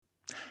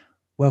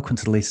Welcome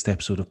to the latest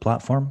episode of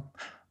Platform.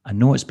 I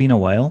know it's been a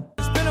while,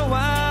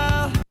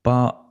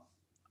 but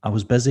I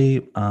was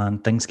busy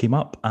and things came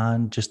up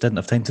and just didn't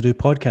have time to do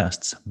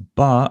podcasts.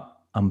 But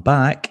I'm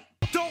back.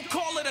 Don't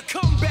call it a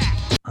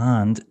comeback.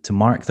 And to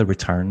mark the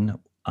return,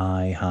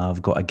 I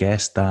have got a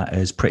guest that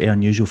is pretty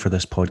unusual for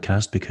this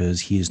podcast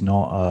because he is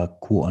not a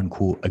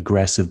quote-unquote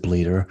aggressive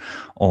blader,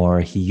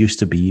 or he used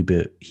to be,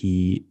 but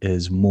he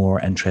is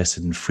more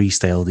interested in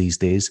freestyle these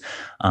days.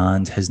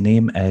 And his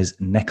name is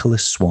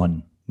Nicholas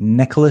Swan.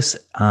 Nicholas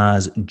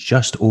has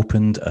just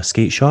opened a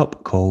skate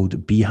shop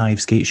called Beehive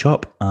Skate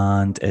Shop,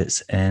 and it's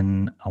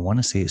in, I want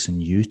to say it's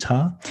in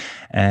Utah.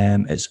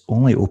 It's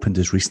only opened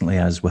as recently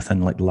as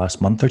within like the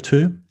last month or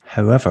two.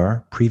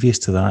 However, previous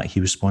to that, he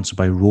was sponsored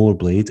by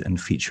Rollerblade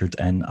and featured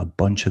in a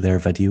bunch of their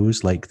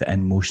videos, like the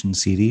In Motion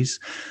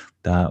series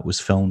that was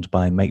filmed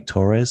by Mike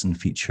Torres and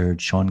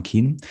featured Sean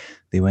Keane.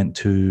 They went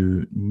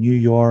to New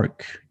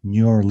York,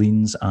 New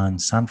Orleans, and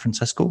San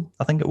Francisco,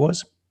 I think it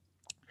was.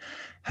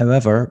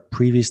 However,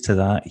 previous to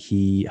that,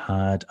 he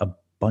had a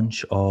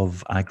bunch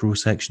of aggro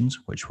sections,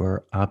 which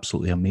were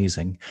absolutely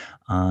amazing.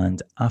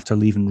 And after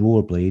leaving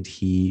Rollerblade,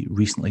 he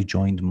recently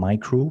joined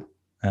Micro,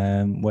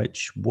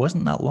 which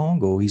wasn't that long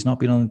ago. He's not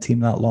been on the team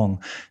that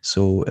long.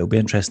 So it'll be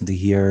interesting to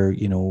hear,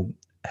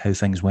 how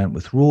things went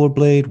with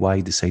Rollerblade, why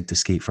he decided to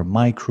skate for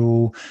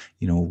Micro,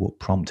 what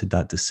prompted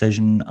that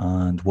decision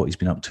and what he's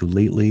been up to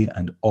lately.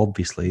 And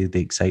obviously the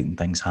exciting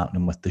things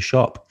happening with the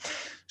shop.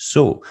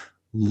 So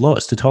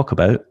lots to talk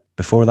about.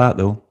 Before that,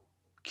 though,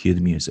 cue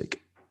the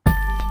music. The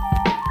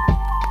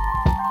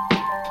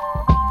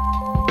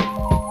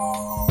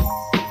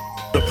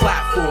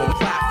platform.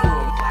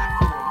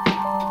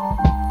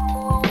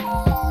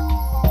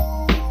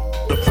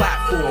 The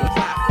platform.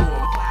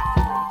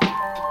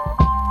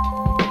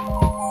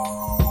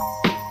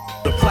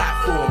 The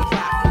platform.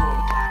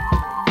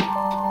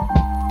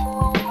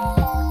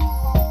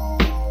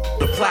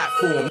 The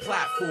platform.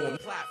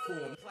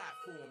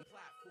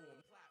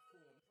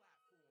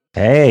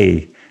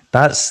 Hey.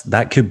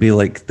 That could be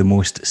like the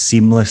most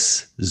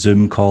seamless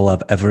Zoom call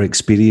I've ever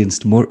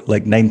experienced. More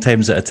like 9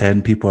 times out of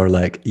 10, people are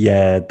like,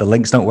 yeah, the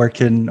link's not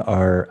working,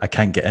 or I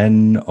can't get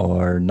in,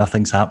 or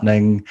nothing's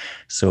happening.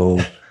 So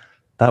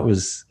that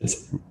was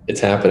it's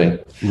happening.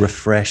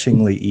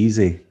 Refreshingly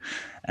easy.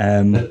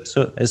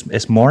 So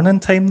it's morning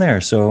time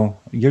there. So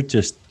you're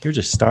just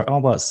start. Oh,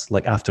 well, it's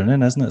like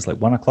afternoon, isn't it? It's like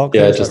 1 o'clock.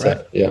 Yeah, just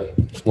right? Yeah,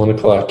 1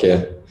 o'clock.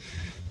 Yeah.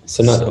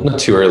 So not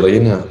too early,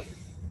 no.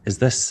 Is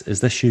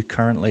this you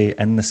currently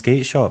in the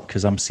skate shop?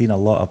 Because I'm seeing a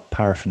lot of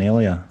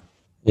paraphernalia.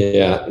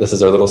 Yeah, this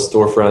is our little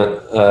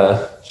storefront.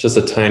 It's just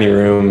a tiny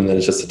room, and then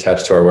it's just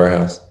attached to our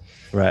warehouse.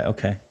 Right.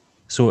 Okay.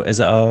 So is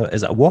it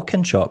a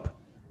walk-in shop?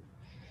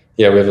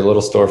 Yeah, we have a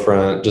little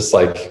storefront, just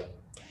like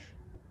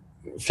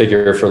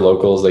figure for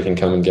locals. They can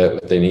come and get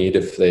what they need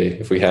if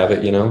we have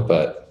it,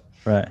 But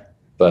right.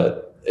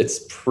 But it's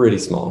pretty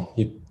small.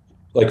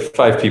 Like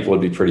 5 people would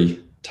be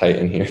pretty tight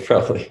in here,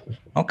 probably.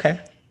 Okay.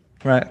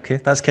 Right. Okay.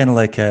 That's kind of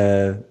like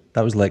that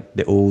was like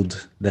the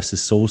old This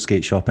Is Soul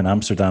skate shop in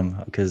Amsterdam,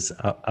 because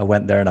I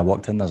went there and I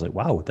walked in and I was like,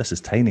 wow, this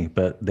is tiny,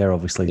 but they're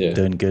obviously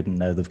doing good, and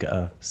now they've got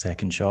a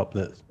second shop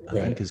that I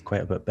think is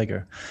quite a bit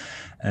bigger.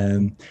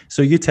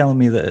 So you telling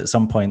me that at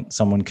some point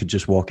someone could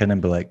just walk in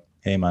and be like,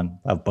 hey man,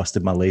 I've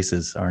busted my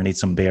laces, or I need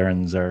some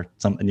bearings or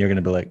something. You're going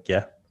to be like,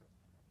 yeah.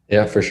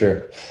 Yeah, for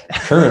sure.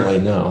 Currently,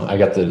 no. I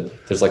got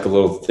there's like a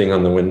little thing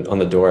on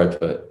the door. I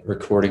put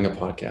recording a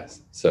podcast.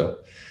 So,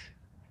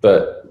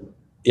 but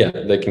yeah,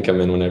 they can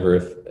come in whenever.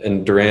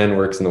 And Duran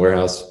works in the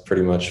warehouse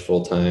pretty much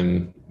full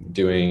time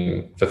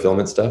doing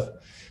fulfillment stuff.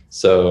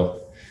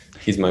 So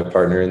he's my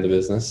partner in the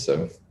business.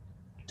 So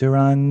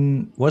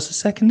Duran, what's the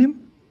second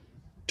name?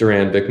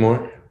 Duran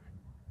Bickmore.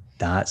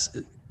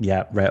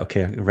 Yeah, right.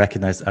 Okay, I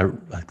recognize. I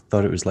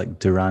thought it was like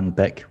Duran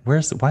Bick. Why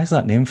is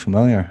that name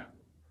familiar?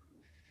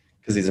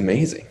 Because he's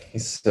amazing.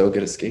 He's so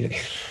good at skating.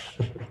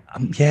 I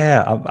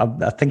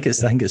think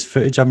it's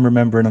footage I'm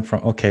remembering him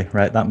from. Okay,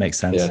 right, that makes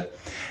sense. Yeah,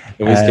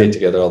 and we skate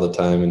together all the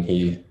time, and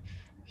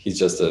he's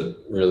just a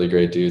really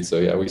great dude. So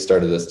yeah, we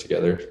started this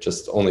together.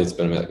 It's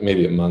been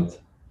maybe a month.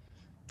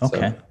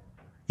 Okay. So.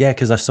 Yeah,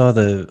 because I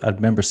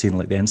remember seeing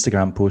like the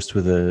Instagram post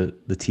with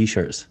the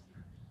t-shirts.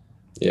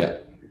 Yeah.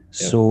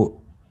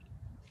 So,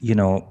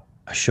 a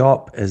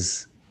shop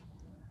it's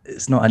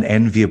not an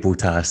enviable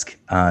task,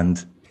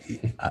 and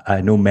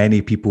I know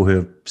many people who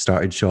have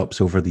started shops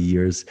over the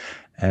years.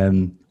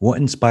 What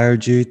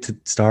inspired you to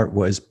start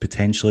what is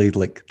potentially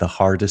like the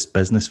hardest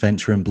business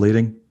venture in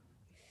blading?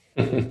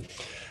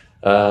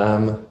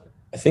 I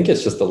think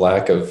it's just the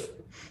lack of.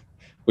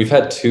 We've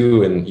had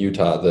 2 in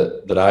Utah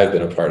that I've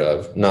been a part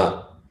of,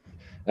 not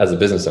as a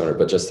business owner,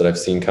 but just that I've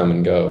seen come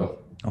and go.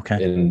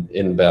 Okay.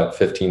 In about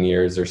 15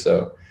 years or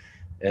so,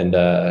 and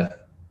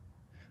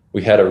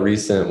we had a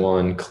recent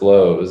one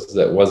close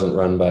that wasn't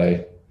run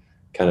by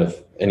kind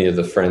of any of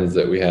the friends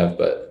that we have,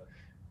 but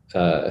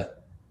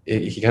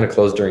he kind of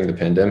closed during the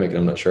pandemic, and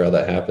I'm not sure how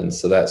that happened.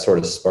 So that sort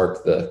of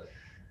sparked the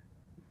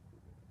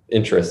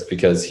interest,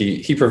 because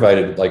he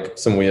provided like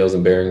some wheels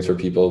and bearings for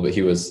people, but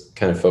he was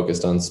kind of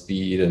focused on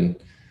speed and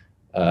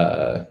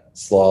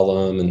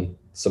slalom and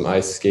some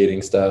ice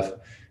skating stuff.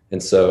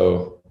 And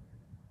so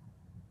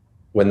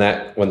when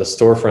the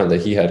storefront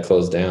that he had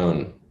closed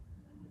down,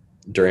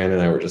 Duran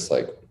and I were just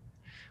like,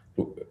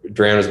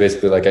 Duran was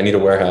basically like, I need a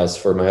warehouse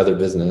for my other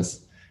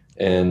business.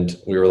 And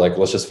we were like,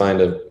 let's just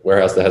find a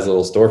warehouse that has a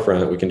little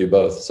storefront. We can do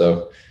both.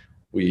 So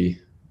we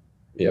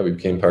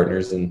became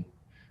partners and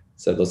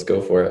said, let's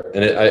go for it.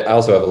 And I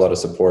also have a lot of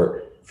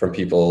support from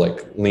people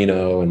like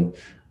Lino, and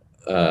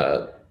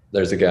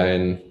there's a guy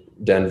in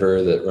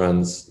Denver that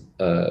runs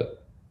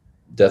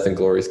Death and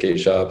Glory skate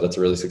shop. That's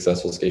a really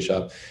successful skate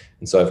shop.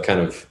 And so I've kind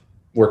of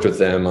worked with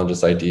them on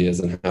just ideas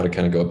and how to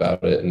kind of go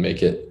about it and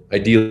make it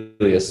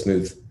ideally a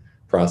smooth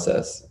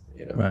process,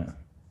 you know. Right.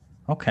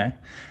 Okay.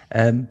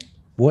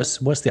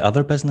 What's the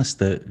other business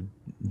that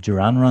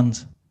Duran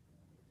runs?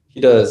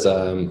 He does,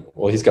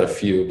 well, he's got a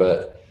few,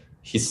 but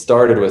he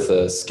started with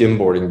a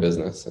skimboarding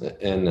business,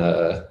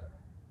 and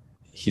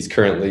he's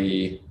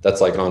currently,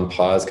 that's like on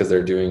pause because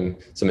they're doing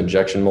some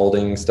injection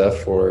molding stuff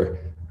for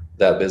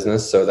that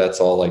business. So that's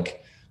all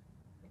like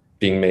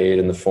being made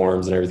and the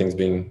forms and everything's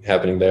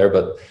happening there.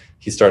 But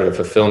he started a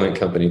fulfillment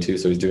company too.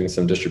 So he's doing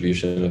some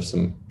distribution of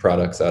some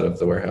products out of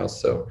the warehouse.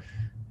 So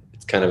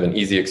it's kind of an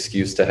easy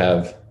excuse to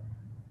have,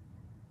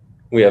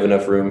 we have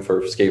enough room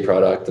for skate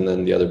product and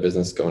then the other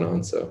business going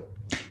on. So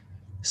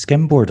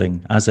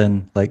skimboarding, as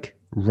in like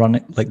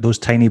running, like those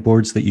tiny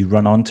boards that you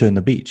run onto in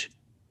the beach?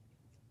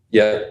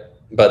 Yeah,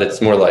 but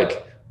it's more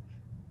like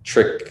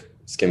trick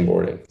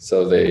skimboarding.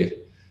 So they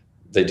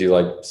do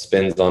like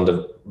spins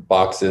onto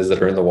boxes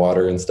that are in the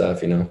water and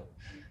stuff, you know.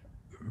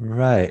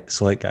 Right.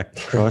 So like a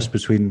cross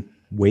between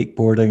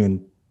wakeboarding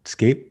and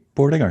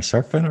skateboarding or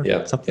surfing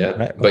or something. Yeah.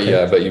 Right. But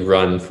okay. but you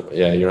run.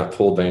 Yeah, you're not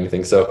pulled by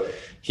anything. So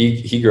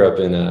he grew up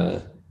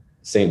in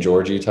St.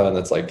 George, Utah, and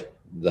that's like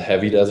the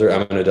heavy desert.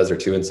 I'm in a desert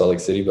too in Salt Lake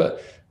City,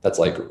 but that's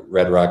like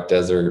Red Rock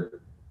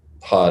Desert,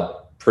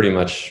 hot pretty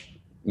much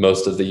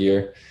most of the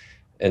year.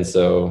 And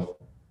so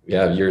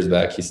years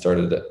back he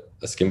started a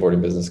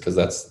skimboarding business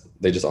because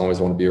they just always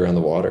want to be around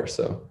the water.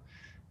 So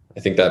I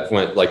think that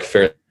went like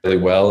fairly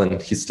well,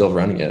 and he's still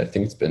running it. I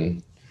think it's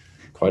been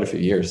quite a few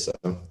years. So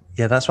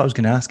yeah, that's what I was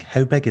going to ask.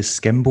 How big is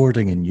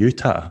skimboarding in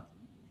Utah?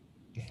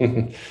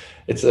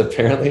 It's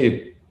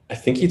apparently, I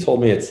think he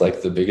told me it's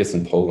like the biggest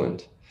in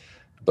Poland,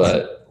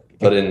 but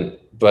in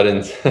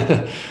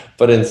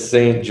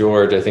St.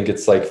 George, I think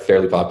it's like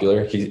fairly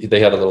popular. They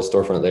had a little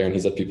storefront there, and he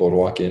said people would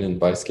walk in and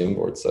buy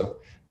skimboards. So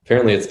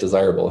apparently it's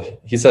desirable.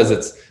 He says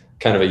it's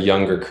kind of a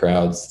younger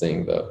crowds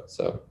thing though.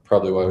 So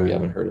probably why we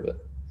haven't heard of it.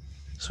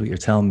 So what you're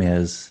telling me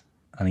is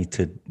I need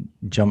to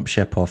jump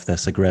ship off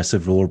this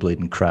aggressive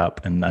rollerblading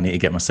crap, and I need to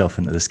get myself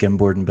into the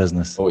skimboarding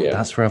business. Oh yeah.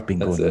 That's where I've been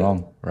going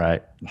wrong.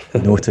 Right.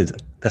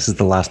 Noted. This is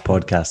the last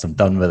podcast. I'm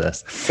done with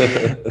this.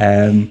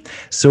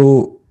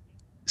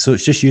 So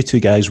it's just you two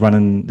guys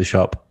running the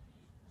shop.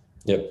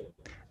 Yep.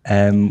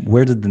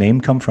 Where did the name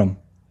come from?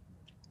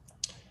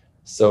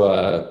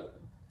 So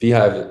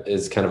Beehive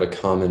is kind of a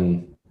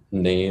common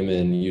name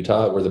in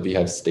Utah. We're the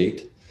Beehive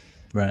State.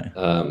 Right.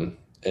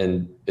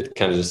 And it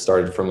kind of just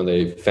started from when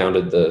they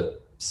founded the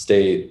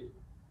state.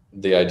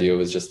 The idea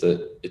was just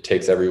that it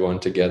takes everyone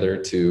together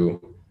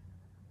to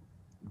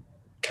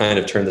kind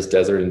of turn this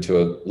desert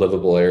into a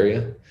livable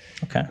area.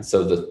 Okay.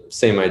 So the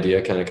same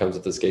idea kind of comes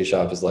with the skate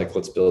shop, is like,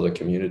 let's build a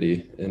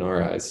community in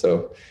our eyes.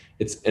 So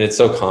it's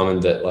so common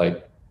that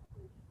like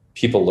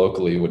people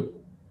locally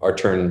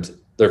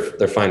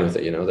they're fine with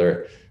it. You know,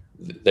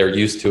 they're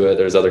used to it.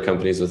 There's other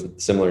companies with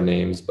similar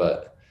names,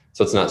 but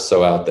so it's not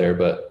so out there,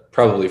 but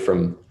probably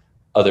from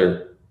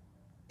other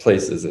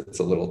places, it's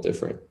a little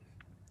different.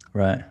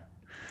 Right.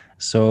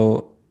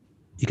 So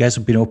you guys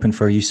have been open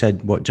for, you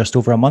said, what, just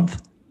over a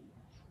month?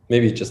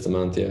 Maybe just a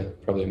month. Yeah,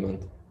 probably a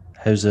month.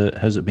 How's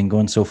it been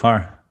going so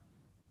far?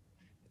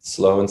 It's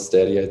slow and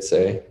steady, I'd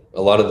say.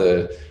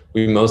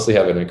 We mostly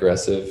have an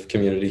aggressive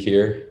community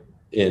here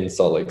in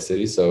Salt Lake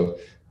City. So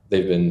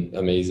they've been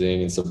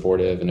amazing and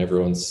supportive, and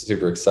everyone's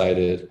super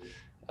excited.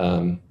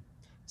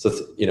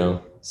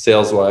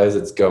 Sales wise,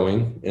 it's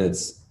going, and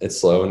it's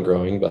slow and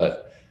growing,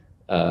 but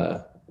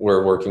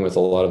we're working with a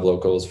lot of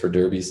locals for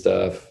derby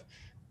stuff.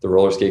 The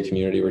roller skate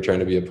community we're trying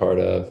to be a part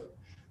of,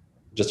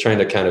 just trying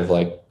to kind of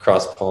like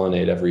cross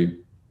pollinate every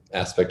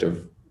aspect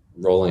of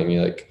rolling.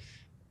 Like,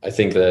 I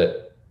think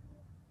that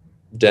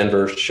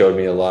Denver showed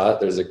me a lot.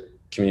 There's a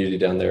community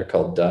down there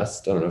called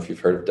Dust. I don't know if you've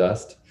heard of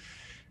Dust.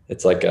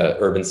 It's like a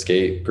urban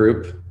skate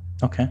group.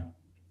 Okay.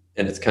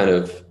 And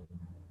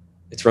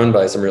it's run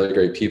by some really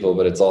great people,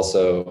 but it's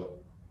also,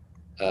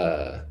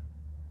 I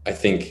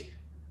think,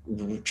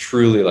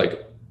 truly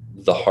like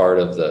the heart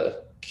of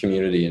the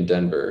community in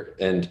Denver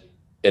and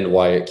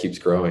why it keeps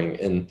growing.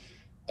 And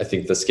I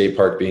think the skate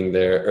park being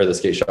there, or the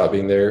skate shop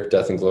being there,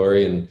 Death and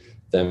Glory, and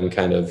them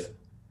kind of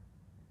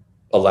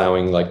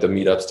allowing like the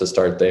meetups to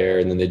start there.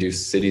 And then they do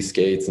city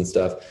skates and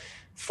stuff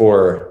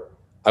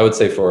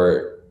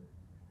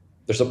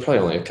there's probably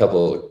only a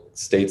couple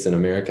states in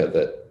America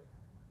that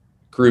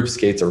group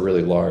skates are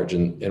really large.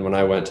 And when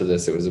I went to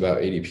this, it was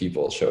about 80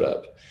 people showed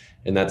up.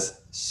 And that's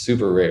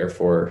super rare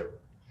for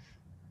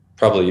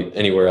probably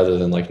anywhere other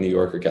than like New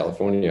York or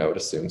California, I would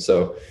assume.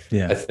 So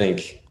Yeah. I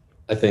think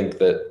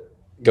that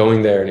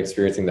going there and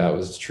experiencing that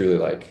was truly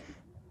like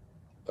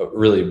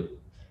really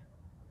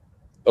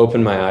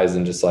opened my eyes,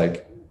 and just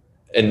like,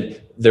 and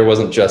there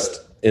wasn't just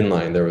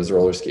inline, there was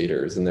roller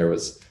skaters and there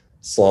was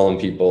slalom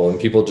people and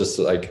people just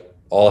like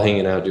all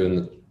hanging out,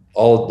 doing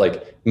all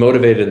like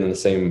motivated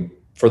in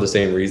for the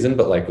same reason,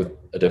 but like with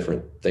a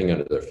different thing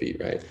under their feet,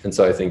 right? And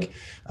so I think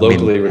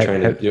locally we're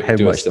trying to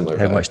do a similar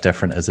how vibe. much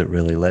different is it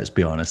really? Let's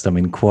be honest. I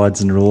mean,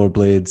 quads and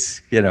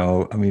rollerblades,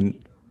 I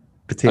mean,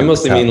 I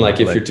mostly mean like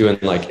if you're doing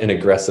like an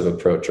aggressive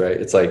approach, right?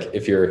 It's like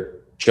if you're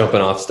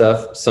jumping off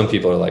stuff, some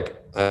people are like,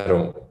 I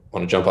don't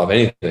want to jump off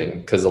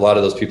anything, because a lot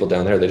of those people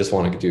down there, they just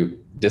want to do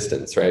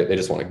distance, right? They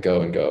just want to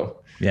go and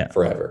go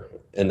forever.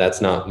 And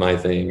that's not my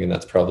thing. And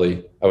that's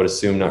probably, I would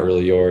assume, not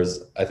really yours.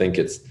 I think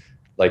it's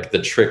like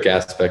the trick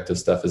aspect of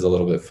stuff is a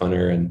little bit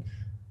funner,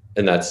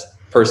 and that's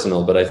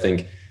personal. But I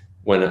think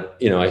when,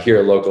 I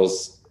hear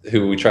locals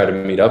who we try to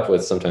meet up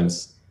with,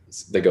 sometimes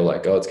they go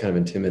like, oh, it's kind of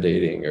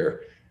intimidating,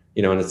 or,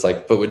 and it's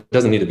like, but it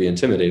doesn't need to be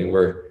intimidating.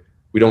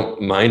 We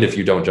don't mind if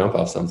you don't jump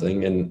off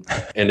something. And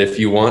if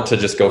you want to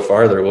just go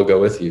farther, we'll go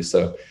with you.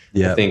 So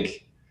I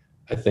think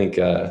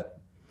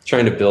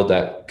trying to build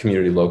that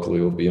community locally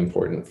will be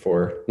important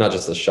for not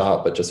just the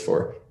shop, but just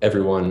for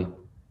everyone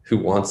who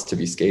wants to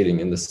be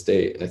skating in the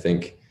state, I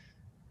think,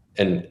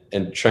 and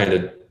trying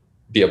to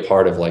be a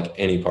part of like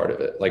any part of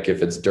it. Like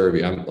if it's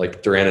Derby, I'm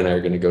like, Duran and I are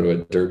going to go to a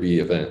Derby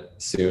event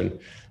soon.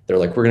 They're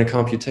like, we're going to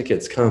comp you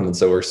tickets, come. And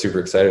so we're super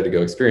excited to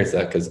go experience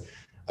that, because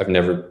I've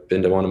never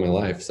been to one in my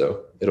life.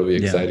 So it'll be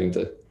exciting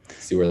to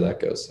see where that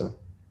goes. So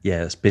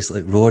yeah, it's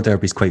basically, roller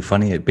derby is quite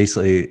funny.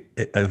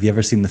 Have you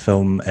ever seen the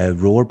film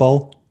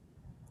Rollerball?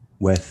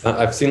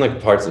 I've seen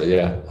like parts of it.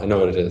 Yeah, I know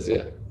what it is.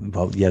 Yeah.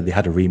 Well, yeah, they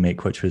had a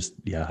remake, which was,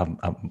 I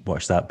haven't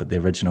watched that, but the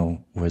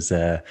original was,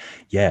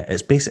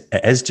 it's basic.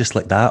 It is just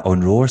like that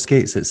on roller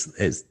skates.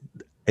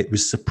 It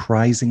was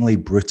surprisingly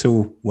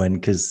brutal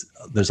because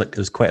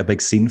there's quite a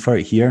big scene for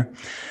it here,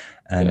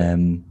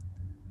 and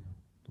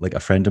like a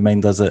friend of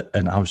mine does it,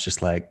 and I was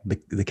just like,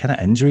 the kind of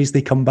injuries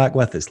they come back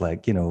with, it's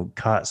like,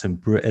 cuts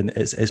and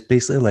it's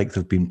basically like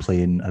they've been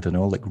playing, I don't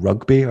know, like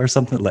rugby or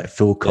something, like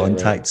full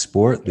contact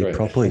sport. They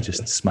properly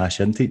just smash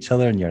into each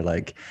other, and you're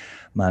like,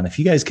 man, if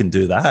you guys can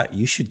do that,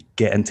 you should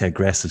get into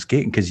aggressive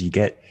skating, because you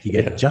get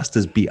just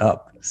as beat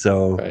up.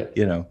 So,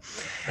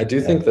 I do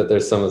think that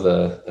there's some of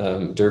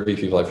the Derby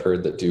people I've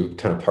heard that do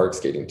kind of park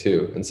skating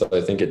too. And so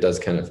I think it does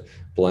kind of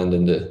blend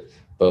into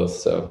both.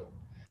 So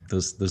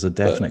there's a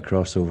definite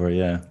crossover.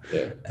 Yeah.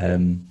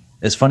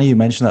 It's funny you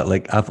mentioned that.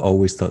 Like, I've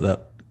always thought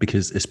that,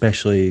 because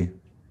especially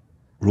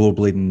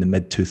rollerblading in the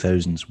mid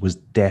 2000s was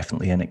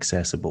definitely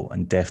inaccessible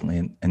and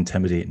definitely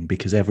intimidating,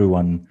 because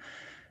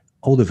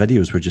all the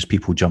videos were just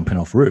people jumping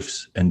off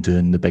roofs and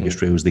doing the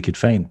biggest rails they could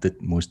find, the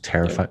most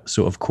terrifying.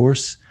 So of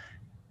course,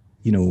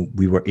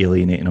 we were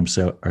alienating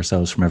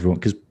ourselves from everyone,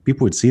 because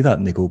people would see that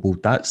and they go, well,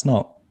 that's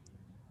not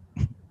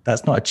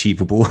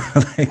achievable.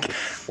 Like,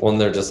 well, and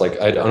they're just like,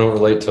 I don't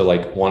relate to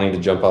like wanting to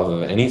jump off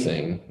of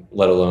anything,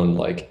 let alone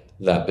like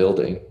that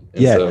building.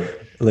 And so,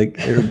 like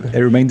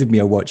it reminded me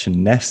of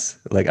watching NIS.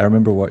 Like, I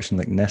remember watching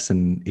like NIS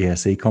and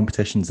ASA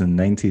competitions in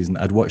the 90s, and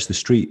I'd watch the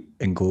street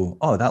and go,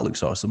 oh, that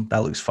looks awesome.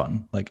 That looks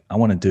fun. Like, I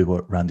want to do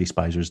what Randy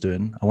Spizer's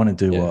doing. I want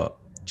to do what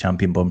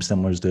Champion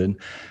Bumstimler's doing.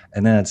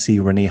 And then I'd see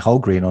Renee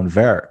Hallgren on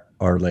vert,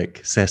 or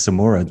like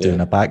Sesamura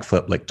doing a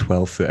backflip like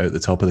 12 foot out the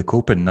top of the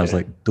coping. And I was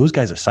like, those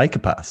guys are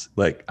psychopaths.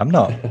 Like, I'm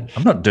not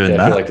doing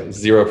that. Like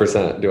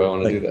 0%. Do I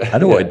want to do that? I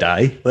don't want to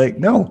die. Like,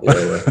 no.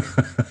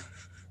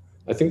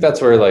 I think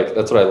that's what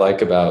I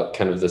like about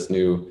kind of this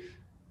new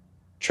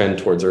trend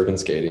towards urban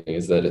skating,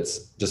 is that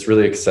it's just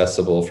really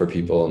accessible for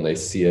people, and they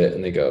see it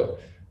and they go,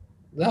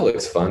 that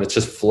looks fun. It's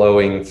just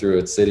flowing through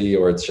a city,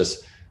 or it's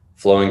just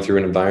flowing through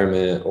an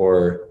environment,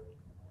 or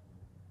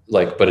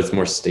like, but it's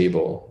more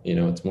stable,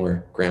 it's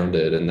more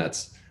grounded, and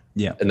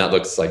and that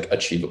looks like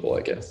achievable,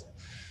 I guess.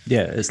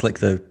 Yeah. It's like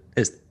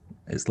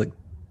it's like,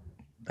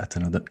 I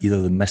don't know,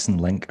 either the missing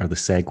link or the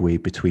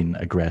segue between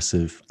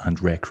aggressive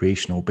and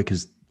recreational,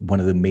 because one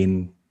of the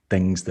main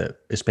things that,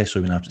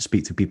 especially when I have to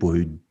speak to people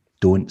who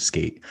don't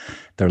skate,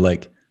 they're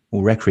like,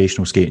 well,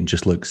 recreational skating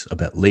just looks a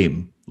bit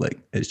lame. Like,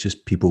 it's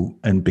just people,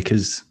 and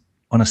because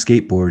on a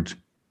skateboard,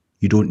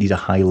 you don't need a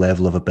high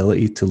level of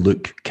ability to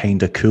look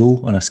kind of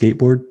cool on a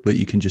skateboard. Like,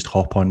 you can just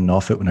hop on and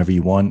off it whenever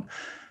you want.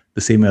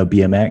 The same with a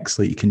BMX,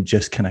 like, you can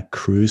just kind of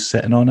cruise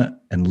sitting on it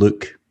and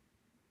look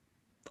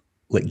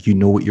like you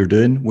know what you're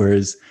doing,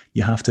 whereas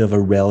you have to have a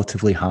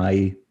relatively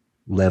high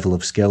level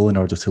of skill in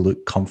order to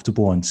look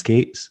comfortable on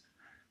skates.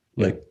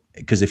 Like,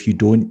 because if you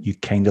don't, you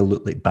kind of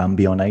look like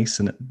Bambi on ice,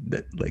 and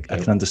I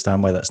can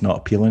understand why that's not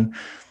appealing.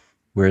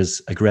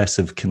 Whereas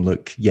aggressive can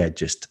look,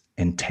 just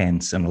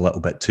intense and a little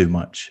bit too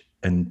much.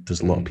 And there's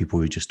a lot of people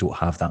who just don't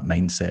have that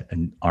mindset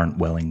and aren't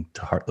willing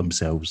to hurt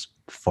themselves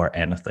for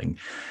anything.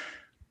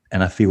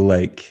 And I feel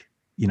like,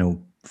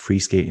 free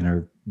skating,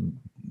 or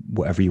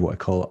whatever you want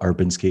to call it,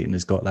 urban skating,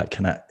 has got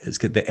that it's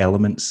got the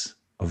elements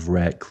of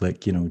rec,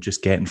 like, you know,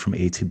 just getting from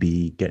A to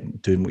B,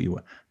 doing what you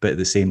want, but at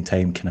the same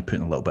time kind of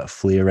putting a little bit of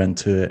flair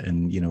into it,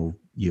 and, you know,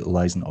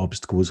 utilizing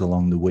obstacles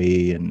along the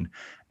way, and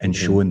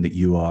showing that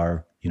you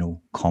are, you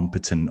know,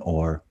 competent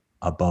or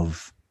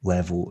above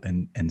level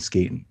in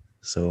skating.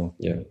 So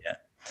yeah,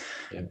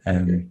 I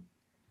agree.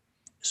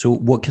 So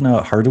what kind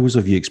of hurdles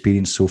have you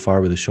experienced so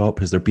far with the shop?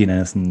 Has there been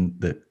anything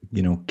that,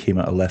 you know, came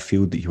out of left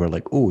field that you were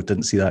like, oh,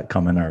 didn't see that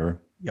coming, or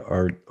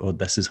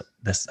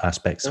this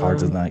aspect's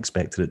harder than I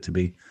expected it to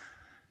be?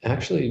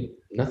 Actually,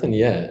 nothing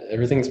yet.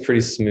 Everything's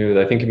pretty smooth.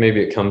 I think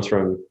maybe it comes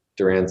from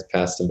Durant's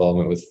past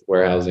involvement with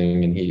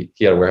warehousing, and he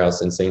had a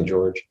warehouse in St.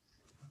 George.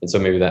 And so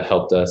maybe that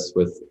helped us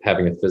with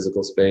having a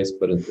physical space.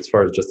 But as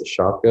far as just the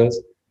shop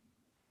goes,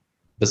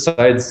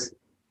 besides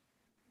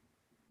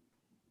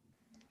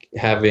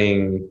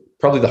having,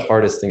 probably the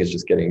hardest thing is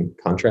just getting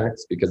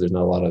contracts, because there's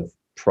not a lot of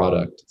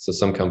product. So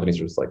some companies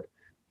are just like,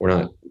 we're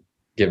not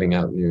giving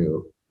out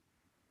new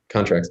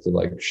contracts to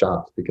like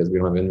shops because we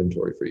don't have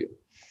inventory for you.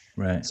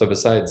 Right. So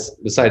besides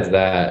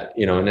that,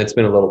 you know, and it's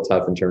been a little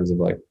tough in terms of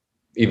like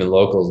even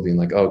locals being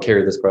like, oh,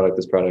 carry this product.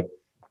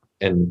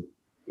 And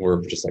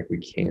we're just like, we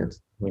can't,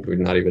 like, we're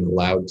not even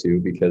allowed to,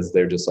 because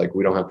they're just like,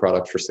 we don't have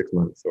product for 6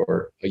 months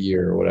or a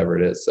year or whatever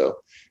it is. So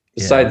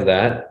besides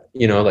that,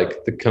 you know,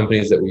 like the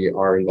companies that we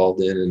are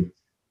involved in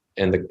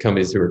and the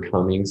companies who are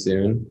coming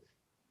soon,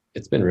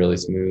 it's been really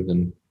smooth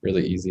and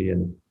really easy.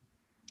 And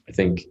I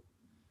think,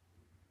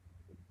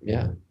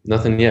 yeah,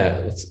 nothing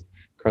yet. Let's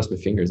cross my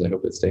fingers. I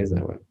hope it stays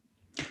that way.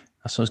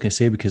 That's what I was going to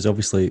say, because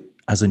obviously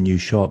as a new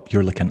shop,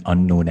 you're like an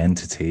unknown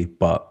entity,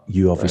 but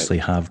you obviously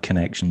have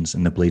connections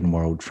in the blading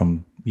world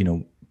from, you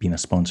know, being a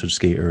sponsored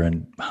skater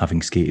and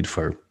having skated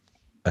for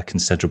a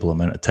considerable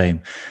amount of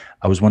time.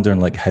 I was wondering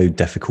like how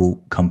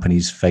difficult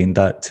companies find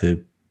that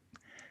to,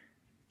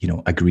 you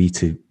know, agree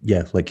to,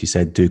 like you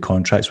said, do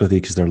contracts with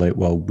you, because they're like,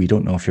 well, we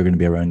don't know if you're going to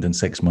be around in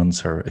 6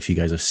 months, or if you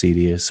guys are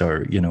serious,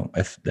 or, you know,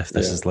 if this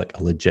is like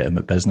a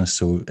legitimate business.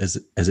 So is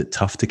it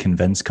tough to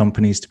convince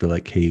companies to be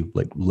like, hey,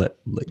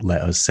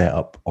 let us set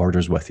up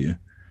orders with you?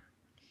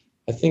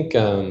 I think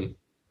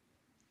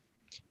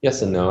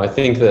yes and no. I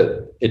think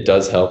that it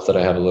does help that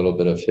I have a little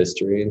bit of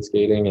history in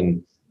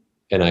skating,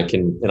 and I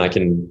can,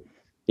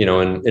 you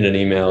know, in an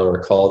email or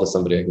a call to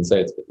somebody, I can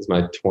say it's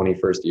my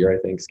 21st year, I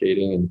think,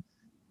 skating,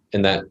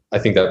 and that, I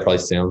think that probably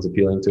sounds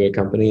appealing to a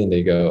company, and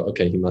they go,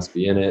 okay, he must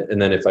be in it.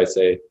 And then if I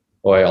say,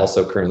 oh, I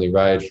also currently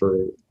ride for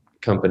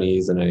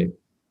companies, and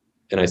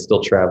I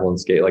still travel and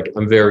skate, like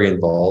I'm very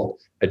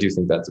involved, I do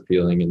think that's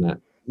appealing, and that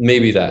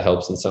maybe that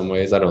helps in some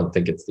ways. I don't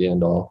think it's the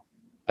end all.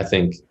 I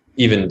think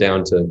even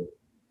down to,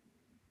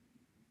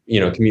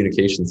 you know,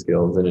 communication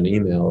skills in an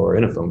email or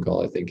in a phone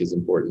call, I think is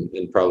important,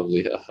 and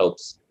probably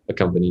helps a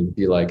company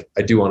be like,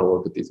 I do want to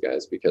work with these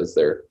guys because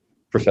they're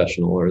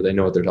professional, or they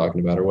know what they're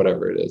talking about, or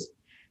whatever it is.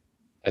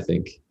 I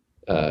think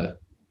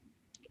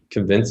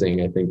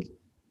convincing, I think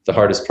the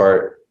hardest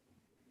part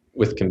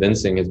with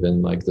convincing has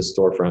been like the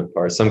storefront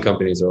part. Some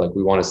companies are like,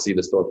 we want to see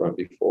the storefront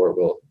before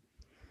we'll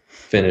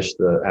finish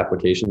the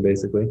application,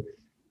 basically.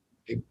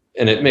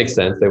 And it makes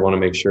sense. They want to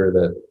make sure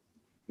that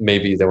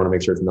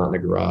it's not in a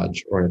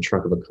garage or in a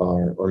trunk of a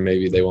car, or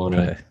maybe they want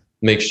to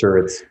make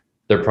sure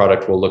their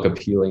product will look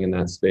appealing in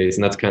that space.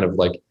 And that's kind of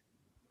like,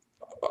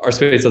 our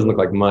space doesn't look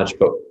like much,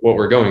 but what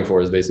we're going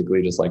for is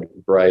basically just like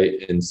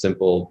bright and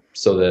simple,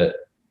 so that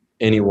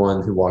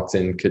anyone who walks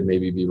in could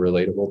maybe be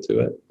relatable to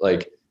it.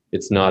 Like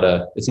it's not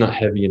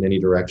heavy in any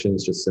direction.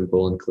 It's just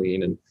simple and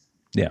clean.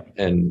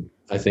 And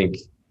I think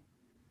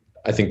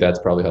that's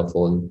probably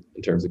helpful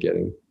in terms of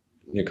getting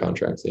new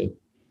contracts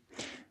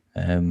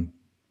in.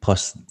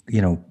 Plus,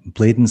 you know,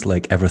 blading's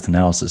like everything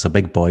else. It's a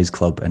big boys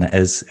club, and it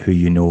is who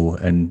you know.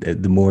 And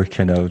the more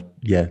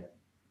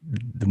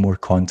the more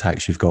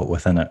contacts you've got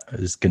within it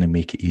is going to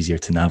make it easier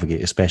to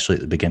navigate, especially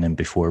at the beginning,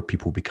 before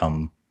people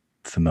become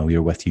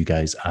familiar with you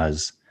guys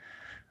as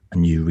a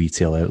new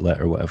retail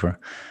outlet or whatever.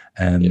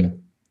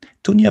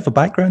 Don't you have a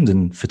background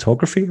in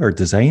photography or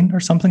design or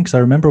something? Because I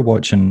remember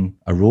watching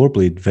a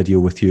rollerblade video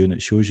with you, and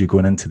it shows you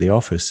going into the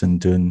office and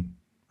doing,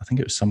 I think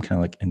it was some kind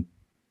of like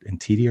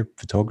interior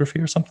photography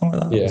or something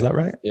like that. Is that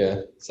right?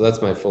 Yeah. So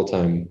that's my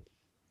full-time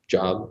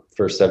job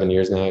for 7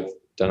 years now. I've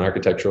done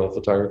architectural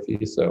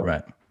photography. So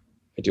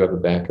I do have a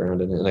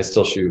background in it, and I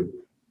still shoot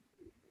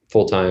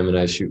full-time, and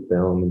I shoot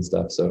film and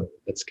stuff. So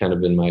that's kind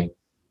of been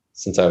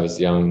since I was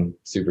young,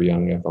 super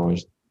young, I've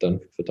always done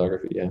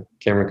photography. Yeah.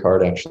 Cameron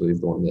Card actually is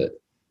the one that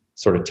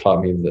sort of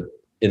taught me that,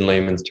 in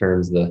layman's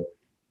terms, the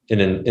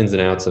ins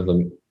and outs of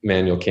a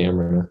manual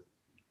camera,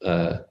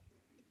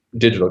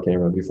 digital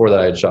camera. Before that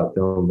I had shot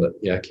film, but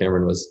yeah,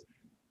 Cameron was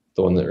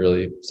the one that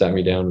really sat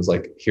me down and was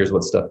like, here's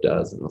what stuff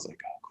does. And I was like,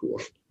 oh,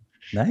 cool.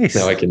 Nice.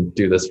 Now I can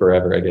do this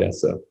forever, I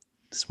guess. So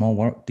small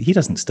world. He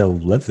doesn't still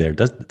live there.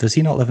 Does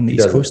he not live in the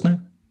East Coast now?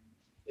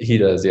 He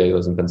does. Yeah. He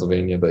lives in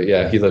Pennsylvania, but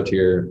yeah, he lived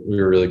here.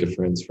 We were really good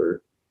friends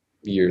for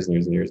years and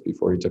years and years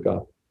before he took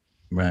off.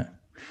 Right.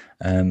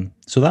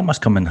 So that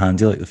must come in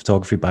handy, like the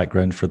photography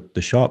background for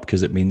the shop,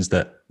 because it means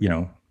that, you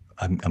know,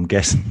 I'm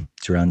guessing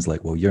Duran's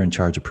like, well, you're in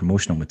charge of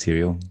promotional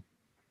material.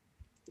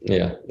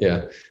 Yeah.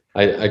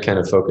 I kind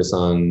of focus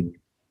on,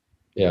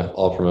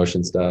 all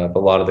promotion stuff, a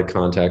lot of the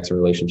contacts and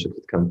relationships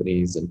with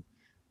companies. And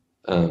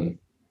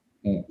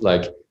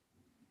like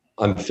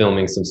I'm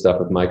filming some stuff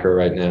with Micro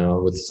right now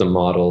with some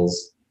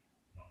models,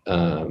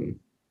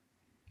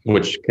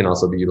 which can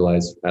also be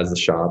utilized as a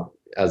shop,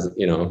 as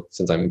you know,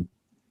 since I'm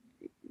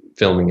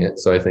filming it.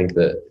 So I think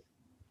that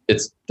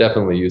it's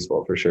definitely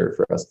useful for sure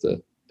for us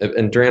to,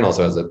 and Duran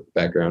also has a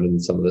background in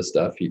some of this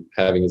stuff.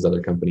 Having his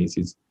other companies,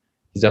 he's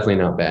definitely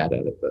not bad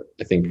at it, but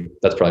I think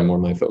that's probably more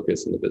my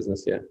focus in the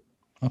business. Yeah.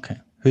 Okay.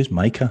 Who's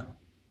Micah?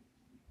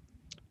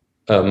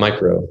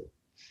 Micro.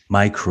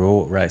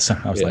 Micro, right? So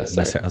I was Yeah,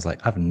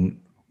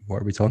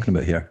 what are we talking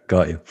about here?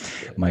 Got you,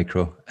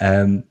 Micro.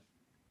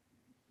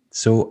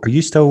 So are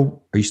you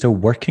still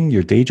working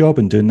your day job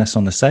and doing this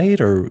on the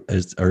side, or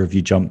have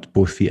you jumped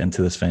both feet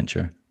into this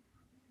venture?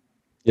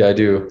 Yeah, I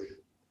do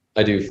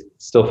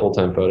still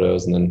full-time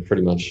photos, and then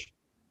pretty much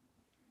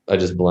I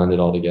just blend it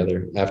all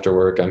together. After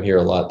work, I'm here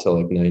a lot till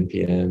like 9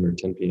 p.m. or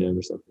 10 p.m.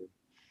 or something.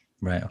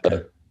 Right. Okay.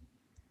 But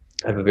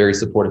I have a very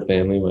supportive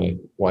family. My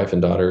wife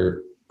and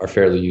daughter are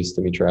fairly used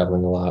to me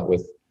traveling a lot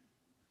with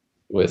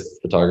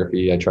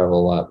photography. I travel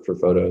a lot for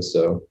photos,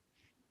 so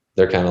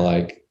they're kind of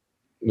like,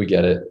 we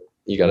get it.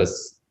 You got to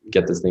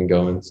get this thing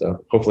going.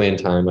 So hopefully in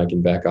time I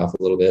can back off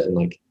a little bit and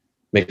like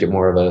make it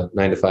more of a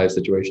 9 to 5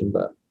 situation.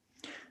 But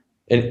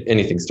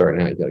anything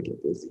starting out, you got to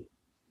get busy.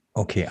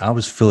 Okay, I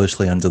was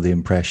foolishly under the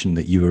impression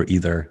that you were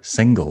either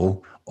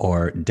single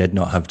or did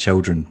not have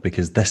children,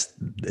 because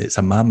it's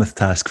a mammoth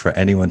task for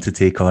anyone to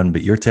take on,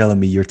 but you're telling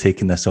me you're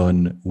taking this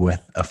on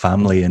with a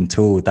family in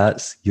tow.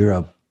 You're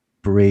a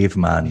brave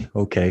man.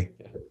 Okay.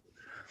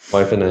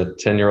 Wife and a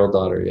 10-year-old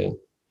daughter. Yeah.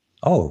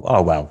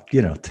 Oh, well,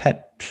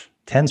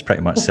 10's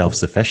pretty much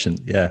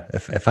self-sufficient. Yeah.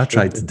 If I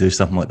tried to do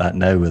something like that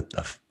now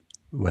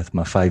with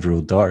my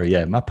 5-year-old daughter,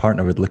 yeah, my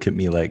partner would look at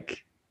me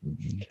like,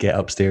 get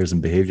upstairs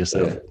and behave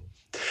yourself. Yeah.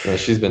 No,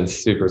 she's been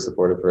super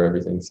supportive for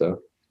everything.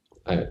 So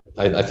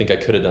I think I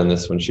could have done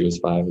this when she was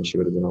 5 and she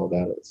would have been all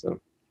about it.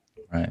 So.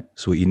 Right.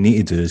 So what you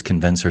need to do is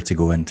convince her to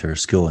go into her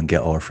school and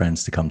get all her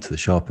friends to come to the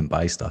shop and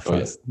buy stuff.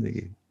 I'll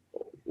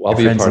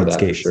be a part of that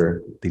for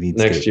sure.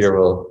 Next year,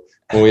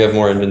 when we have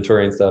more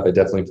inventory and stuff, I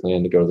definitely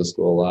plan to go to the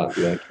school a lot and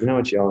be like, you know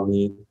what y'all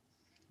need?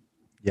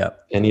 Yeah.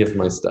 Any of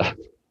my stuff.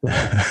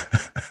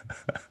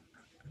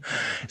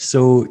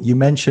 So you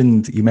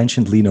mentioned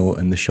Lino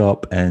in the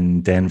shop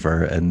in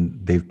Denver, and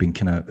they've been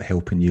kind of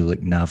helping you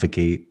like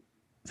navigate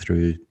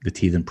through the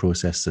teething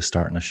process to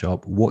starting a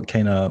shop. What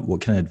kind of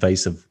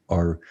advice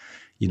or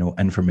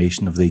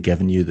information have they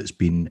given you that's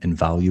been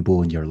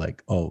invaluable, and you're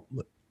like, oh,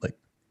 like,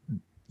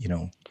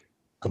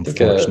 I'm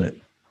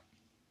fortunate?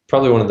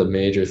 Probably one of the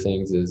major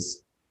things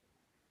is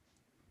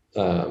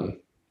kind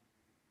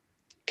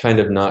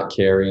of not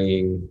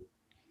carrying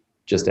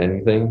just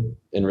anything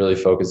and really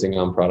focusing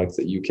on products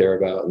that you care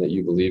about and that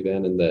you believe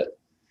in, and that,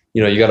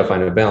 you got to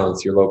find a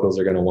balance. Your locals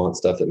are going to want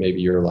stuff that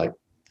maybe you're like,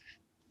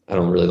 I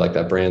don't really like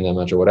that brand that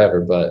much or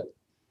whatever, but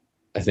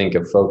I think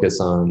a focus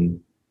on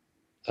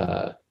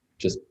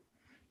just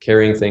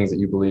carrying things that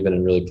you believe in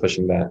and really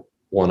pushing that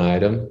one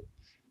item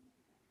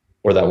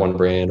or that one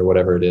brand or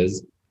whatever it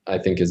is, I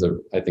think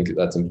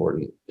that's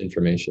important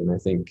information. I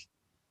think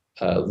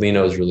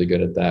Lino is really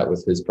good at that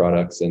with his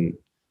products, and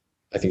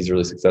I think he's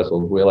really successful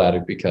with Wheel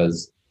Addict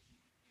because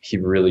he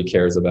really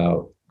cares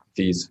about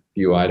these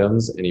few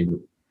items, and he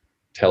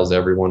tells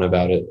everyone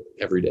about it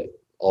every day,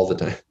 all the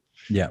time.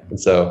 Yeah. And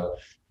so,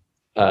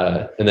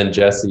 and then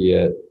Jesse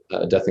at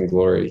Death and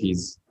Glory,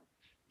 he's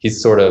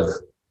sort of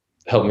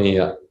helped me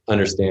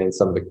understand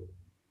some of the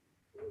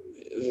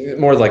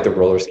more like the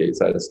roller skate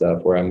side of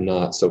stuff where I'm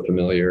not so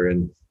familiar,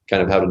 and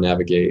kind of how to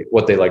navigate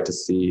what they like to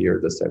see or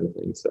this type of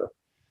thing. So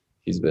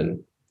he's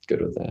been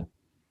good with that.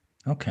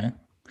 Okay.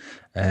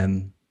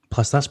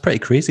 Plus that's pretty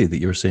crazy that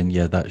you were saying,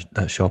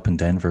 that shop in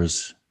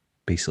Denver's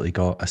basically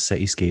got a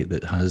cityscape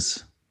that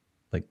has,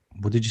 like,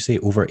 what did you say,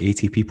 over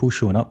 80 people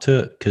showing up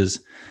to it?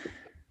 Because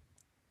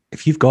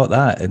if you've got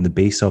that and the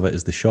base of it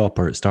is the shop,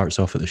 or it starts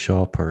off at the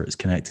shop, or it's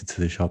connected to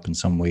the shop in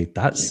some way,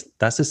 that's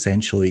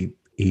essentially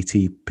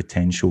 80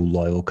 potential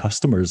loyal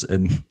customers,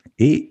 and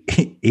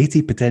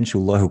 80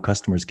 potential loyal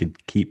customers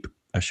could keep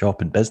a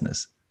shop in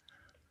business.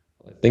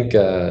 I think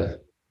when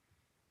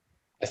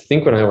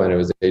I went, it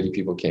was 80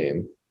 people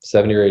came,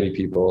 70 or 80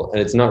 people, and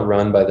it's not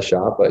run by the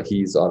shop, but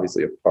he's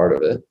obviously a part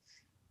of it.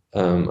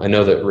 I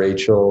know that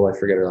Rachel, I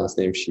forget her last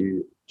name,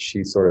 she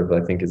sort of,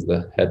 I think, is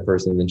the head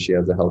person, and she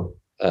has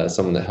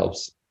someone that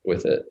helps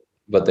with it.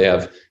 But they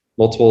have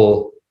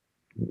multiple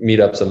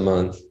meetups a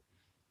month.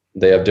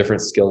 They have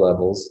different skill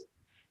levels,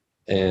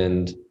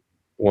 and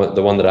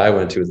the one that I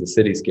went to is the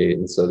Cityscape,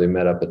 and so they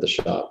met up at the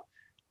shop,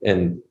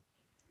 and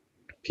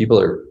people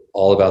are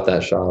all about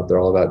that shop. They're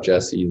all about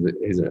Jesse.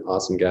 He's an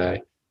awesome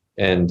guy,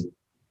 and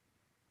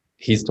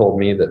he's told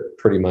me that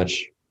pretty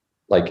much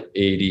like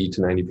 80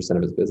 to 90%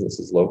 of his business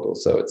is local.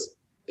 So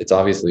it's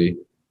obviously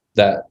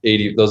that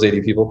those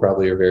 80 people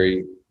probably are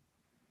very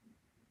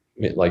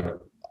like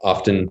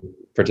often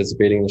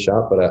participating in the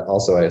shop, but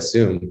I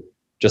assume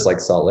just like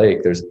Salt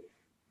Lake, there's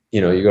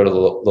you go to the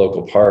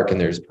local park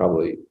and there's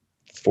probably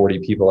 40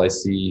 people I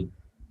see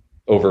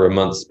over a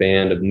month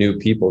span of new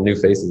people, new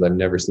faces I've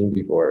never seen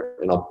before.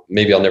 And I'll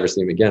never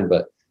see them again,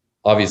 but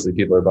obviously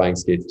people are buying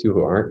skates too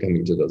who aren't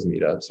coming to those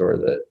meetups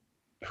or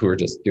who are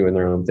just doing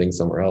their own thing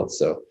somewhere else.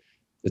 So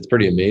it's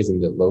pretty amazing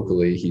that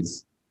locally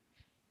he's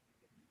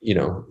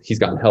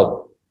gotten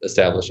help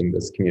establishing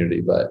this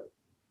community, but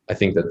I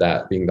think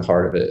that being the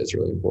heart of it is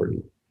really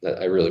important.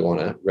 I really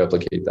want to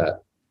replicate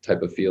that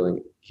type of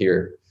feeling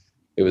here.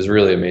 It was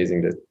really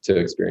amazing to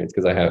experience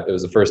because it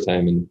was the first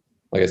time in,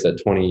 like I said,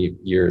 20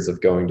 years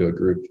of going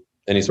to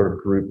any sort of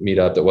group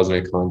meetup that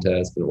wasn't a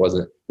contest, and it was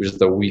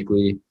just a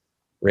weekly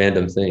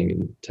random thing,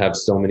 and to have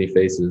so many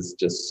faces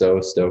just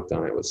so stoked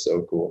on it was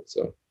so cool.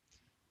 So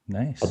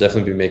nice. I'll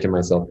definitely be making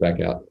myself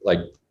back out. Like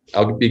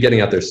I'll be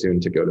getting out there soon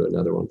to go to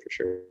another one for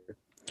sure.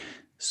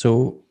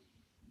 So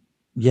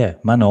yeah,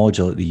 my knowledge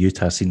of the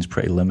Utah scene is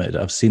pretty limited.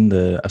 I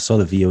saw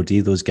the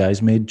VOD those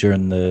guys made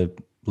during the,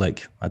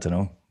 like, I don't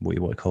know what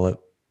you want to call it.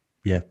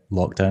 Yeah,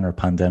 lockdown or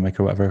pandemic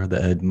or whatever,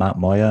 that had Matt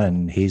Moya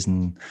and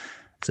Hazen.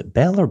 Is it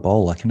Bell or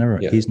Ball? I can never.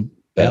 Yeah. Hazen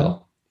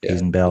Bell. Yeah.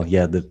 Hazen Bell.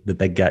 Yeah, the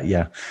big guy.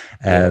 Yeah.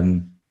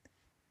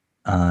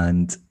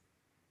 And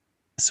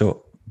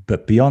so,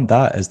 but beyond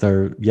that, is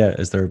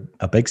there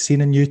a big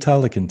scene in Utah,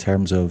 like in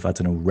terms of, I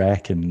don't know,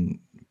 rec and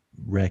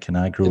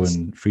aggro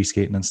and free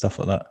skating and stuff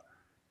like that?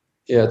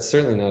 Yeah, it's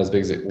certainly not as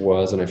big as it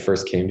was when I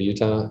first came to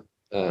Utah.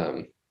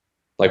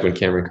 Like when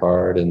Cameron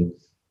Card and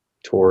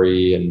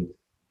Tori and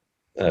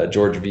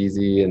George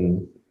Veazey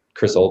and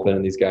Chris Olpen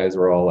and these guys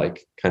were all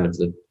like kind of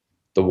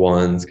the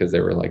ones because they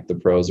were like the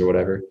pros or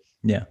whatever.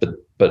 Yeah.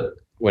 But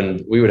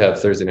when we would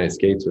have Thursday night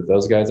skates with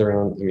those guys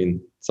around, I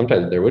mean,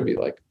 sometimes there would be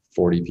like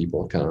 40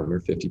 people come or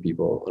 50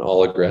 people and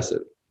all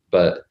aggressive.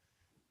 But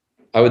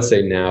I would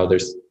say now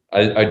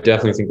I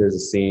definitely think there's a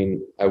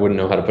scene. I wouldn't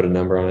know how to put a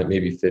number on it.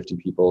 Maybe 50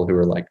 people who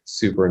are like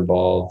super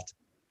involved.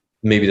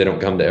 Maybe they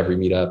don't come to every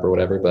meetup or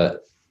whatever,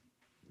 but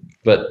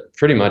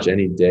pretty much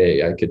any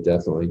day I could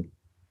definitely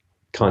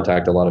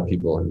contact a lot of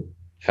people and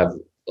have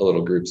a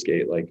little group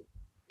skate like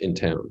in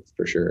town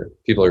for sure.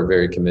 People are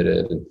very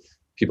committed, and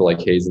people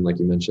like Hazen, like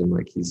you mentioned,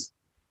 like he's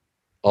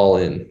all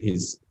in.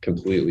 He's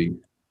completely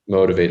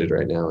motivated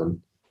right now and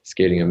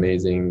skating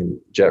amazing.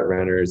 Jet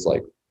Renner is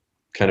like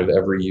kind of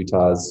every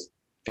Utah's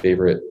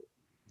favorite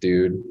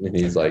dude, and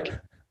he's like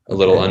a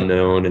little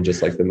unknown and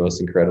just like the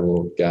most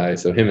incredible guy.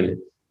 So him and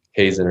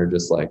Hazen are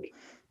just like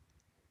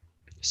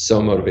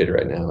so motivated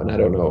right now, and I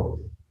don't know,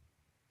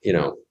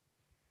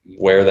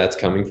 where that's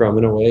coming from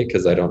in a way,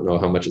 because I don't know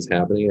how much is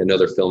happening. I know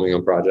they're filming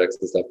on projects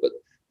and stuff, but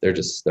they're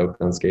just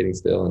stoked on skating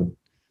still, and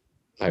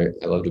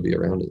I love to be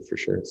around it for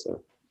sure.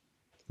 So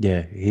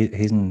yeah,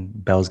 Hazen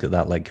Bell's got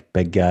that like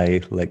big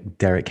guy, like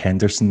Derek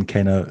Henderson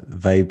kind of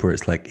vibe, where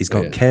it's like he's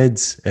got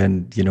kids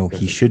and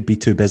he should be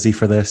too busy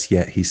for this,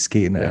 yet he's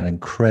skating at an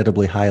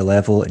incredibly high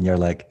level, and you're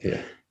like,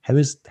 how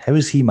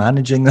is he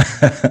managing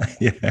that?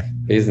 Yeah,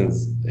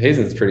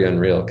 Hazen's pretty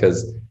unreal,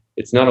 because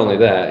it's not only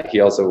that,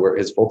 he also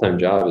his full-time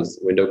job is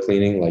window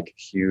cleaning, like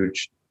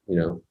huge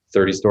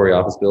 30-story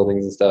office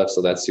buildings and stuff,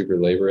 so that's super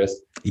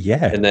laborious.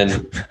 Yeah. And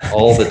then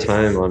all the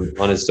time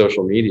on his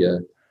social media,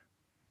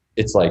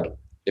 it's like,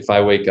 if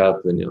I wake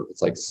up and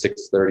it's like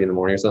 6:30 in the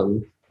morning or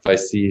something, if I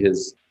see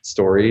his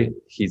story,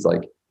 he's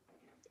like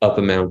up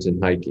a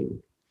mountain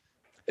hiking,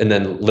 and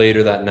then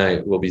later that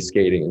night we'll be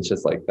skating. It's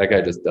just like that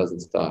guy just doesn't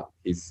stop.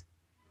 He's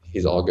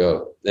all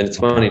go. And it's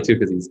funny too,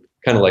 because he's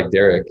kind of like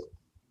Derek.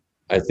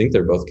 I think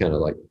they're both kind of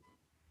like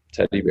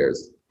teddy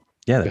bears.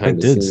 Yeah, behind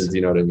big the dudes. scenes,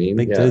 you know what I mean?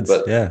 Big dudes.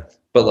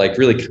 But like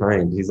really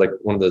kind. He's like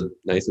one of the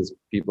nicest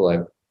people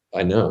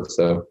I know.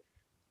 So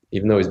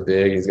even though he's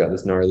big, he's got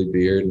this gnarly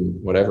beard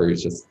and whatever,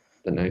 he's just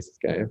the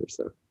nicest guy ever.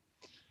 So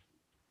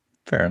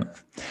fair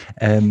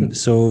enough.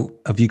 So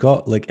have you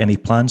got like any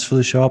plans for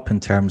the shop in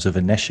terms of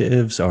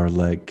initiatives, or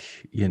like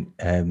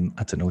I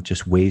don't know,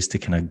 just ways to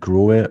kind of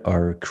grow it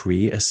or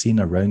create a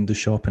scene around the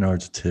shop in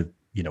order to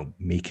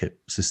make it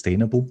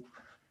sustainable?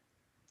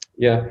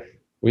 Yeah,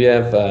 we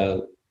have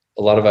a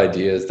lot of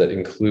ideas that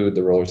include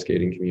the roller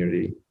skating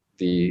community,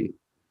 the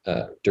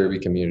derby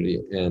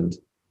community, and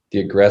the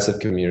aggressive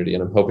community.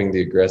 And I'm hoping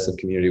the aggressive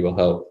community will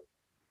help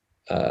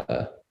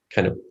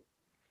kind of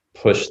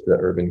push the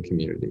urban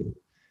community,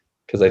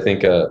 because I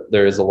think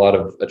there is a lot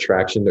of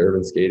attraction to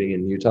urban skating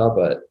in Utah,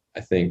 but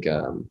I think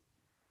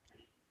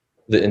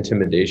the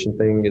intimidation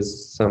thing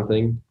is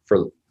something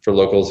for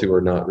locals who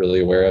are not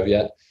really aware of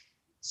yet.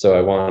 So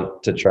I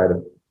want to try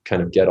to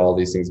kind of get all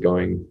these things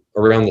going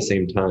around the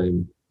same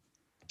time,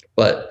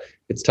 but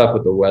it's tough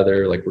with the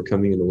weather. Like we're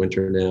coming into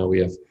winter now. We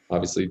have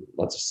obviously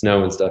lots of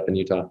snow and stuff in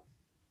Utah.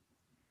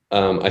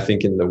 I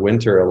think in the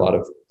winter, a lot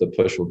of the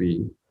push will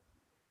be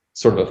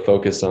sort of a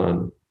focus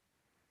on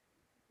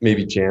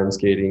maybe jam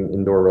skating,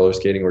 indoor roller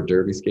skating, or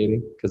derby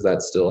skating, because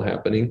that's still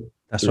happening.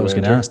 That's what I was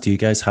going to ask. Do you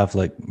guys have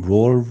like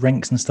roller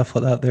rinks and stuff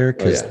like that there?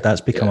 Because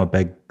that's become a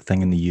big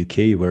thing in the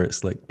UK, where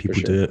it's like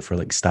people do it for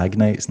like stag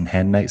nights and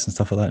hen nights and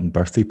stuff like that, and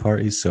birthday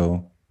parties.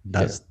 So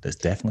that's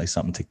definitely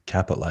something to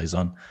capitalize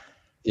on.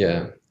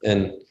 Yeah,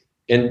 and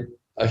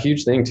a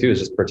huge thing too is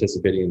just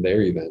participating in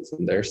their events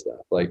and their stuff,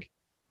 like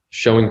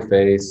showing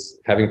face,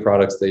 having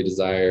products they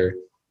desire.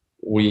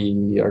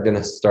 We are going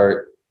to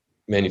start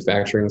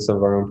manufacturing some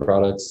of our own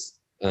products,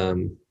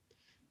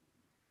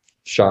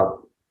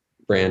 shop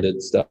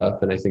branded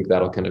stuff. And I think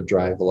that'll kind of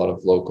drive a lot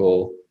of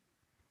local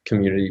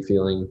community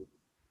feeling,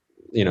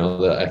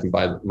 that I can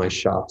buy my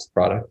shop's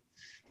product.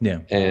 Yeah.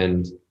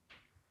 And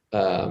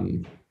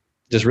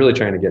just really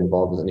trying to get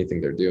involved with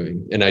anything they're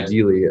doing. And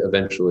ideally,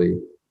 eventually,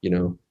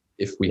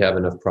 if we have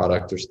enough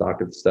product or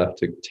stock of stuff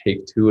to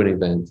take to an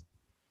event,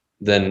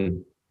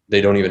 then they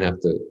don't even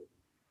have to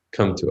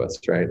come to us,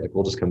 right? Like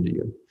we'll just come to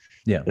you.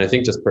 Yeah. And I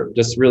think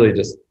just really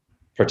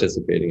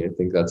participating, I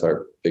think that's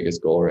our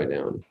biggest goal right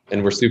now.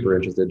 And we're super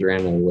interested.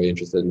 Duran and I are way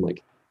interested in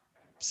like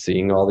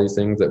seeing all these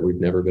things that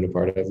we've never been a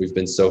part of. We've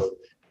been so,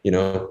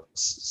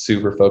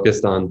 super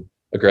focused on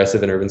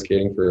aggressive and urban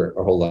skating for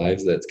our whole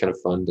lives that it's kind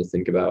of fun to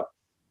think about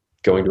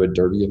going to a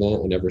derby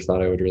event. I never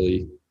thought I would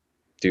really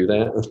do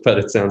that, but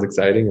it sounds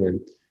exciting. And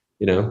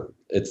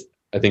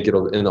I think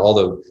and all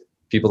the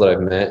people that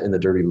I've met in the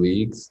derby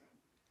leagues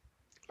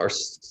are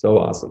so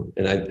awesome.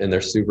 And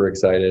they're super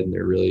excited and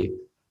they're really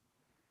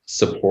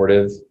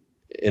supportive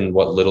in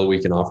what little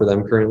we can offer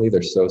them currently.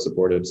 They're so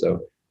supportive.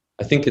 So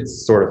I think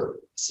it's sort of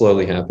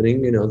slowly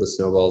happening, the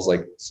snowball's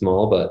like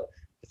small, but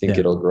I think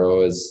it'll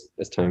grow as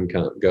time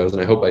goes.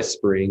 And I hope by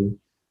spring,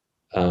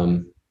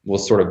 we'll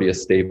sort of be a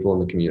staple in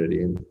the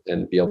community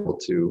and be able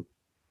to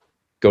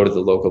go to the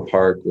local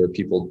park where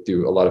people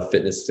do a lot of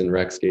fitness and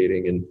rec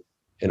skating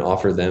and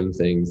offer them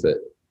things that,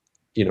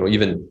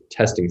 even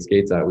testing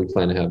skates out. We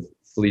plan to have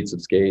fleets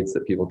of skates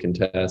that people can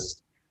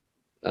test,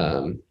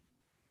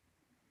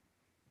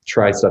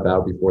 try stuff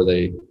out before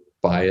they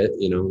buy it.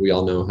 We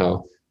all know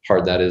how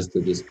hard that is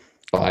to just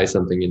buy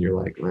something and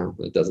you're like, wow,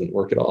 that doesn't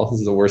work at all. This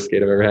is the worst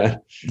skate I've ever had.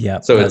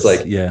 Yeah. So it's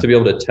like to be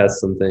able to test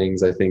some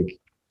things, I think,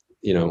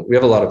 we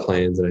have a lot of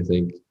plans, and I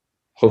think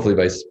hopefully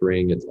by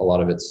spring, a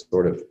lot of it's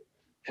sort of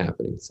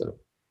happening. So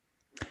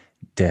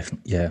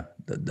definitely, yeah,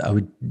 I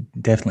would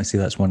definitely say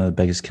that's one of the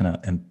biggest kind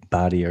of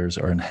barriers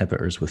or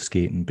inhibitors with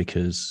skating,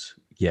 because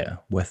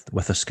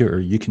with a scooter,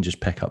 you can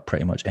just pick up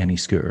pretty much any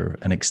scooter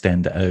and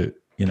extend it out,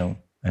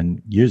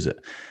 and use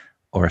it.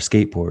 Or a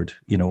skateboard,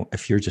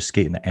 if you're just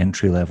skating at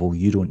entry level,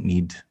 you don't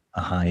need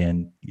a high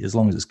end, as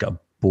long as it's got a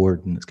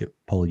board and it's got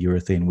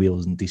polyurethane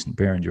wheels and decent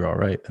bearing, you're all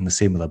right. And the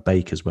same with a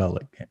bike as well.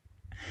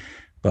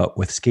 But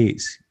with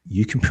skates,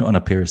 you can put on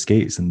a pair of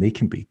skates and they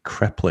can be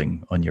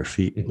crippling on your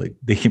feet. Mm-hmm. Like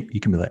you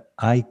can be like,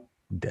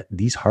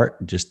 these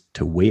hurt just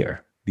to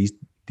wear. These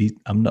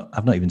I've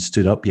not even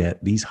stood up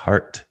yet. These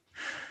hurt.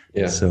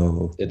 Yeah.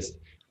 So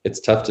it's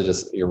tough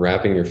to you're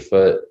wrapping your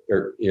foot,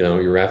 or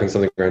you're wrapping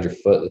something around your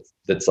foot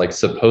that's like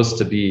supposed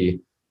to be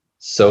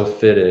so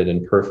fitted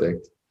and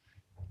perfect,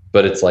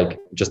 but it's like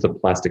just a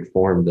plastic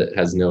form that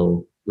has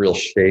no real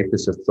shape.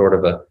 It's just sort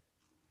of a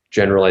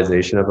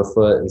generalization of a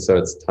foot, and so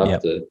it's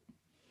tough to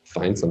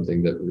find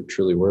something that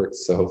truly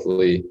works. So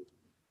hopefully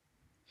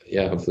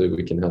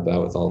we can help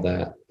out with all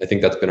that. I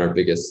think that's been our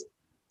biggest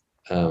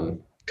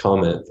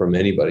comment from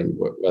anybody,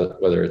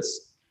 whether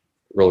it's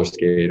roller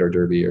skate or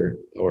derby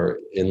or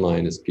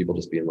inline, is people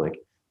just being like,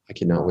 I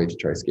cannot wait to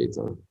try skates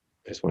on.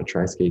 I just want to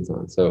try skates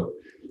on. So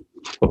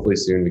hopefully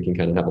soon we can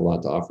kind of have a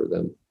lot to offer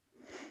them.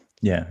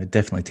 Yeah, it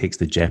definitely takes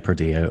the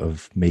jeopardy out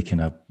of making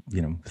a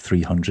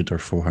 $300 or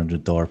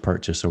 $400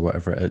 purchase or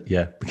whatever.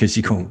 Because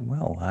you go,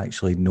 well, I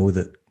actually know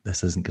that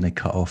this isn't going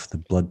to cut off the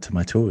blood to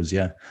my toes.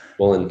 Yeah.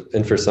 Well,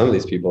 and for some of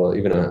these people,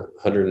 even a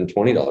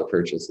 $120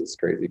 purchase is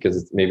crazy because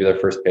it's maybe their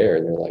first pair,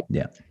 and they're like,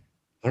 I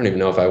don't even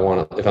know if I'm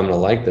going to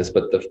like this,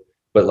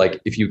 but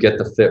like if you get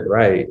the fit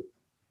right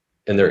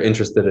and they're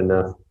interested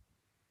enough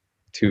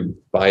to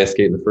buy a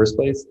skate in the first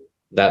place,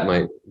 that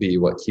might be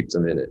what keeps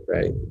them in it,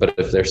 right? But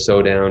if they're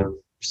so down,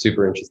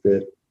 super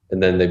interested,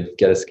 and then they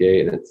get a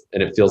skate and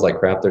it feels like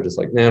crap, they're just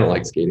like, nah, I don't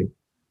like skating.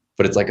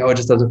 But it's like, oh, it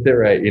just doesn't fit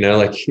right,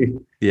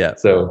 Yeah.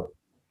 So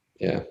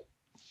yeah,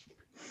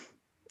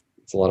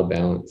 it's a lot of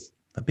balance.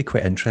 That'd be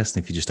quite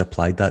interesting if you just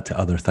applied that to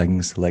other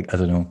things. Like, I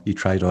don't know, you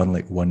tried on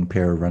like one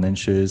pair of running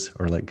shoes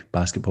or like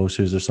basketball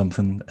shoes or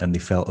something, and they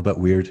felt a bit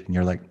weird, and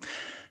you're like,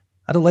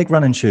 I don't like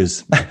running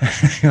shoes.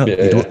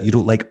 You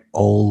don't like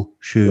all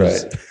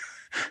shoes.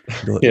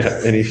 Right.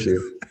 Any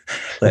shoe.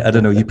 Like, I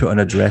don't know, you put on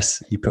a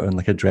dress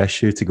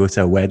shoe to go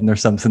to a wedding or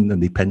something,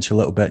 and they pinch a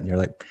little bit, and you're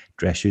like,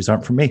 dress shoes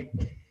aren't for me.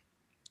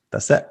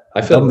 That's it.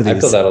 I feel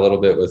that a little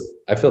bit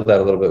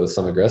with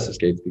some aggressive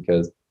skates,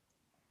 because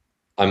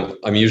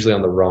I'm usually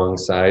on the wrong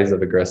size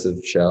of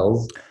aggressive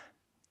shells.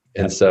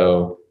 And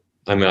so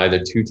I'm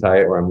either too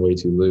tight or I'm way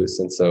too loose.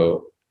 And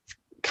so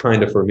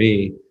kind of for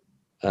me,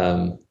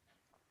 I'm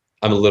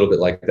a little bit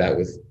like that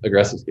with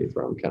aggressive skates,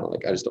 where I'm kind of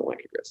like, I just don't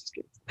like aggressive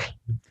skates.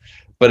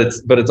 but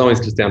it's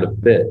always just down to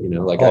fit,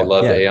 I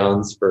loved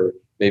Aeons for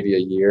maybe a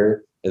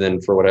year, and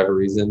then for whatever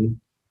reason,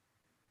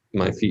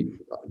 my feet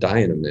die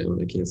in them now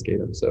and I can't skate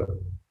them. So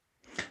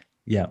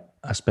Yeah,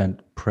 I spent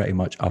pretty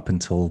much up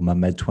until my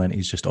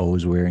mid-20s just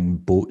always wearing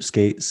boat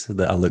skates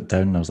that I looked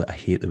down and I was like, I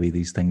hate the way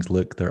these things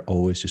look. They're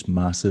always just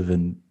massive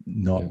and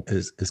not Yeah.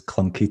 as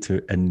clunky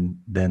to. And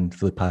then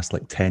for the past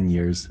like 10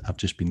 years, I've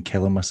just been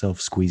killing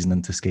myself squeezing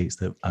into skates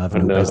that I have Oh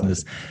no no.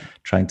 business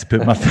trying to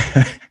put my,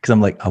 because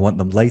I'm like, I want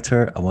them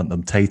lighter, I want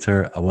them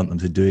tighter, I want them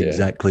to do Yeah.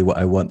 exactly what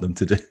I want them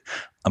to do.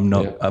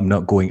 Yeah. I'm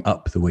not going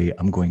up the way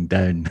I'm going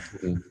down.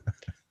 Mhm.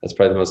 That's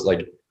probably the most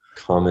like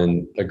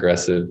common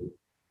aggressive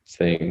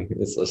thing.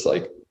 It's just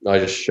like I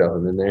just shove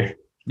them in there.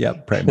 Yeah,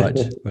 pretty much.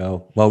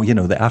 Well, you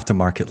know, the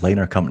aftermarket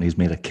liner companies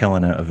made a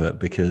killing out of it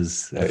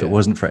because Oh if it yeah.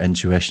 wasn't for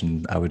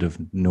intuition, I would have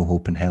no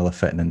hope in hell of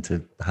fitting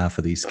into half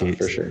of these Oh, for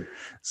skates. sure. For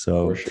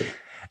So, sure.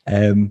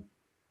 um,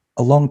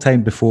 a long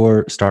time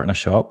before starting a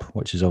shop,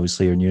 which is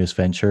obviously your newest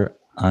venture,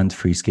 and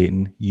free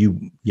skating,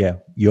 you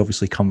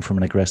obviously come from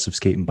an aggressive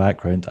skating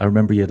background. I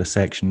remember you had a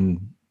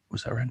section,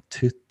 was it around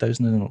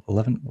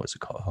 2011? What's it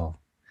called? Oh,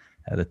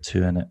 it had a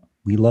two in it.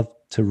 We love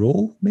to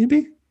roll,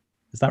 maybe?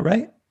 Is that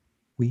right?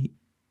 We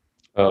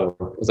Oh,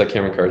 was that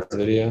Cameron Cart's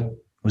video?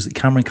 Was it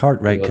Cameron Cart,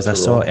 We right? love Because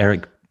to roll.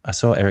 I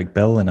saw Eric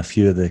Bill in a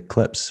few of the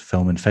clips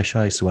filming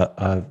Fisheye, so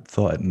I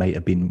thought it might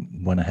have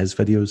been one of his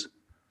videos.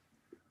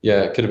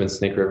 Yeah, it could have been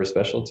Snake River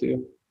Special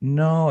too.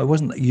 No, it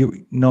wasn't.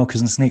 You no,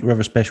 because in Snake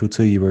River Special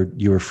 2,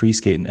 you were free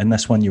skating. In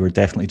this one, you were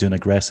definitely doing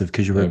aggressive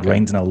because you were Okay.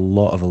 grinding a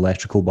lot of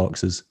electrical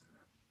boxes.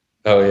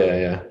 Oh yeah,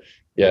 yeah.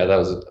 Yeah, that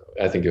was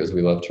I think it was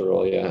We Love to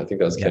Roll. Yeah, I think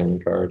that was Yeah.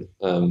 Cameron Card.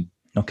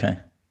 Okay.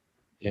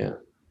 Yeah,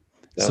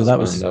 that So was that fun.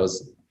 was That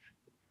was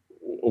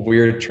a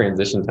weird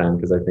transition time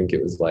because I think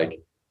it was like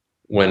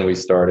when we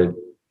started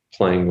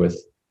playing with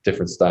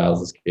different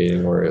styles of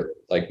skating or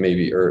like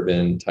maybe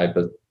urban type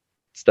of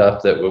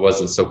stuff that it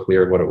wasn't so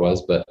clear what it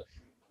was, but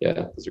yeah,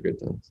 those are good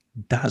times.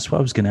 that's what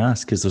I was going to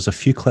ask because there's a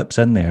few clips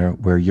in there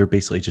where you're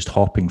basically just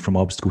hopping from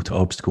obstacle to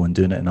obstacle and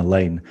doing it in a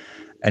line.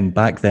 And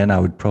back then, I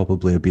would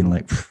probably have been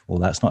like, "Well,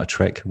 that's not a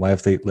trick. Why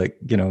have they like,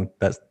 you know,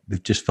 that's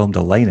they've just filmed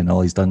a line and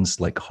all he's done is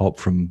like hop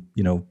from,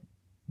 you know,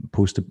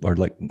 posted or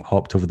like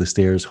hopped over the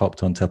stairs,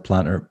 hopped onto a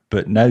planter."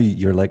 But now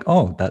you're like,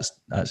 "Oh, that's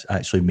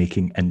actually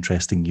making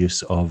interesting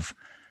use of,"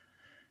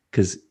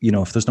 because you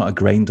know, if there's not a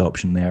grind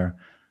option there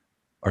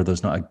or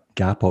there's not a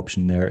gap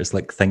option there, it's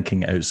like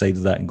thinking outside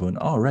of that and going,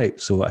 "Oh, right,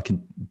 so I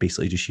can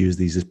basically just use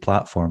these as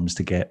platforms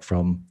to get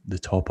from the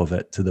top of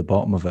it to the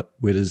bottom of it."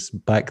 Whereas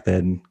back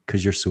then,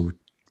 because you're so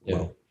Yeah.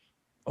 well,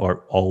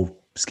 or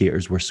all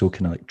skaters were so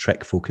kind of like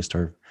trick focused,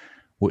 or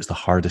what's the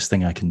hardest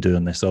thing I can do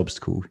on this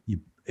obstacle,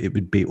 it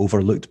would be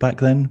overlooked back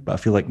then. But I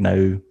feel like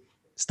now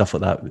stuff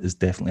like that is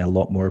definitely a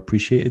lot more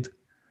appreciated.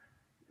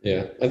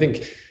 Yeah. I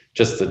think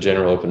just the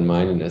general open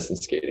mindedness in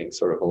skating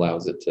sort of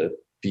allows it to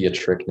be a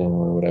trick now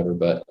or whatever.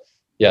 But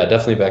yeah,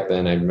 definitely back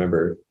then I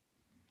remember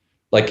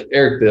like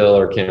Eric Bill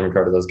or Cameron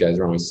Carter, those guys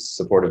are always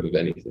supportive of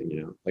anything,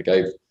 you know. Like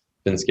I've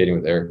been skating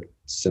with Eric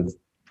since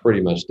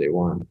pretty much day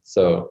one.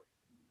 So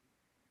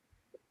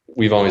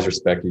we've always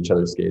respected each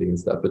other's skating and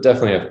stuff. But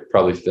definitely I've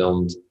probably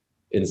filmed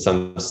in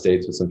some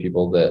states with some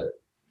people that,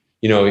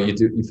 you know,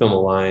 you film a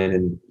line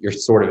and you're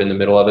sort of in the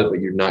middle of it, but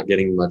you're not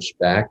getting much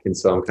back. And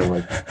so I'm kind of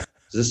like, does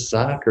this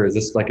suck or is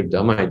this like a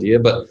dumb idea?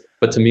 But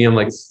to me, I'm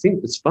like,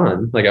 it's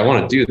fun. Like I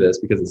want to do this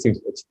because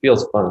it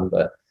feels fun.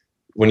 But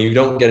when you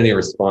don't get any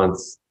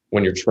response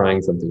when you're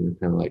trying something, you're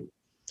kind of like,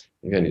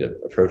 maybe I need to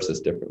approach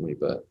this differently.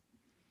 But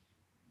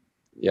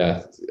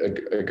yeah,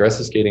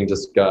 aggressive skating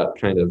just got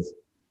kind of,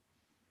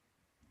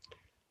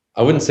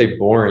 I wouldn't say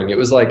boring. It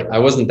was like I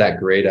wasn't that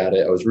great at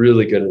it. I was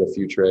really good at a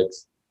few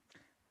tricks,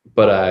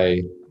 but I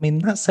I mean,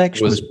 that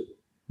section was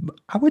was,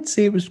 I would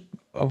say it was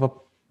of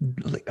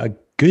a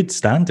good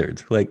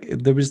standard. Like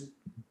there was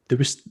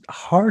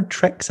hard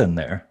tricks in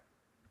there.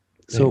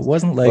 So it thanks.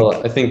 wasn't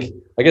Well, like,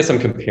 I guess I'm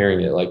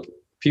comparing it like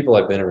people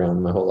I've been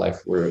around my whole life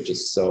were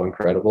just so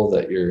incredible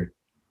that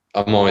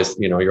I'm always,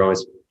 you know, you're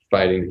always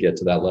fighting to get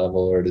to that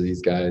level or to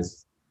these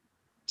guys,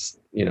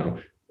 you know,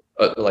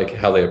 like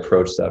how they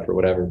approach stuff or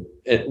whatever,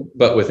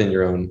 but within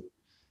your own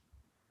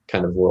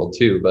kind of world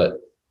too.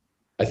 But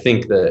I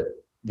think that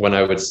when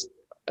I was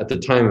at the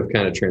time of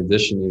kind of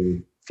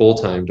transitioning full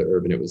time to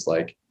urban, it was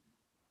like,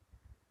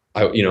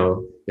 you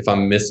know, if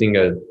I'm missing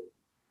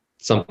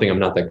something I'm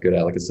not that good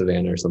at, like a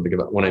Savannah or something,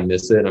 about when I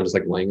miss it, I'm just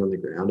like laying on the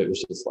ground. It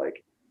was just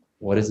like,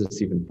 what is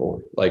this even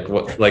for? Like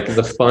what, like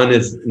the fun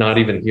is not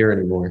even here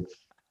anymore.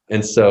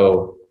 And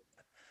so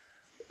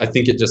I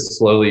think it just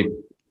slowly,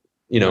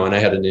 you know, and I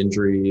had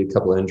a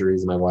couple of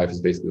injuries, and my wife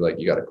is basically like,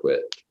 you got to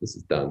quit. This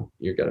is done.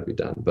 You got to be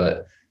done.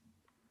 But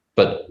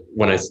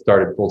when I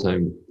started full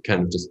time,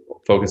 kind of just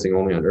focusing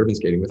only on urban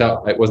skating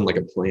it wasn't like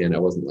a plan. I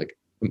wasn't like,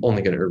 I'm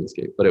only going to urban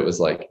skate, but it was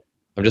like,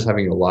 I'm just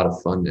having a lot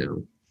of fun now.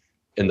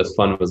 And the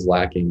fun was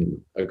lacking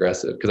in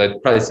aggressive. Cause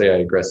I'd probably say I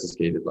aggressive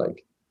skated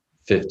like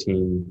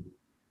 15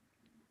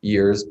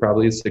 years,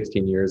 probably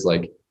 16 years,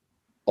 like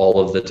all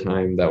of the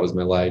time. That was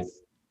my life.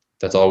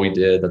 That's all we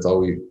did. That's all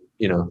we,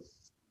 you know,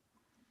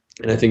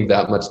 and I think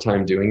that much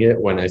time doing it,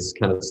 when I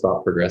kind of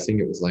stopped progressing,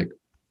 it was like,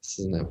 this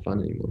isn't that fun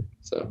anymore.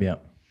 So yeah.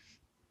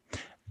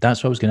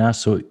 That's what I was going to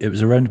ask. So it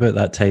was around about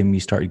that time you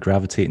started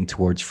gravitating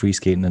towards free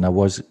skating, and I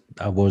was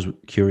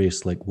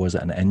curious, like, was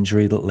it an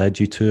injury that led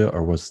you to it,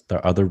 or was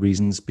there other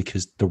reasons?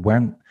 Because there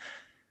weren't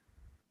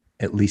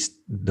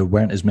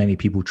as many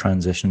people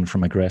transitioning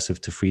from aggressive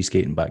to free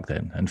skating back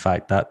then. In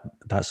fact,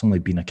 that's only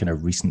been a kind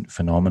of recent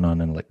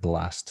phenomenon in like the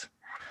last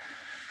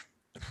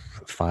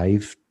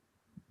 5,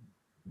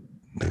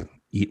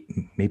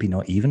 maybe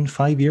not even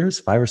 5 years,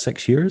 5 or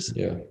 6 years.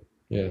 Yeah.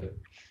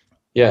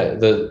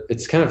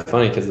 It's kind of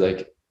funny because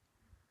like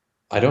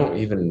I don't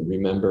even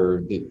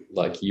remember the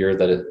like year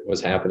that it was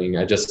happening.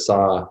 I just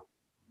saw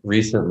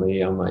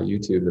recently on my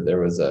YouTube that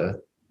there was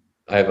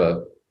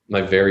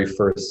my very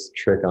first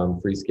trick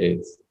on free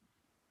skates.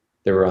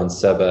 They were on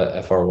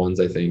Seba FR1s,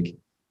 I think,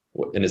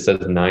 and it says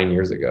 9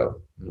 years ago.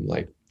 And I'm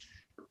like,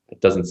 it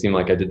doesn't seem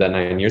like I did that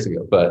 9 years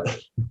ago, but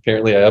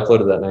apparently I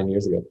uploaded that 9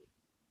 years ago.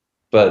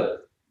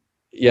 But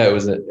yeah, it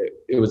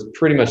was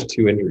pretty much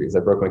 2 injuries. I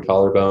broke my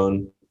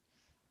collarbone,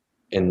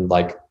 and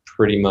like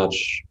pretty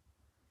much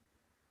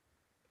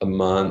a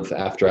month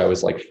after I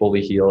was like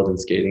fully healed and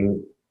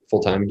skating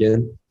full time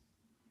again,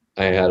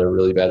 I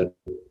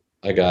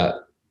got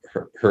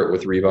hurt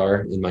with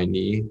rebar in my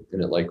knee,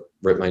 and it like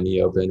ripped my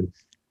knee open.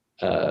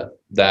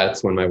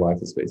 That's when my wife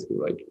was basically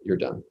like, "You're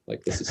done.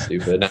 Like, this is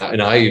stupid."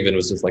 And I even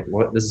was just like,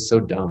 "What? This is so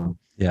dumb."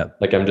 Yeah.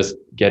 Like, I'm just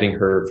getting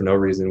hurt for no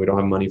reason. We don't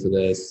have money for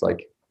this.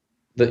 Like,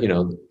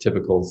 the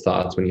typical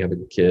thoughts when you have a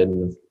kid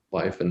and a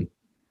wife. And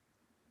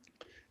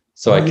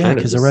so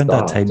because around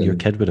that time, your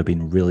kid would have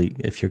been really,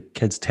 if your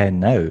kid's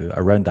 10 now,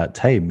 around that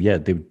time,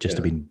 they would just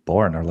have been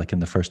born, or like in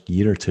the first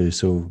year or two.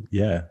 So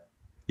yeah,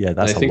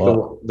 that's I think a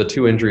lot. the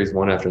 2 injuries,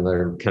 one after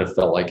another, kind of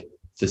felt like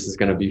this is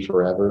going to be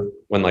forever,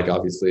 when like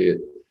obviously it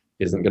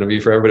isn't going to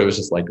be forever, but it was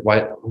just like,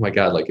 why? Oh my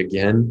God, like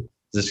again,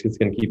 is this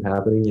going to keep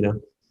happening,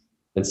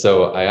 And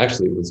so I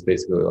actually was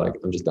basically like,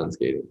 I'm just done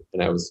skating,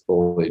 and I was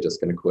fully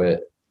just going to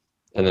quit.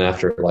 And then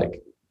after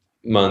like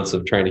months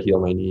of trying to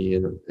heal my knee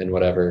and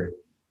whatever,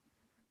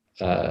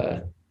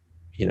 I'm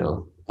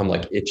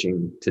like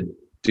itching to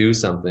do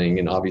something.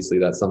 And obviously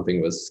that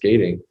something was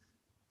skating,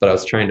 but I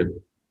was trying to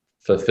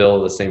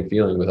fulfill the same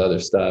feeling with other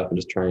stuff and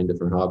just trying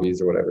different hobbies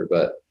or whatever.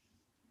 But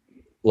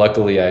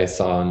luckily I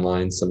saw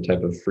online some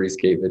type of free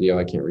skate video.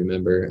 I can't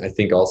remember. I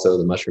think also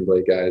the Mushroom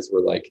Blade guys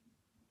were like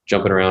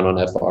jumping around on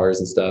FRs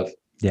and stuff.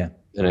 Yeah.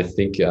 And I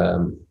think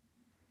at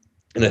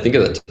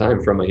the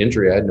time, from my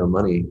injury, I had no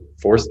money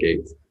for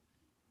skates.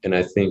 And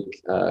I think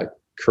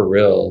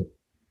Kirill,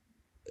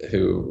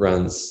 who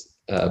runs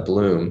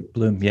Bloom,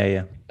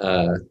 yeah.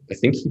 I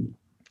think he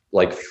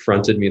like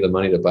fronted me the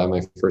money to buy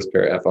my first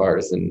pair of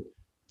FRs, and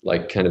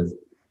like kind of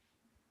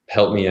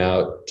helped me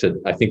out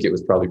I think it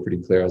was probably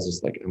pretty clear. I was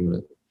just like,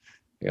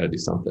 I gotta do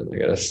something. I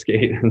gotta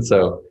skate. And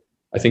so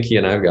I think he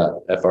and I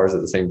got FRs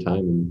at the same time.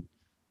 And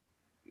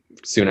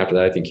soon after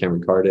that, I think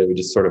Cameron Carr did. We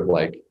just sort of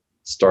like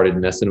started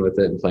messing with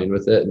it and playing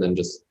with it. And then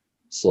just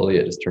slowly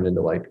it just turned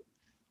into like,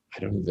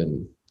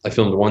 I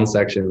filmed one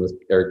section with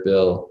Eric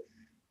Bill,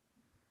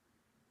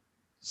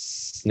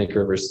 Snake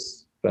River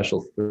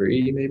Special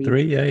 3, maybe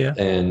 3, yeah.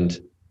 And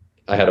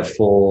I had a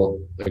full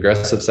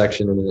aggressive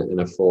section in it and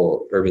a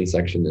full urban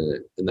section in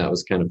it. And that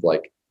was kind of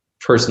like,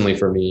 personally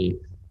for me,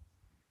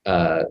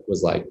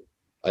 was like,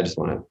 I just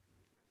want to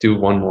do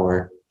one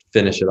more,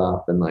 finish it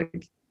off. And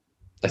like,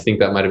 I think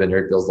that might've been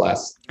Eric Bill's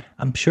last.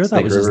 I'm sure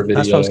that was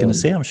that's what I was going to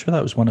say. I'm sure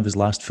that was one of his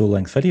last full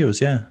length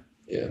videos. Yeah.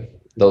 Yeah.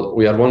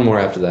 We had one more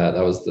after that.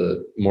 That was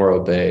the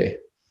Morro Bay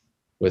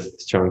with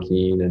Sean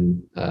Keane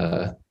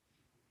and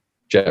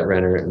Jet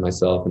Renner and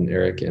myself and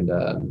Eric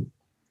and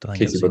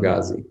Casey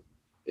Bogazzi.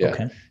 Yeah.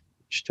 Okay. You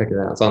should check it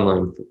out. It's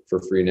online for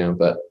free now.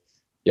 But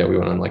yeah, we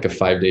went on like a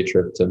 5-day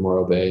trip to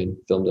Morro Bay and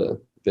filmed a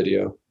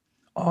video.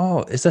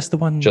 Oh, is this the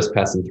one? Just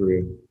passing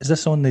through. Is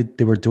this the one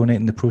they were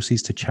donating the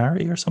proceeds to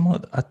charity or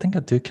something? I think I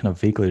do kind of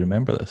vaguely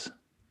remember this.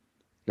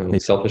 No,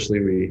 selfishly,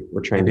 we were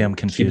trying to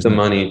keep the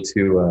money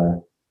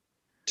to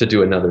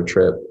do another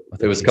trip.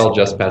 It was called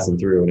Just Passing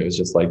Through, and it was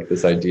just like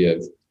this idea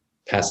of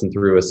passing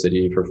through a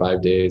city for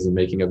 5 days and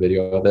making a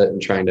video of it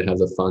and trying to have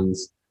the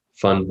funds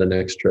fund the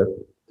next trip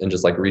and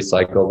just like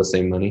recycle the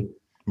same money.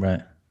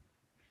 Right.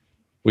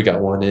 We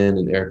got one in,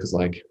 and Eric was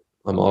like,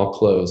 I'm all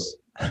clothes.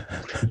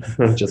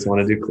 I just want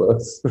to do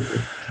clothes.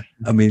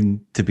 I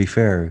mean, to be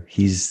fair,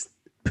 he's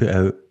put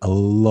out a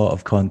lot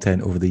of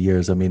content over the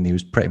years. I mean, he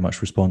was pretty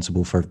much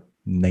responsible for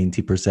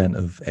 90%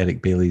 of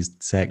Eric Bailey's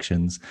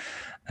sections,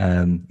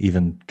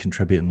 even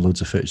contributing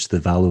loads of footage to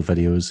the Valo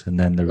videos. And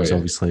then there was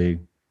obviously,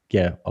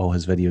 all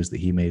his videos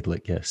that he made,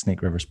 like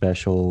Snake River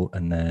Special.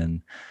 And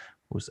then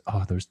there was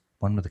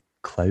one with a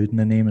cloud in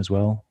the name as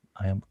well.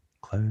 I Am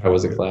Cloud. I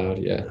Was a Cloud,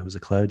 yeah. I Was a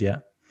Cloud, yeah.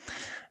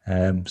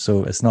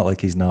 So it's not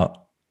like he's not.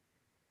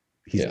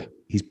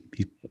 He's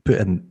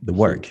put in the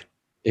work.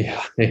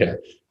 Yeah. He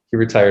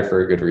retired for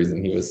a good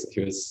reason. He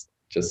was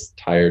just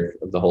tired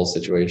of the whole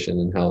situation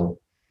and how,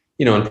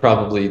 and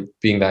probably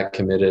being that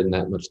committed and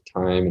that much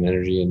time and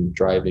energy and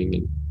driving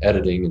and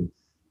editing, and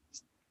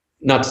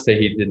not to say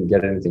he didn't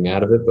get anything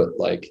out of it, but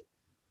like,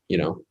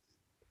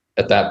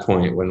 at that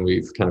point when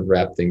we've kind of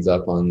wrapped things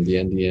up on the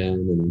NDN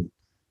and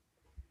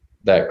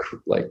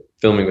like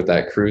filming with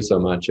that crew so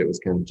much, it was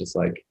kind of just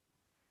like,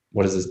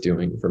 what is this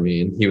doing for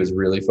me? And he was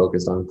really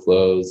focused on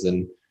clothes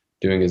and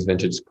doing his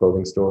vintage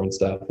clothing store and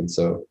stuff. And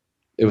so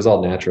it was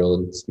all natural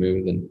and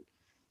smooth. And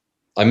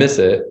I miss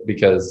it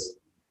because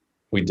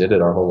we did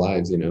it our whole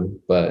lives, you know,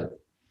 but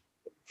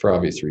for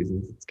obvious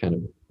reasons, it's kind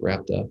of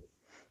wrapped up.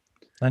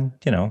 And,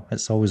 you know,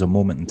 it's always a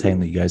moment in time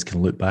that you guys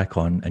can look back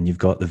on, and you've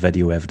got the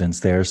video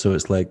evidence there. So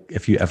it's like,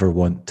 if you ever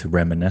want to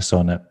reminisce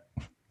on it,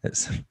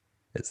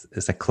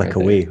 it's a click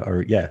away,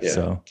 or yeah.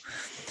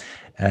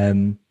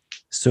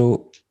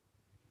 So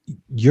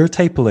your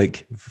type of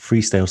like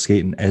freestyle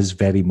skating is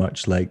very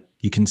much like,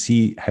 you can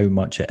see how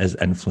much it is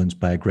influenced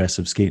by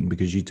aggressive skating,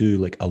 because you do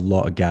like a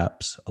lot of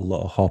gaps, a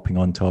lot of hopping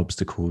onto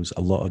obstacles,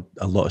 a lot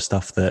of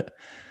stuff that,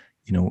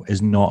 you know,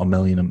 is not a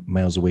million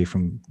miles away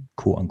from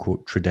quote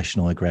unquote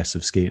traditional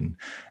aggressive skating.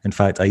 In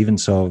fact, I even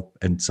saw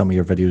in some of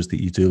your videos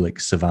that you do like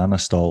Savannah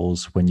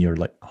stalls when you're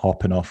like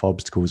hopping off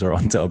obstacles or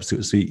onto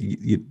obstacles. So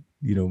you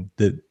know,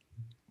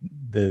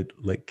 the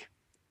like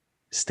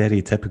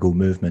stereotypical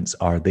movements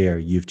are there.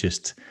 You've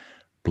just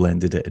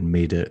blended it and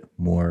made it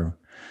more,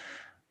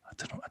 I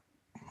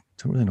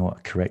don't really know what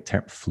a correct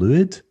term,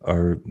 fluid,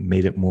 or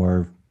made it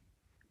more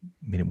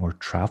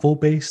travel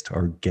based,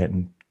 or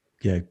getting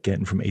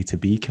from A to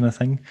B kind of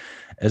thing.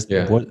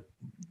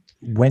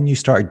 When you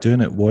started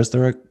doing it, was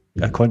there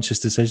a conscious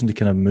decision to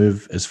kind of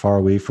move as far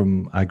away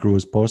from aggro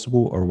as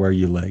possible, or were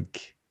you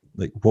like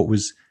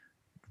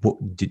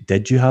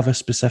did you have a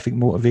specific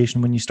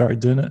motivation when you started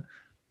doing it?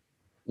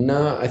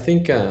 No, I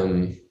think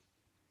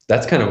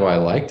that's kind of why I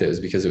liked it,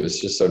 is because it was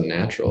just so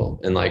natural.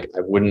 And like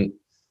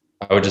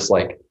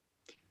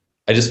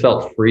I just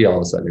felt free all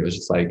of a sudden. It was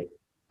just like,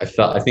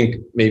 I think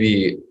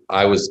maybe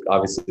I was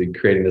obviously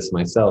creating this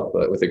myself,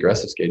 but with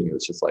aggressive skating, it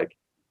was just like,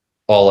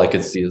 all I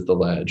could see is the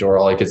ledge, or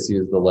all I could see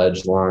is the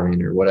ledge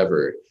line, or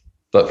whatever.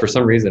 But for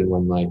some reason,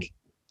 when like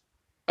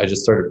I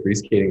just started free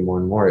skating more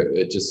and more,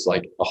 it just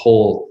like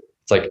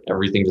it's like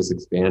everything just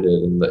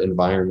expanded and the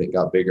environment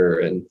got bigger,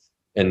 and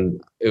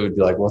it would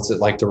be like, what's it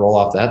like to roll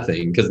off that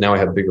thing? Because now I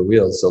have bigger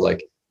wheels. So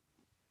like,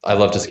 I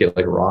love to skate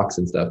like rocks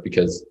and stuff,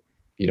 because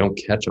you don't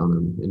catch on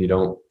them, and you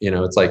don't, you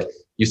know, it's like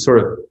you sort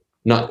of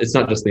it's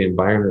not just the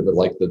environment, but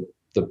like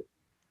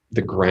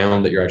the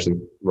ground that you're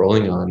actually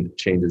rolling on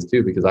changes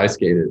too. Because I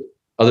skated,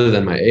 other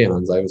than my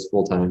Aeons, I was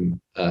full-time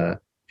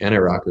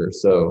anti-rocker.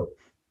 So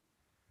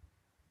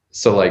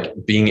like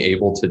being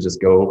able to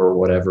just go over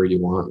whatever you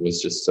want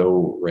was just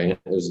so random.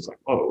 It was just like,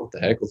 oh, what the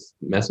heck, let's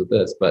mess with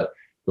this. But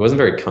it wasn't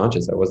very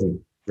conscious. I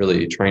wasn't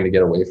really trying to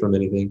get away from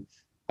anything.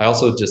 I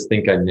also just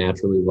think I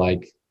naturally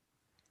like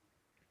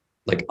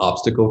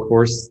obstacle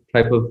course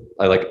type of,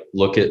 I like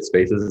look at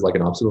spaces as like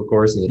an obstacle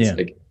course, and it's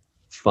like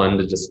fun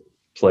to just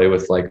play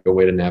with like a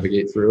way to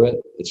navigate through it.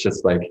 It's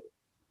just like,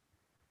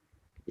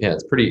 yeah,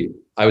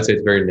 I would say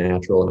it's very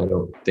natural, and I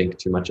don't think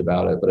too much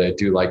about it, but I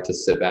do like to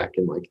sit back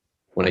and like,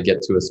 when I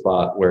get to a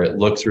spot where it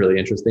looks really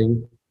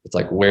interesting, it's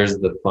like, where's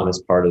the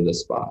funnest part of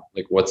this spot?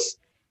 Like where's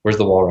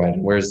the wall ride,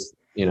 and where's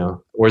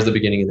the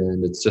beginning and the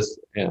end? It's just,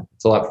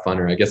 it's a lot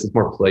funner. I guess it's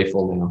more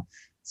playful now.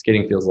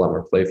 Skating feels a lot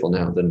more playful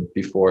now than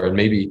before. And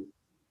maybe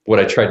what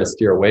I tried to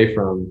steer away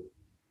from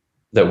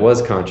that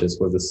was conscious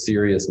was the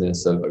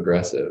seriousness of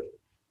aggressive,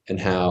 and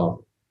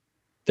how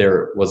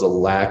there was a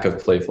lack of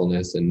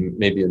playfulness, and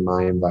maybe in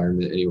my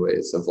environment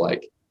anyways, of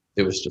like,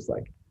 it was just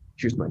like,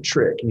 here's my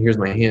trick, and here's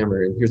my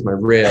hammer, and here's my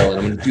rail, and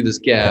I'm going to do this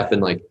gap.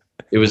 And like,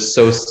 it was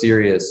so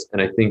serious.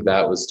 And I think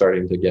that was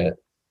starting to get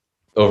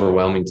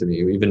overwhelming to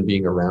me. Even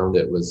being around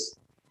it was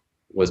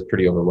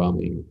pretty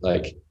overwhelming.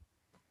 Like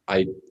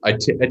I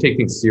take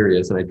things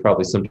serious, and I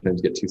probably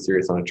sometimes get too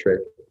serious on a trick,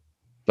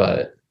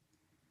 but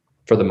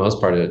for the most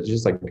part, it's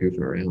just like goofing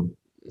around.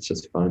 It's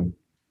just fun.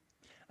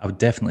 I would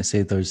definitely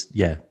say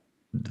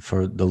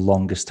for the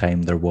longest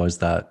time, there was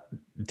that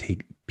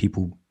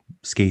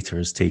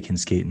skaters taking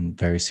skating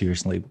very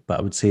seriously. But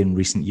I would say in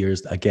recent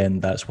years, again,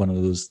 that's one of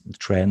those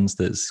trends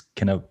that's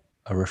kind of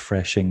a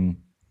refreshing,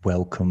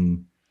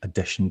 welcome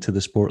addition to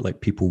the sport.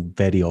 Like, people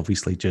very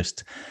obviously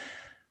just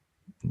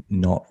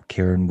not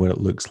caring what it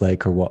looks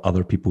like or what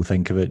other people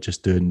think of it,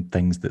 just doing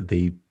things that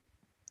they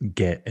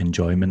get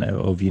enjoyment out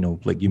of. You know,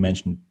 like you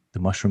mentioned, the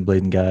mushroom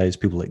blading guys,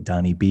 people like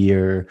Danny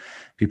Beer,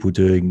 people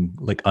doing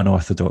like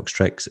unorthodox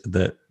tricks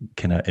that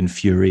kind of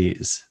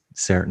infuriates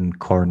certain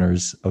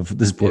corners of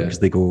the sport, because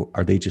they go,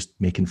 are they just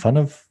making fun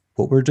of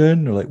what we're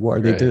doing, or like, what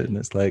are they doing? And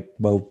it's like,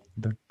 well,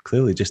 they're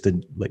clearly just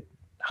like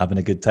having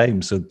a good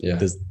time. So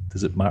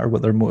does it matter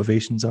what their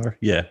motivations are?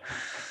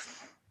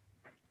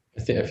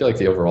 I feel like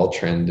the overall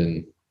trend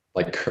in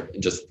like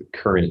just the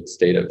current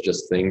state of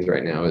just things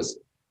right now is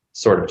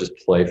sort of just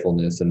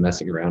playfulness and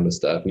messing around with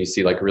stuff. And you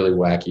see like really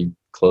wacky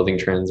clothing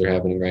trends are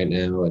happening right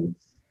now, and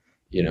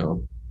you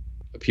know,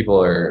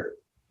 people are,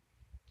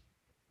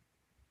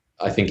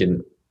 I think,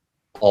 in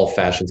all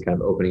fashions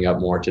kind of opening up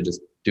more to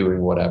just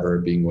doing whatever,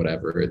 being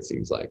whatever, it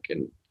seems like.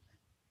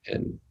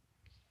 And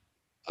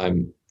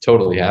I'm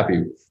totally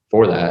happy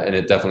for that. And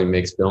it definitely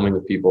makes filming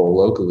with people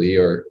locally,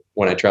 or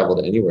when I travel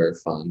to anywhere,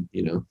 fun,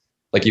 you know,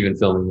 like even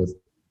filming with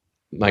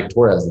Mike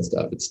Torres and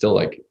stuff, it's still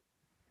like,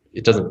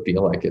 it doesn't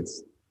feel like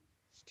it's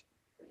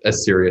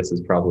as serious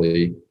as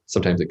probably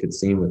sometimes it could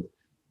seem with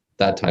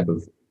that type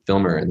of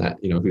filmer, and that,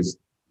 who's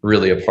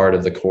really a part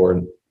of the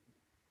core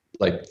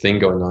like thing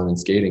going on in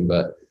skating.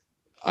 But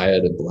I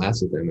had a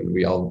blast with him, and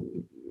we all,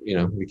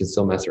 we can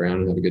still mess around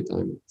and have a good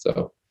time.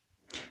 So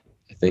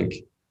I think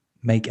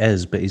Mike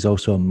is, but he's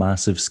also a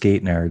massive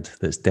skate nerd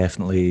that's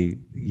definitely,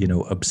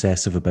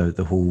 obsessive about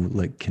the whole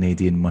like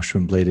Canadian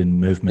mushroom blading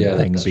movement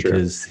thing,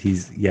 because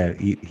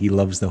he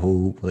loves the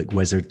whole like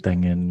wizard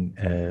thing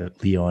and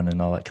Leon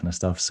and all that kind of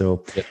stuff.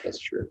 So yeah, that's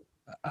true.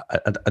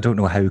 I don't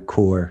know how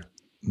core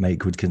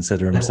Mike would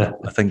consider himself.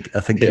 I think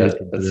he would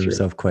consider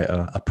himself quite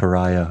a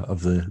pariah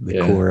of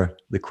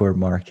the core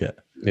market.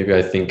 Maybe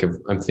I'm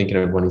thinking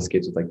of when he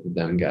skates with like the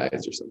Them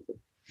guys or something.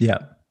 Yeah.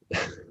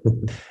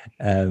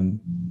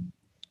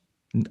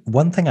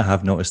 One thing I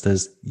have noticed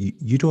is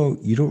you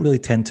don't really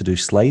tend to do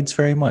slides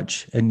very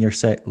much in your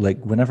set. Like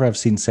whenever I've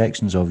seen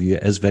sections of you,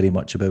 it is very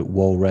much about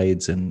wall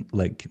rides and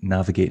like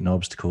navigating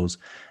obstacles.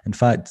 In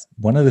fact,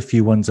 one of the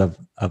few ones I've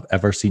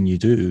ever seen you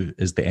do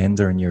is the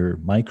ender in your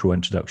micro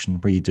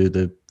introduction, where you do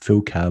the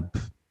full cab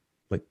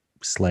like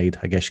slide,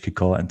 I guess you could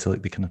call it, into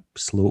like the kind of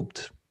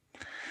sloped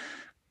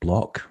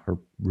block or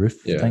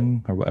roof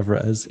thing or whatever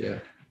it is. Yeah.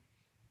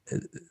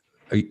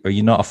 Are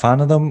you not a fan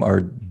of them,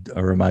 or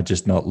am I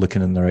just not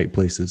looking in the right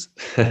places?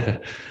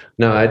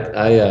 No,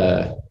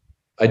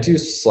 I do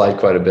slide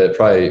quite a bit,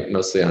 probably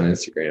mostly on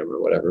Instagram or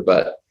whatever.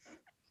 But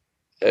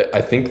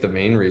I think the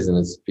main reason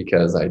is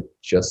because I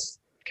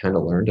just kind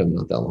of learned them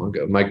not that long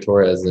ago. Mike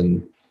Torres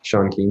and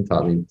Sean Keane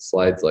taught me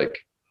slides like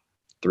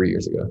 3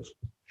 years ago.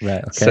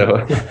 Right. Okay.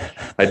 So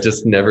I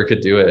just never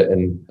could do it.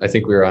 And I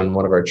think we were on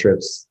one of our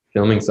trips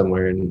filming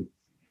somewhere, and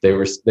they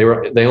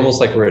almost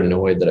like were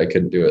annoyed that I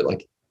couldn't do it.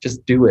 Like,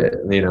 just do it,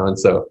 and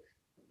so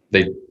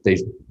they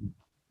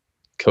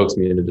coaxed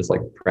me into just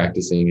like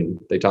practicing, and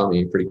they taught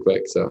me pretty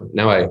quick. So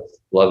now I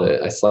love it.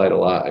 I slide a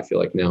lot, I feel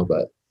like now,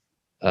 but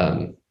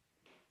I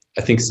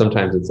think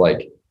sometimes it's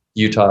like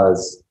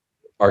Utah's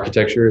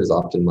architecture is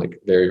often like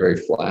very, very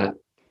flat.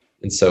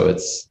 And so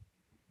it's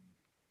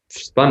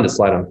fun to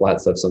slide on flat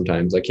stuff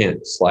sometimes. I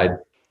can't slide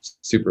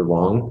super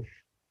long,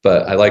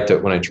 but I like to,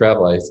 when I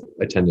travel, I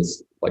tend to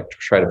like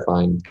try to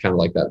find kind of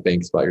like that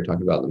bank spot you're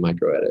talking about in the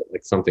micro edit,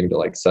 like something to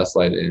like set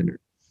slide in, or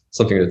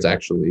something that's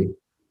actually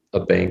a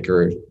bank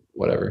or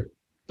whatever.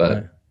 But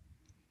right.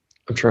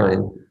 I'm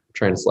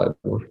trying to slide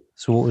more.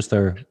 So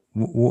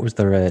what was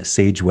their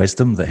sage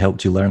wisdom that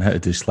helped you learn how to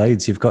do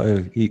slides? You've got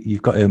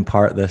to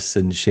impart this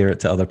and share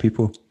it to other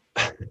people.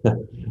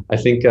 I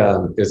think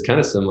it's kind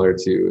of similar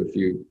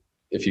to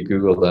if you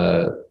Google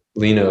the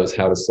Lino's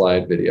How to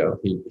Slide video,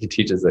 he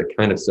teaches it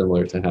kind of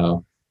similar to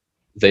how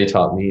they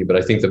taught me. But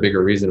I think the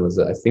bigger reason was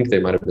that I think they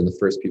might have been the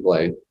first people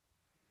I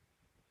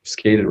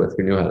skated with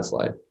who knew how to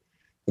slide.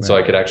 And so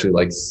I could actually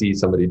like see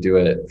somebody do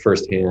it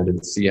firsthand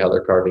and see how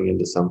they're carving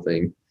into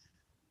something.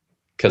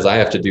 Because I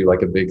have to do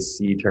like a big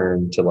C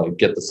turn to like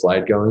get the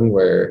slide going,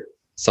 where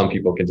some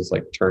people can just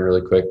like turn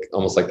really quick,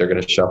 almost like they're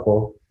going to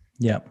shuffle.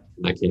 Yeah.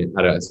 And I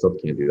still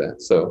can't do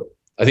that. So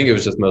I think it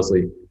was just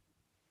mostly,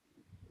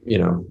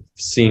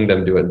 seeing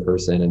them do it in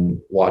person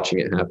and watching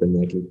it happen.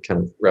 I can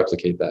kind of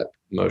replicate that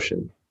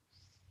motion.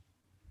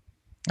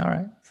 All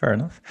right. Fair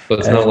enough. But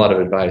it's not a lot of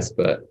advice,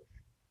 but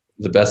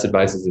the best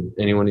advice is if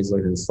anyone who's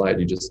learning to slide,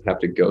 you just have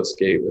to go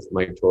skate with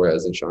Mike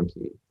Torres and Sean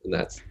Keane. And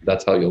that's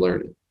how you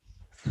learn it.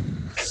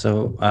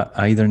 So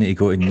I either need to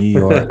go to New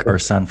York or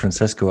San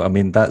Francisco. I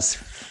mean, that's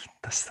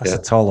a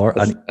tall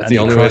order. That's the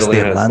only way to learn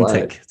the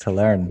Atlantic to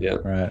learn. Yeah.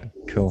 Right.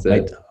 Cool.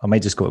 I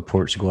might just go to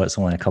Portugal. It's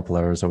only a couple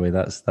hours away.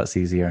 That's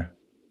easier.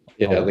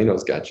 Yeah,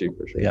 Lino's got you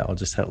for sure. Yeah, I'll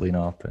just hit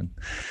Lino up. And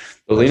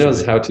but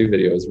Lino's how-to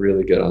video is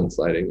really good on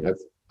sliding.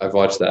 I've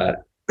watched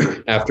that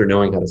after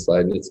knowing how to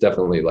slide, and it's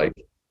definitely like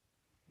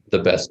the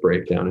best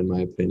breakdown in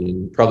my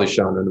opinion. Probably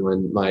Sean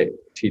Unwin might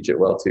teach it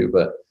well too,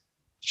 but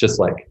it's just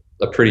like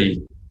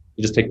you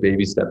just take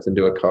baby steps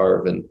into a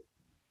carve, and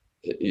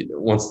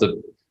once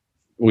the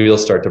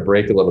wheels start to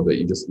break a little bit,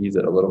 you just ease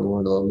it a little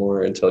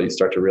more until you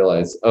start to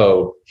realize,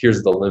 oh,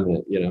 here's the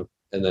limit,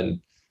 and then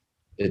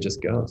it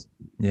just goes.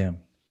 Yeah.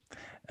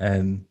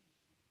 So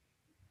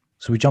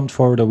we jumped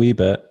forward a wee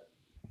bit.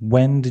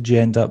 When did you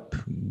end up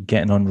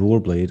getting on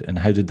rollerblade, and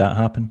how did that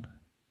happen?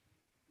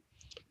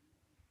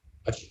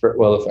 I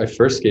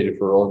first skated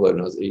for rollerblade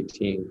when I was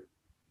 18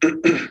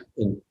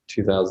 in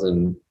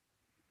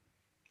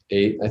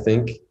 2008, I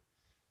think.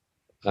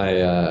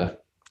 I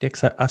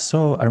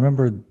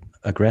remember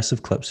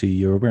aggressive clips.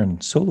 You were wearing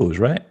solos,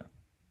 right?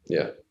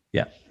 Yeah.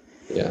 Yeah.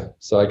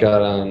 So I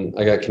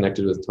got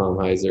connected with Tom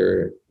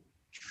Heiser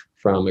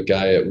from a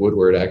guy at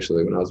Woodward,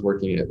 actually, when I was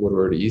working at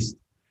Woodward East.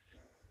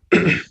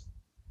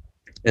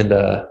 And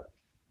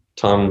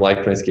Tom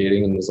liked my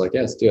skating and was like,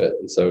 yeah, let's do it.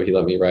 And so he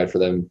let me ride for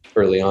them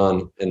early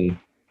on. And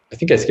I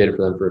think I skated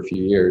for them for a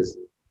few years.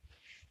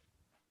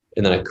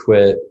 And then I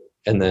quit.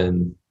 And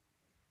then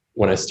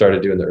when I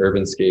started doing the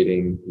urban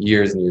skating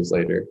years and years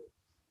later,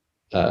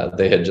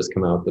 they had just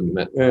come out with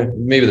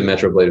maybe the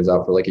Metro Blade was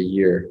out for like a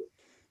year,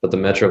 but the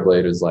Metro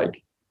Blade was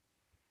like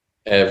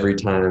every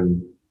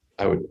time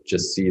I would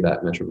just see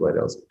that Metro Blade,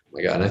 I was, oh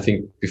my God. And I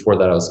think before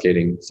that I was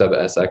skating Seba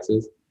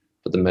SXs,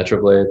 but the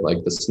Metro Blade,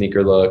 like the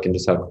sneaker look and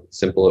just how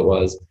simple it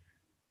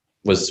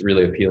was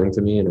really appealing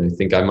to me. And I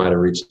think I might have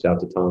reached out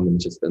to Tom and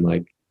just been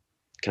like,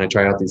 can I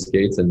try out these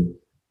skates? And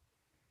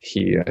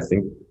he, I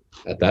think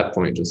at that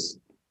point,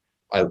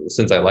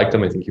 since I liked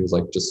him, I think he was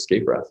like, just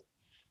skate breath.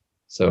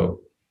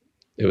 So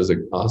it was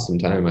an awesome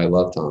time. I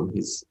love Tom.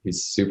 He's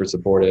super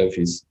supportive.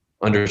 He's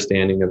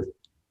understanding of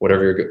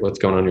what's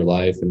going on in your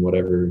life and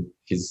whatever.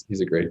 He's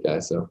a great guy.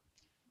 So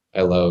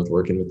I loved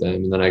working with them.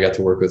 And then I got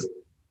to work with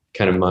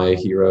kind of my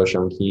hero,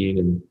 Sean Keane,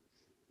 and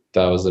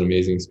that was an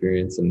amazing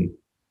experience. And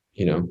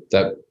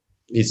that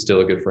he's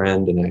still a good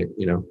friend. And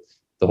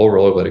the whole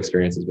rollerblade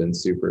experience has been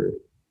super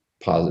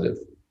positive,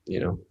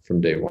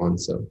 from day one.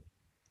 So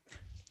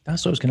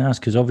that's what I was going to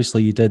ask, because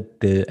obviously you did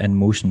the In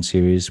Motion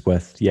series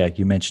with,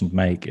 you mentioned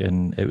Mike,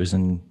 and it was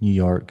in New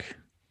York,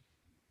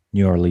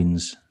 New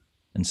Orleans,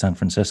 and San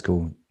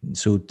Francisco.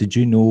 So did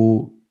you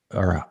know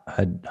or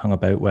had hung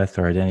about with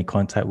or had any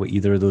contact with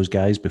either of those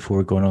guys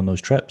before going on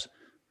those trips?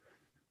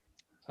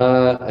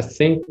 I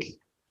think,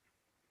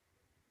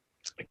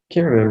 I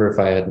can't remember if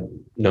I had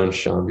known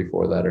Sean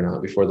before that or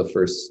not. Before the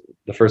first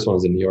one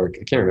was in New York.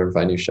 I can't remember if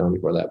I knew Sean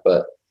before that,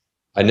 but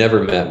I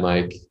never met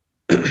Mike.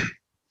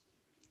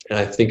 And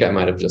I think I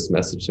might have just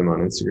messaged him on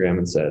Instagram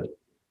and said,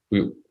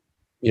 me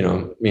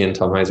and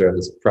Tom Heiser have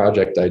this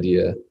project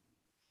idea.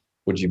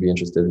 Would you be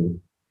interested in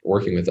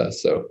working with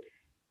us? So,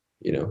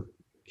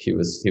 he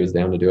was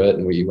down to do it.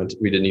 And we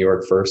did New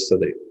York first so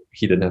that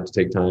he didn't have to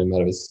take time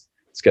out of his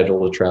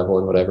schedule to travel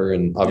and whatever.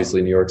 And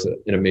obviously New York's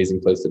an amazing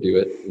place to do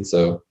it. And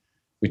so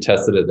we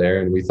tested it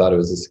there and we thought it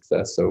was a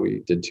success. So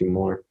we did 2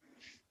 more.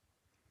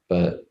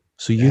 But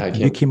so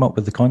you came up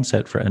with the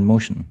concept for In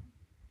Motion?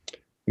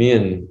 Me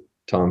and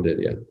Tom did,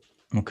 yeah.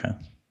 Okay.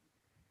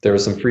 There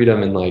was some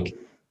freedom in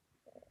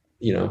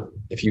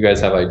if you guys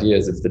have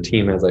ideas, if the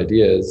team has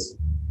ideas,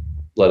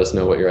 let us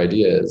know what your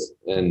idea is.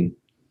 And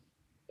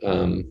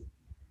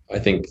I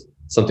think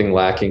something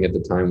lacking at the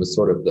time was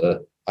sort of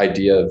the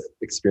idea of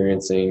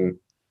experiencing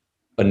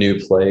a new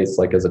place,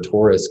 like as a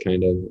tourist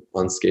kind of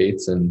on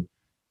skates. And,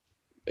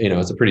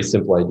 it's a pretty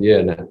simple idea.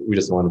 And we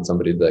just wanted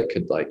somebody that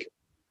could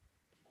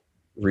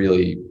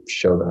really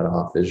show that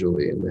off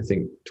visually. And I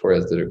think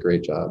Torres did a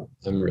great job.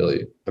 I'm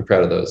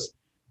proud of those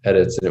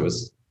edits. And it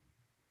was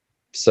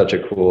such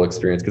a cool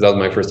experience because that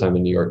was my first time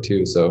in New York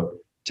too. So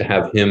to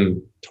have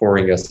him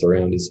touring us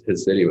around his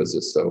city was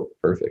just so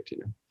perfect,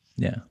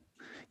 Yeah.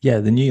 Yeah.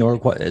 The New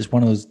York is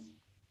one of those,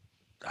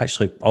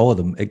 actually all of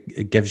them,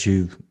 it gives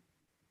you,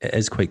 it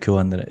is quite cool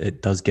in that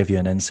it does give you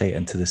an insight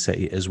into the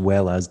city as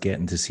well as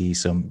getting to see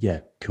some,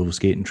 cool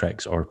skating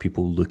tricks or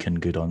people looking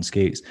good on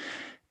skates.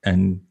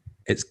 And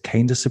it's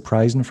kind of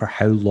surprising for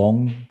how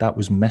long that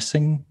was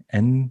missing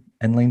in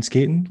inline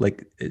skating.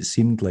 Like it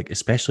seemed like,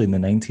 especially in the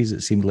 90s,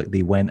 it seemed like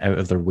they went out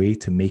of their way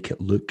to make it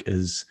look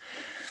as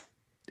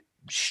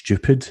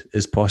stupid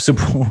as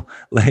possible.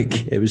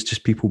 Like it was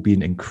just people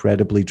being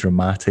incredibly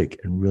dramatic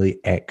and really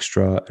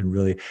extra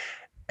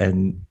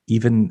and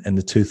even in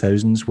the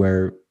 2000s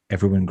where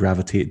everyone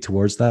gravitated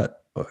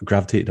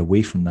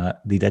away from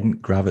that, they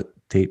didn't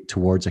gravitate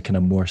towards a kind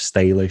of more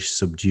stylish,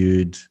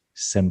 subdued,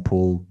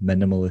 simple,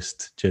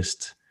 minimalist,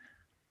 just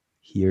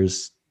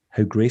here's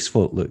how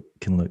graceful it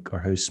can look or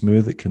how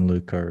smooth it can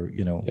look or,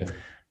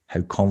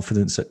 how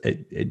confident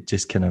it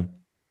just kind of,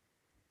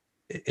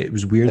 it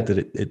was weird that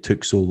it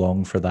took so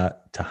long for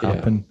that to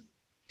happen.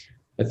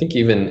 Yeah. I think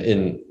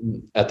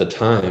even at the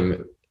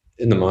time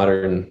in the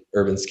modern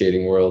urban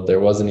skating world, there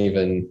wasn't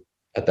even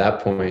at that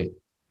point,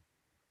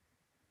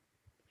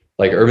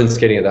 like urban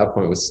skating at that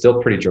point was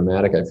still pretty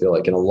dramatic. I feel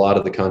like, and a lot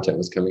of the content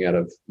was coming out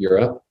of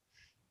Europe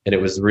and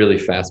it was really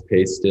fast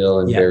paced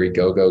still and very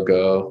go, go,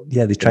 go.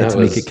 Yeah. They tried to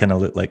make it kind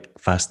of look like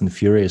Fast and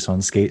Furious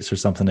on skates or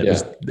something. It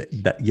was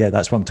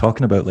that's what I'm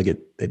talking about. Like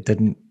it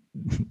didn't,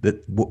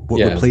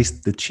 what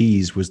replaced the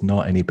cheese was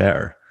not any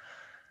better.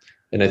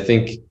 And I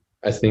think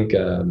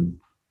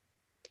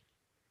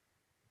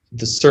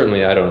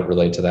certainly I don't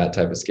relate to that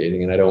type of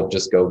skating and I don't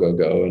just go, go,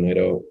 go. And I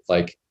don't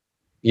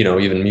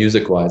even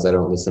music wise, I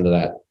don't listen to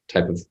that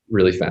type of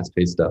really fast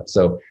paced stuff.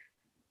 So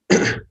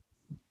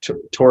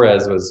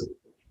Torres was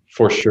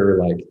for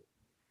sure like,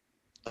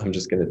 I'm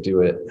just going to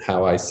do it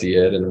how I see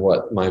it and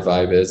what my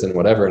vibe is and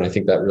whatever. And I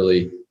think that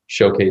really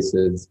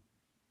showcases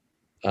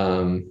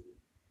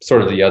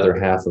sort of the other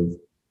half of,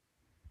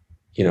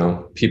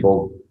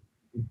 people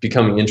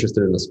becoming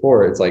interested in the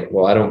sport. It's like,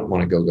 well, I don't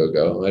want to go, go,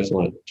 go. I just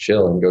want to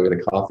chill and go get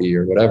a coffee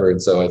or whatever.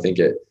 And so I think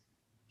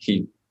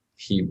he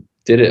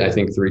did it, I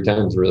think 3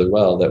 times really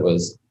well.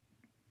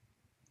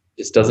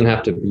 This doesn't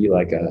have to be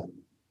like a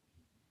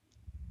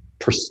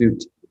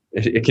pursuit.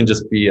 It can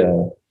just be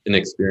an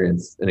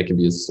experience and it can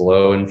be as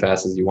slow and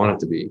fast as you want it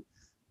to be.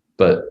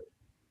 But,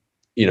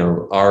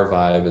 our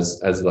vibe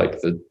as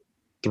like the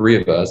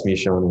 3 of us, me,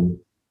 Sean,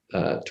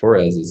 and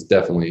Torres is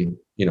definitely,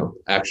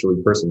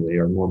 actually personally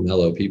are more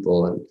mellow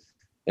people.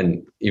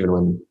 And even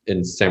when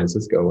in San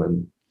Francisco,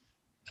 when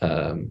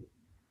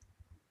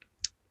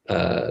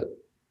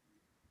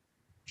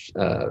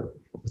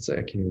what's that?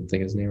 I can't even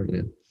think of his name right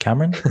now.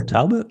 Cameron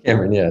Talbot.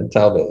 Cameron, yeah,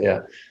 Talbot,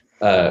 yeah.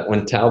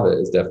 When Talbot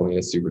is definitely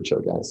a super chill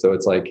guy, so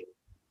it's like,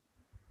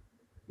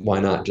 why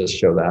not just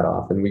show that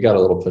off? And we got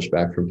a little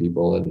pushback from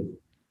people and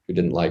who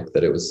didn't like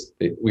that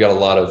we got a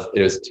lot of,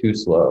 it was too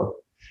slow,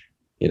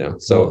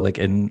 so like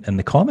in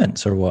the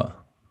comments or what?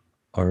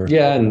 Or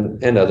yeah,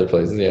 and other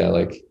places, yeah,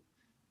 like,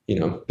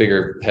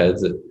 bigger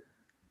heads at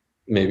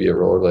maybe a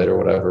rollerblade or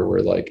whatever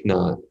were like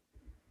not,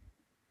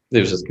 it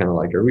was just kind of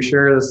like, are we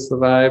sure this is the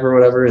vibe or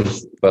whatever?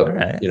 But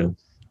right.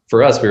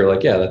 For us, we were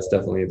like, yeah, that's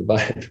definitely the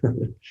vibe.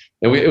 And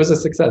it was a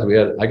success.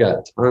 I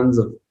got tons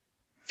of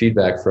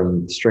feedback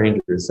from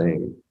strangers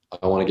saying,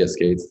 I want to get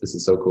skates. This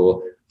is so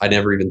cool. I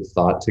never even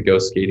thought to go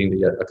skating to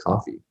get a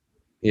coffee.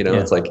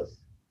 It's like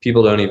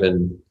people don't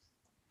even,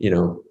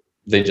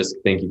 they just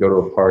think you go to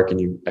a park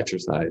and you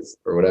exercise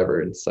or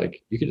whatever. And it's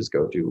like, you could just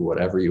go do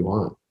whatever you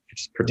want. You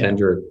just pretend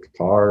you're a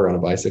car or on a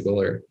bicycle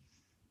or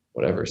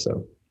whatever.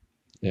 So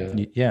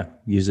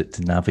use it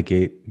to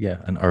navigate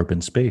an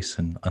urban space,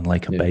 and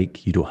unlike a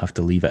bike, you don't have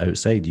to leave it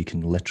outside. You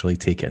can literally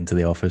take it into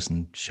the office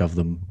and shove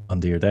them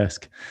under your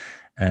desk.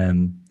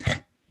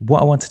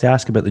 What I wanted to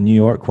ask about the New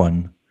York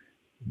one,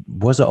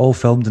 was it all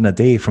filmed in a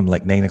day from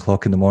like 9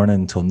 o'clock in the morning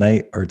until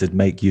night, or did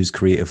Mike use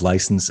creative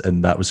license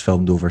and that was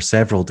filmed over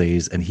several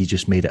days and he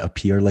just made it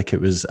appear like it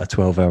was a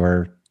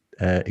 12-hour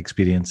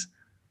experience?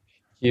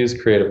 He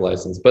used creative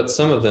license, but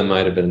some of them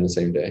might have been in the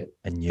same day.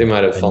 They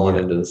might have fallen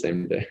into the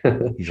same day.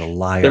 He's a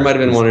liar. There might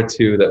have been one or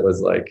two that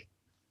was like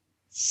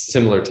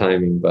similar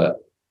timing, but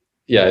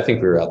yeah, I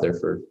think we were out there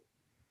for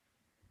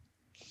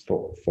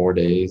 4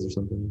 days or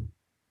something.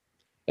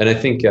 And I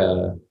think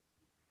a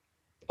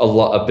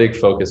big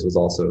focus was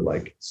also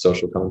like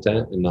social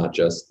content and not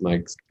just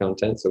Mike's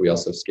content. So we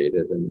also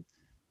skated and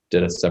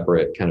did a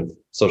separate kind of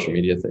social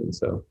media thing.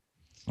 So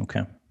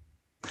okay.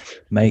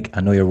 Mike,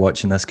 I know you're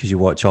watching this because you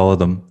watch all of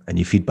them and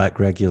you feedback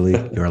regularly.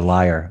 You're a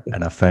liar,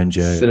 and I found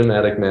you.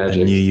 Cinematic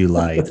magic. I knew you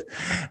lied.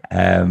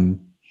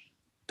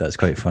 That's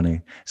quite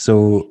funny.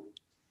 So,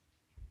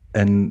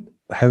 and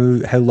how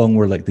long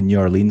were like the New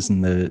Orleans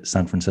and the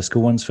San Francisco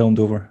ones filmed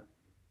over?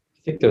 I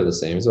think they're the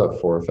same. It's about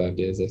 4 or 5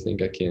 days. I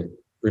think, I can't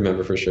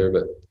remember for sure,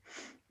 but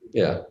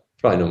yeah,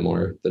 probably no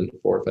more than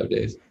 4 or 5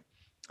 days.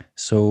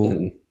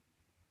 So.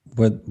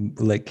 What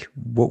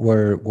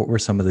were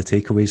some of the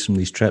takeaways from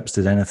these trips?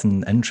 Did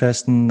anything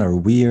interesting or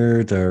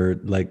weird, or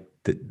like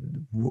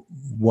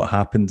what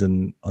happened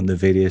on the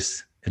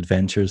various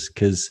adventures?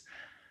 Because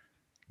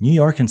New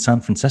York and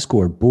San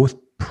Francisco are both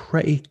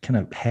pretty kind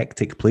of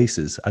hectic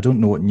places. I don't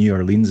know what New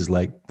Orleans is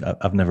like.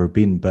 I've never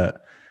been,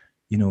 but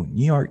New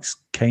York's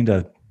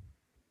a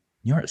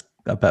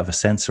bit of a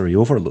sensory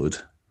overload.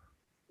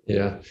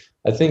 Yeah,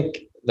 I think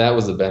that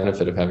was the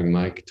benefit of having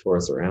Mike tour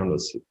us around,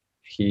 was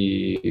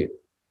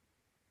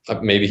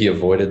maybe he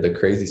avoided the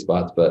crazy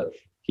spots, but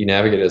he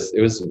navigated us.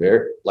 It was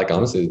very, like,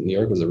 honestly, New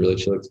York was a really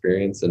chill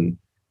experience, and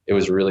it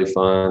was really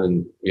fun.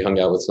 And we hung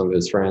out with some of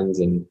his friends,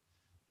 and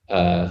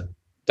that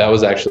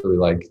was actually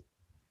like,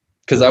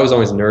 because I was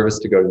always nervous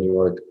to go to New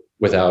York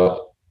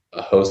without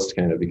a host,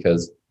 kind of,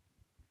 because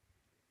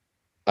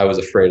I was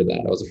afraid of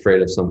that. I was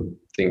afraid of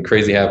something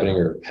crazy happening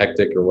or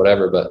hectic or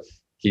whatever, but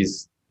he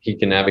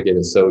can navigate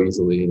it so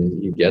easily,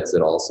 and he gets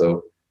it all.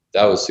 So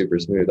that was super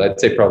smooth. I'd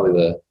say probably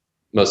the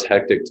most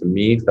hectic to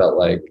me felt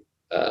like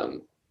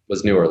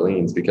was New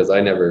Orleans, because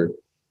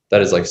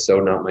that is like so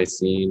not my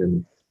scene.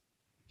 And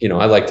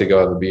I like to go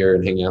have a beer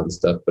and hang out and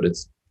stuff, but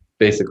it's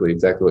basically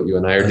exactly what you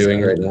and I are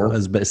doing right now. I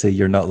was about to say,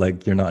 you're not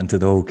into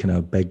the whole kind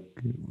of big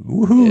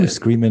woohoo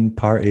screaming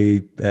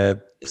party and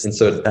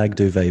so stag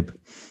do vibe.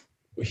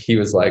 He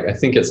was like, I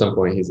think at some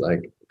point he's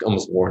like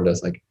almost warned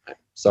us, like,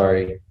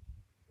 sorry,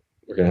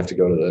 we're gonna have to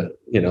go to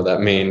the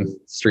that main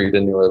street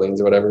in New Orleans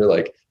or whatever,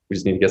 like we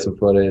just need to get some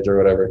footage or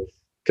whatever.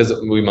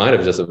 Because we might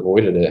have just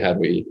avoided it had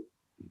we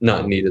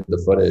not needed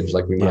the footage.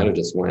 Like we might have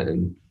just went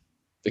and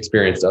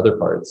experienced other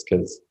parts,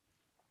 because,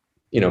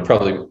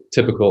 probably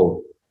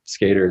typical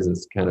skaters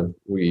is kind of,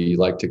 we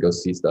like to go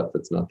see stuff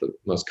that's not the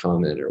most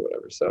common or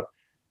whatever. So,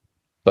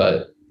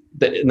 but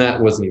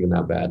that wasn't even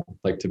that bad.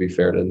 Like, to be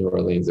fair to New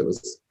Orleans, it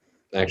was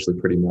actually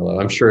pretty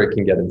mellow. I'm sure it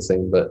can get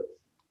insane, but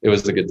it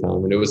was a good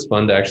time. And it was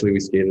fun to we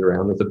skated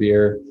around with a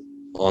beer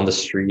on the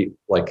street,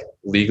 like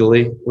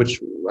legally,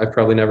 which I've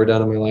probably never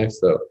done in my life.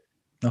 So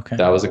okay,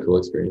 that was a cool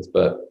experience.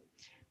 But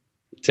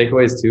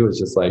takeaways too is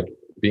just like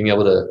being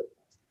able to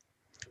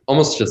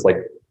almost just like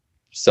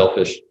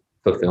selfish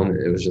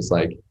fulfillment. It was just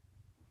like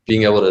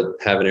being able to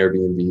have an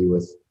Airbnb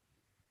with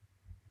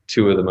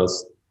 2 of the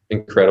most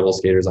incredible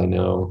skaters I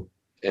know,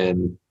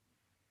 and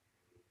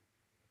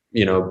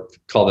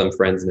call them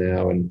friends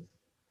now,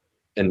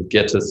 and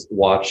get to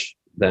watch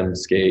them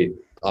skate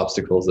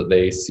obstacles that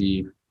they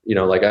see.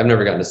 Like, I've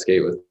never gotten to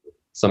skate with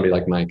somebody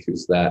like Mike,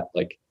 who's that,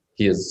 like,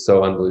 he is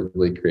so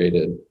unbelievably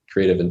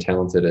creative and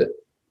talented at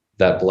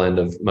that blend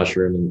of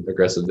mushroom and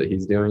aggressive that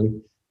he's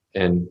doing.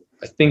 And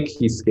I think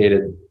he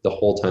skated the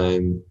whole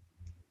time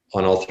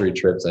on all 3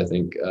 trips, I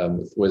think,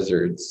 with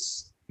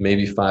Wizards,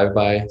 maybe 5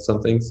 by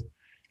somethings.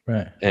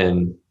 Right.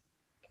 And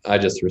I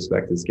just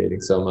respected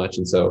skating so much.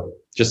 And so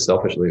just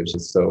selfishly, it was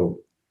just so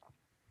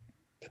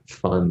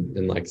fun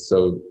and like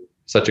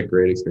such a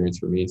great experience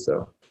for me.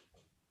 So,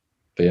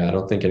 but yeah, I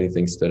don't think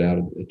anything stood out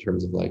in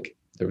terms of like,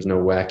 there was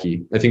no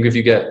wacky. I think if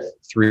you get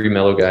 3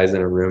 mellow guys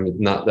in a room,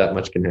 not that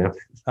much can happen.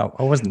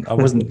 I wasn't,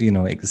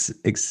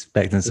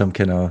 expecting some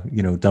kind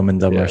of, Dumb and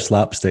Dumber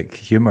slapstick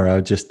humor. I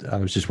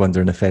was just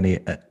wondering if any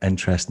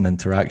interesting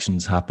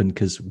interactions happened,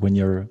 because when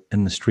you're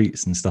in the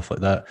streets and stuff like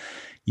that,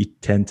 you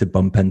tend to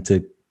bump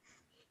into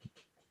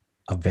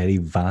a very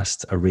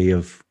vast array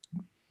of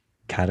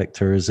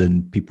characters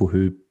and people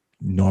who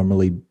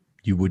normally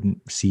you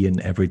wouldn't see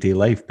in everyday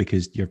life,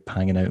 because you're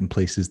hanging out in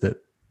places that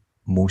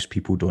most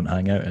people don't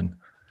hang out in.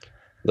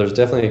 There's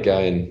definitely a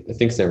guy in, I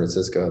think, San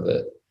Francisco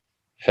that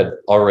had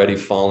already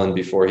fallen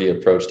before he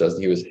approached us.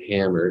 He was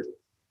hammered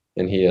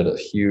and he had a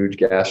huge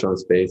gash on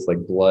his face, like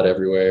blood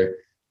everywhere.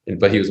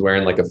 But he was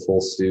wearing like a full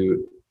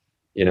suit,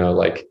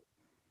 like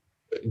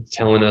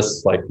telling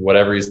us like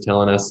whatever he's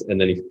telling us.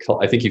 And then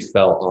I think he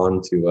fell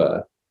onto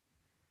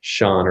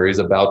Sean, or he's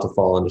about to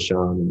fall onto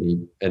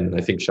Sean. And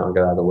I think Sean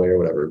got out of the way or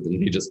whatever.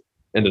 And he just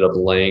ended up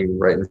laying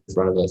right in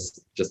front of us,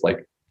 just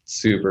like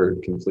super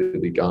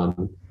completely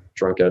gone,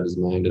 drunk out of his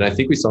mind. And I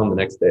think we saw him the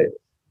next day,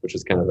 which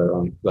is kind of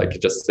ironic, like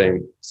just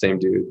same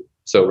dude,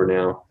 sober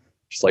now,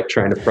 just like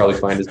trying to probably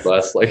find his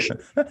bus. Like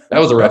that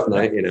was a rough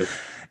night,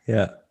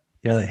 Yeah.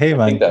 You're like, hey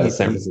man, I think that was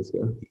San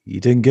Francisco. You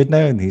doing good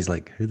now? And he's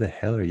like, who the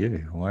hell are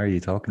you? Why are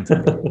you talking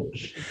to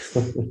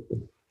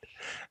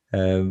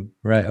me?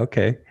 Right.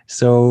 Okay.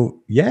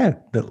 So yeah,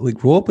 like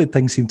rollerblade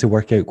things seem to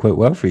work out quite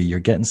well for you. You're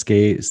getting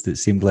skates that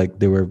seemed like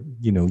they were,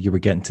 you were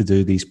getting to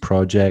do these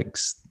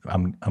projects.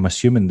 I'm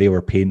assuming they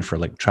were paying for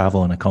like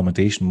travel and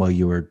accommodation while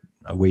you were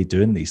away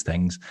doing these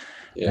things.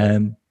 Yeah.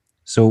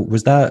 So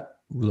was that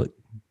like,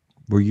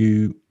 were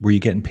you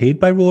getting paid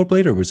by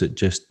rollerblade, or was it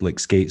just like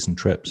skates and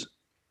trips?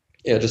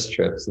 Yeah, just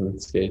trips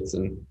and skates,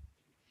 and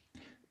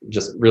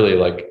just really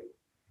like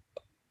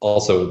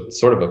also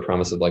sort of a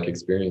promise of like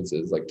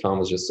experiences. Like Tom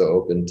was just so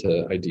open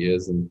to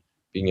ideas and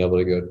being able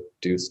to go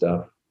do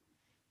stuff.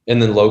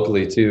 And then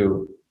locally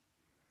too,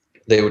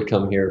 they would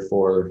come here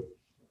for,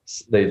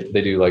 they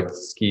do like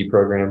ski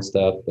program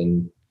stuff,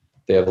 and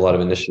they have a lot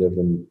of initiative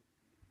in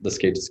the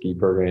skate to ski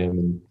program.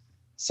 And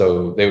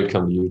so they would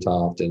come to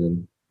Utah often,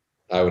 and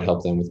I would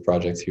help them with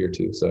projects here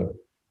too. So.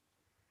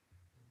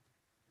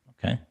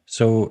 Okay.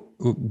 So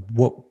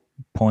what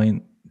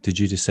point did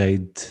you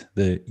decide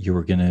that you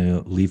were going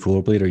to leave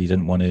rollerblade, or you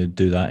didn't want to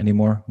do that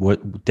anymore?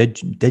 What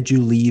did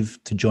you leave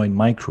to join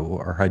Micro,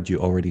 or had you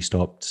already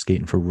stopped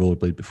skating for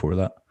rollerblade before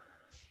that?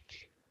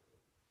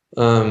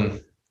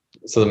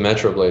 So the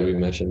Metro Blade we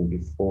mentioned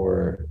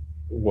before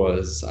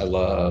was,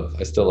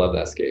 I still love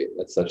that skate.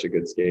 That's such a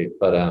good skate,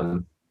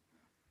 but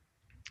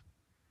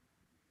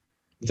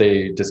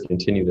they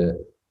discontinued it.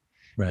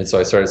 Right. And so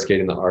I started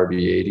skating the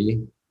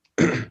RB80,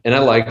 and I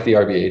liked the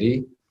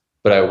RB80,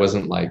 but I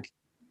wasn't like,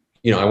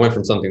 I went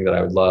from something that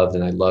I loved,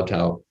 and I loved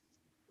how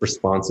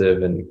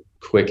responsive and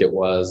quick it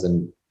was.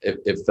 And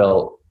it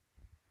felt,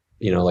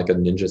 like a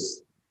ninja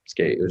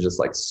skate. It was just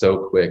like so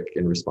quick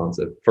and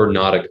responsive for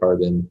not a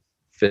carbon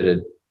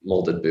fitted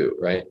molded boot.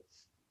 Right.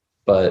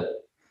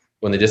 But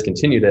when they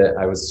discontinued it,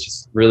 I was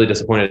just really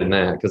disappointed in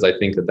that, because I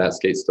think that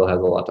skate still has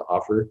a lot to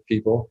offer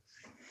people.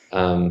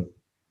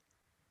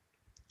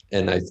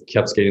 And I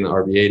kept skating the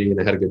RB80,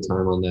 and I had a good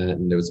time on that,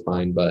 and it was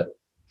fine. But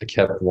I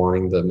kept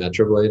wanting the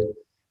Metro Blade,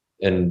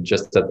 and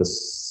just at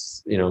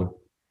this,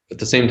 at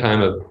the same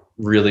time of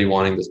really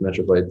wanting this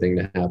Metro Blade thing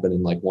to happen,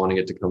 and like wanting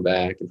it to come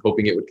back and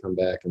hoping it would come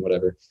back and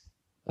whatever,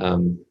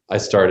 I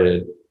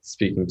started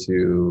speaking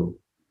to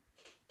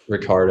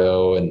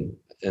Ricardo and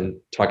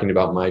talking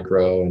about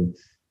Micro, and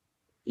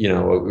we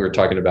were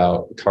talking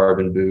about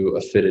carbon boot,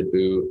 a fitted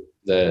boot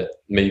that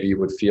maybe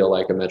would feel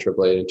like a Metro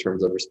Blade in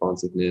terms of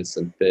responsiveness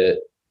and fit.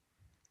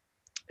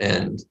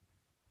 And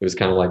it was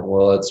kind of like,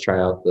 well, let's try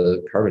out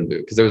the carbon boot,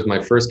 because it was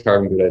my first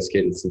carbon boot I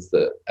skated since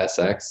the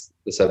SX,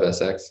 the Sub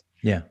SX.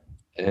 Yeah.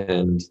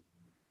 And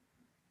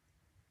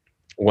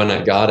when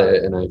I got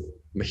it and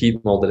I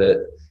heat molded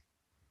it,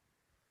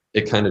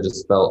 it kind of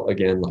just felt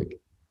again like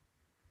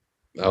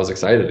I was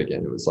excited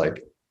again. It was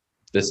like,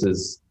 this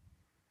is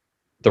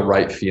the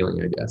right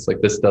feeling, I guess. Like,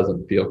 this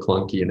doesn't feel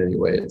clunky in any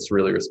way. It's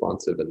really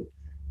responsive. And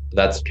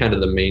that's kind of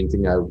the main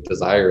thing I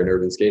desire in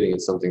urban skating,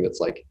 is something that's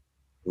like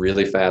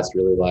really fast,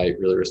 really light,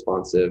 really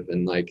responsive,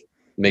 and like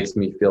makes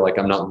me feel like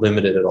I'm not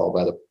limited at all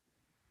by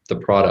the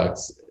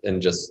products,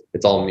 and just,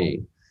 it's all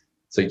me.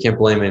 So you can't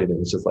blame anything.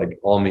 It's just like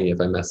all me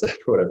if I mess up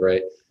or whatever,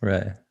 right?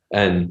 Right.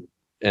 And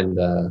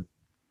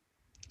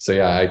so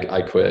yeah,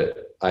 I quit.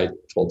 I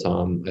told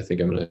Tom, I think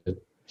I'm gonna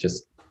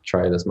just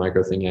try this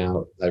Micro thing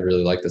out. I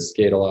really like the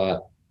skate a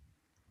lot.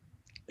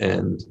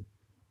 And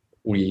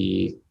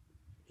we,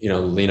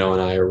 Lino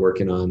and I are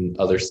working on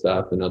other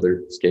stuff and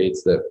other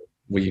skates that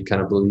we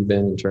kind of believe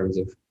in terms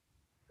of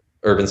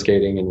urban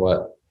skating and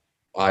what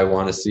I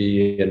want to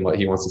see and what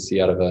he wants to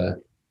see out of a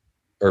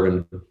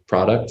urban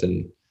product.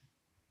 And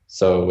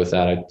so with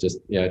that,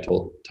 I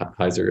told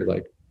Heiser,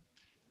 like,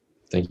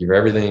 thank you for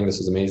everything. This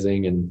was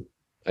amazing. And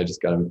I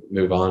just got to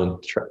move on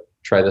and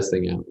try this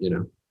thing out,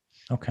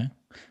 Okay.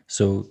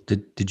 So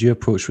did you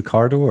approach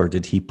Ricardo or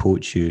did he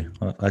poach you?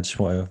 I just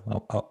want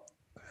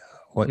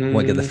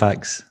to get the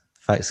facts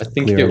I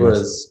think clear it on this.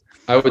 was,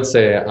 I would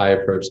say I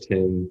approached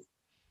him,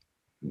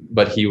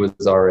 but he was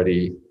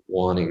already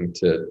wanting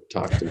to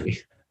talk to me.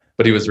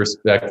 But he was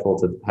respectful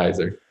to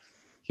Heiser.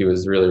 He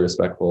was really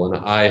respectful.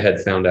 And I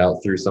had found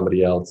out through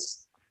somebody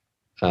else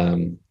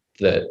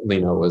that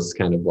Lino was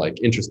kind of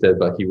like interested,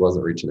 but he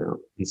wasn't reaching out.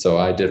 And so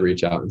I did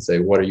reach out and say,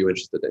 what are you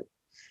interested in?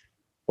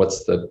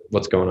 What's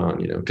going on?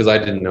 Because I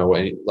didn't know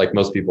like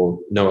most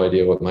people, no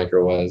idea what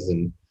micro was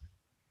and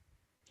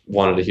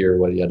wanted to hear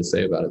what he had to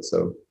say about it.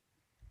 So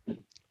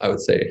I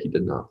would say he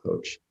did not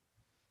poach,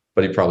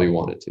 but he probably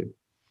wanted to.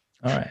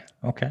 All right.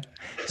 Okay.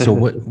 So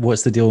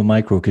what's the deal with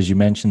micro? Because you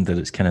mentioned that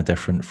it's kind of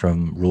different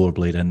from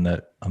rollerblade in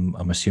that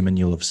I'm assuming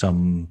you'll have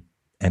some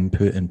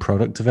input in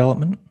product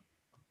development.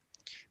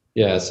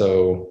 Yeah.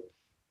 So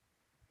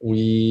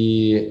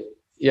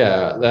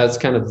that's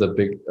kind of the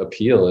big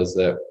appeal, is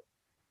that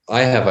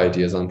I have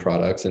ideas on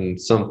products, and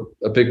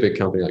a big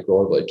company like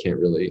Rollerblade can't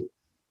really,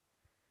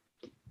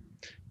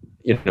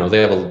 they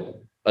have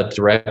a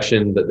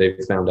direction that they've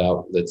found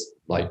out that's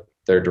like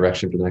their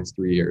direction for the next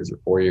 3 years or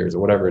 4 years or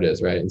whatever it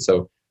is, right? And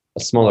so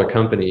a smaller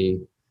company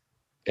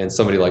and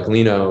somebody like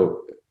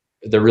Lino,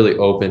 they're really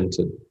open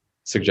to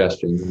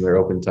suggestions and they're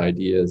open to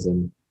ideas.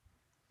 And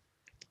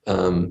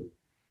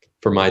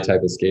for my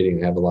type of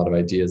skating, I have a lot of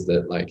ideas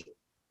that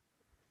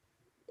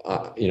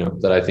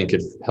that I think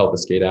could help a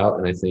skate out.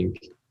 And I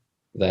think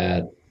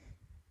that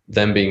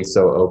them being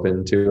so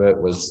open to it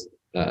was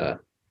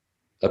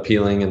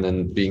appealing. And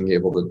then being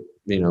able to,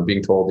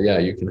 being told, yeah,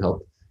 you can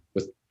help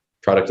with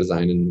product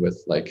design and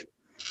with like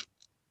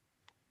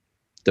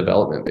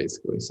development,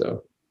 basically.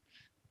 So,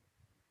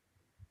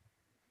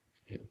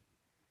 yeah.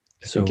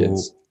 So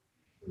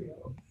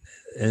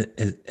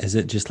is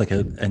it just like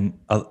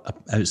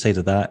outside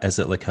of that, is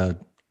it like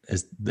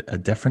is a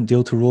different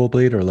deal to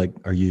Rollerblade, or like,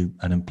 are you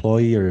an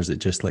employee, or is it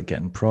just like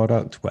getting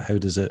product? How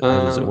does it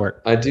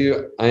work? I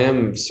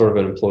am sort of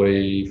an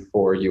employee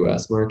for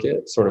US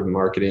market, sort of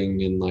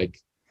marketing and like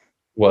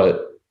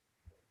what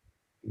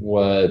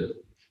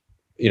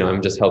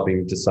I'm just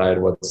helping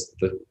decide what's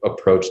the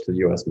approach to the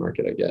US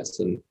market, I guess.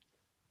 And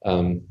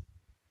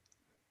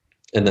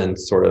then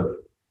sort of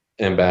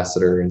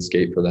ambassador and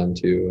skate for them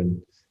too,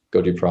 and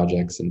go do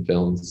projects and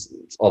films.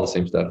 It's all the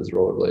same stuff as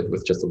Rollerblade,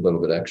 with just a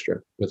little bit extra,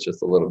 with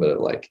just a little bit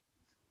of like,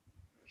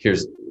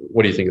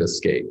 what do you think of the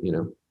skate?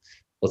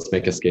 Let's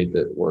make a skate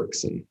that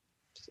works. And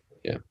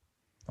yeah.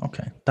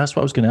 Okay. That's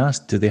what I was going to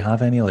ask. Do they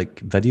have any like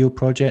video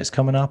projects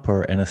coming up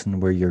or anything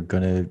where you're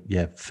going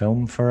to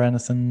film for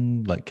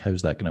anything? Like,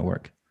 how's that going to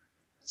work?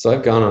 So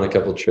I've gone on a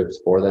couple of trips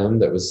for them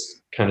that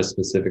was kind of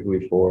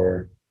specifically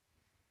for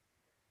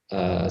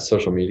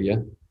social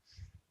media,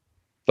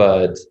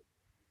 but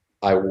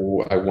I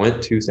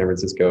went to San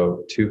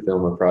Francisco to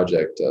film a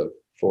project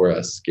for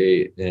a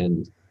skate,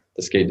 and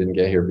the skate didn't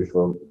get here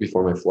before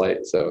my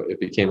flight. So it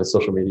became a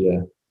social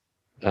media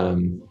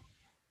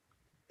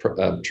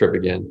trip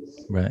again.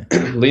 Right.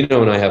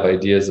 Lino and I have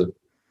ideas of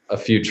a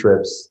few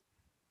trips.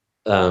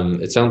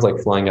 It sounds like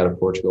flying out of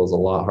Portugal is a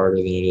lot harder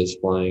than it is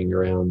flying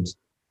around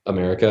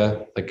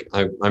America. Like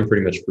I'm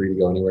pretty much free to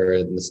go anywhere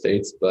in the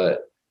States,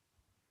 but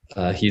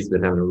he's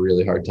been having a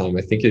really hard time.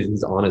 I think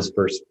he's on his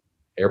first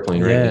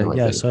airplane right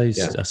now. I saw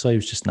he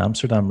was just in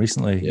Amsterdam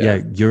recently.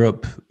 Yeah.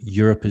 Europe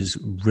is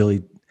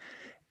really,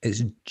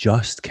 it's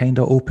just kind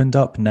of opened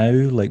up now.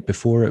 Like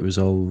before, it was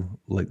all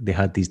like they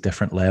had these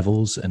different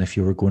levels, and if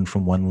you were going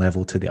from one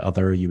level to the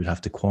other, you would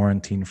have to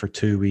quarantine for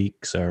 2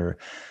 weeks, or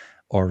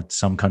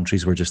some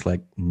countries were just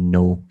like,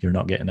 no, you're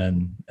not getting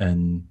in.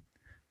 And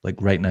like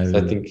right now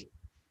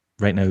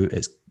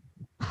it's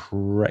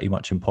pretty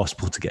much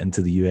impossible to get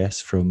into the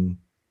US from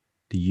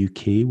the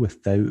UK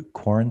without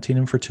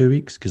quarantining for 2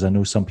 weeks, because I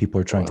know some people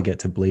are trying to get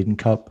to Bladen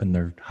Cup and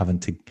they're having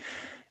to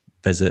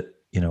visit,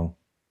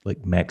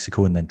 like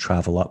Mexico and then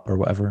travel up or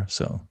whatever.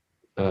 So,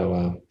 oh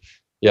wow,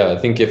 yeah. I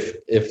think if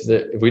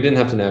we didn't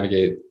have to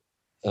navigate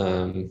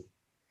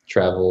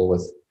travel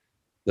with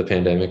the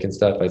pandemic and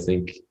stuff, I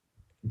think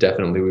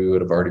definitely we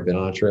would have already been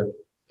on a trip.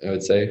 I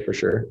would say for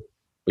sure.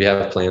 We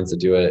have plans to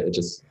do it. It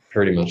just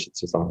pretty much it's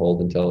just on hold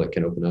until it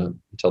can open up,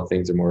 until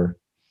things are more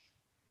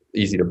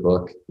easy to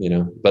book,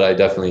 but I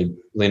definitely,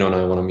 Lino and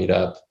I want to meet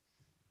up.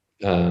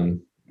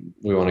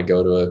 We want to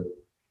go to a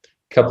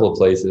couple of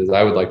places.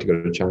 I would like to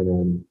go to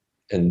China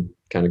and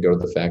kind of go to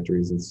the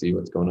factories and see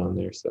what's going on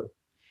there. So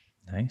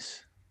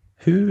nice.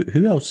 Who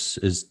else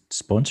is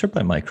sponsored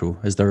by Micro?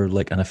 Is there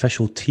like an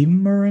official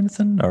team or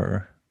anything,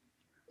 or?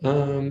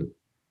 I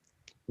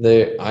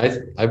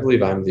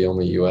believe I'm the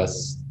only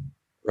US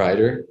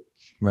rider.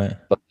 Right.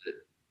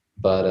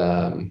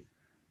 But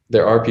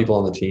there are people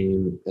on the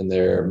team, and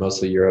they're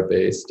mostly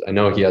Europe-based. I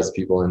know he has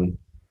people in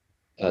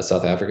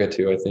South Africa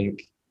too, I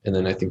think. And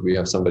then I think we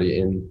have somebody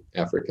in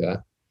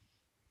Africa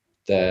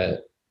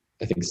that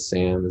I think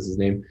Sam is his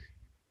name.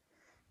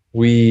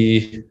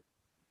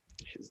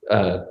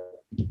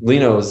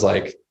 Lino is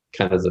like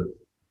kind of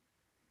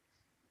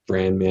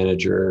brand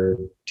manager,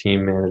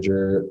 team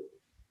manager.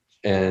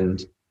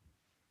 And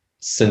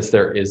since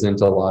there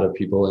isn't a lot of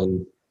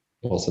people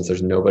since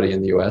there's nobody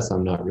in the US,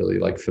 I'm not really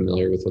like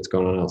familiar with what's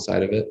going on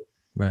outside of it.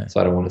 Right. So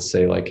I don't want to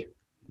say like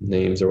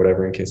names or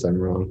whatever in case I'm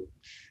wrong.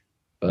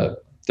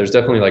 But there's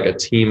definitely like a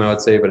team, I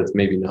would say, but it's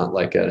maybe not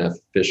like an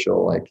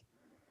official, like,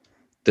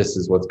 this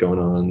is what's going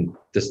on.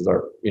 This is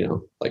our,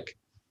 like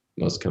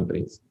most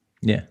companies.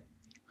 Yeah.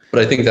 But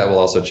I think that will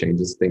also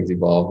change as things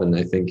evolve. And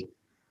I think,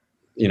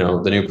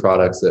 the new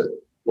products that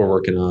we're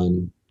working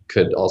on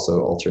could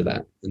also alter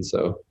that. And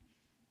so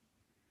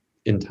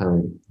in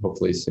time,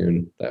 hopefully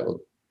soon,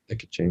 it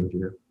could change,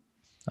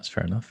 That's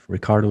fair enough.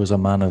 Ricardo is a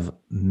man of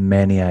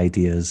many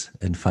ideas.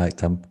 In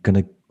fact, I'm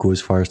going to go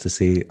as far as to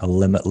say a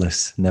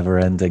limitless,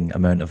 never-ending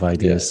amount of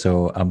ideas. Yeah.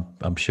 So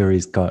I'm sure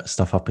he's got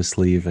stuff up his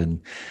sleeve,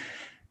 and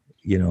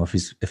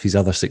if he's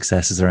other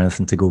successes or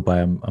anything to go by,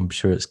 I'm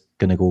sure it's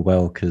going to go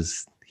well,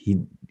 because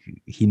he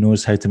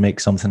knows how to make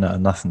something out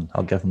of nothing.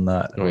 I'll give him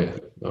that.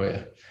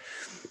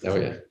 Oh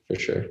yeah, for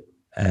sure.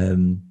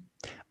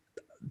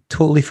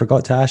 Totally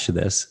forgot to ask you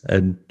this,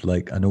 and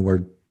like I know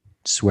we're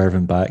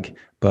swerving back,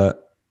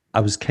 but I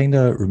was kind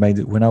of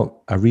reminded when I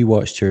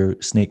rewatched your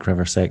Snake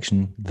River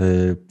section,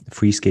 the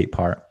free skate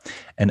part,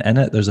 and in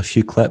it there's a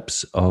few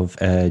clips of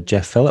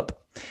Jeff Phillip,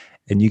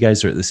 and you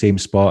guys are at the same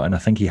spot, and I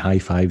think he high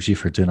fives you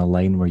for doing a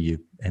line where you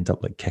end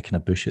up like kicking a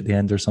bush at the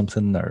end or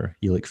something, or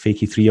you like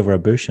fakey three over a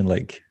bush and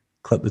like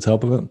clip the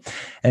top of it,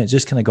 and it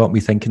just kind of got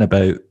me thinking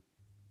about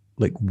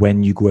like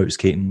when you go out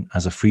skating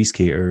as a free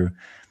skater,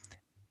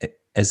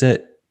 is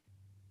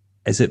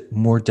it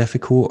more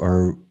difficult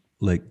or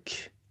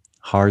like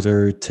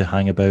harder to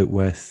hang about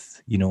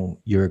with,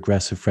 your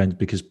aggressive friends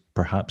because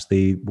perhaps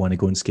they want to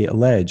go and skate a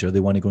ledge, or they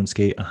want to go and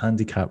skate a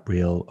handicap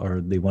rail,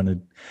 or they want to,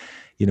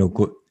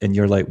 go, and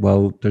you're like,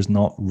 well, there's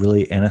not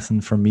really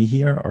anything for me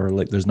here, or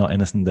like there's not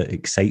anything that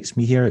excites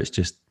me here. It's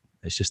just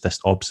this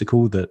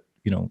obstacle that,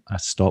 I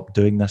stopped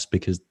doing this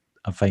because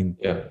I find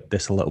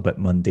this a little bit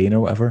mundane or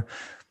whatever.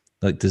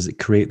 Like, does it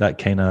create that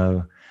kind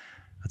of,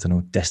 I don't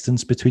know,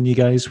 distance between you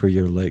guys where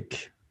you're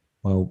like,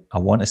 well, I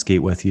want to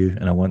skate with you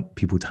and I want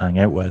people to hang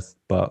out with,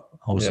 but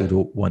I also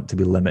don't want to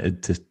be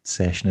limited to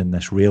sessioning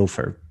this rail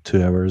for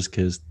 2 hours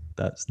because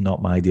that's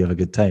not my idea of a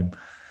good time.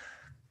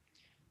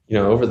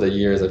 Over the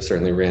years, I've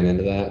certainly ran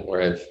into that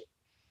where I've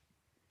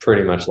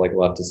pretty much like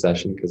left a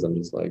session because I'm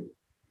just like,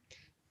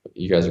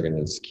 you guys are going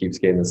to just keep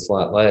skating this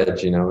flat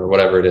ledge, or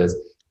whatever it is.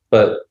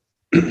 But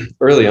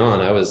early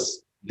on, I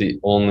was the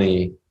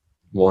only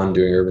one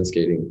doing urban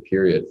skating,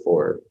 period,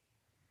 for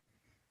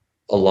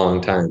a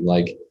long time.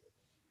 Like,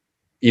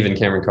 even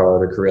Cameron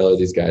Collard or Carrillo,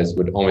 these guys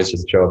would always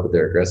just show up with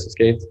their aggressive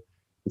skates.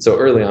 And so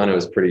early on, it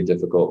was pretty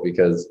difficult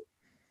because,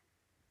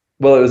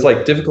 well, it was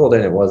like difficult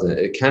and it wasn't.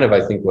 It kind of,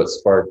 I think, what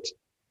sparked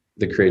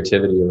the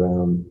creativity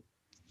around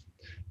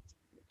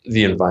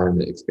the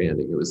environment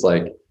expanding. It was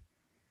like,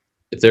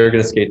 if they were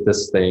going to skate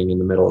this thing in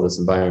the middle of this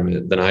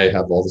environment, then I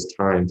have all this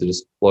time to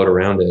just float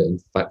around it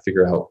and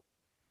figure out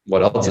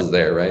what else is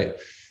there, right?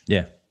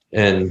 Yeah.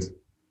 And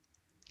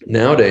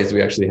nowadays,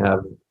 we actually have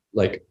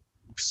like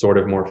sort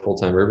of more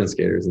full-time urban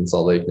skaters in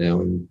Salt Lake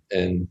now,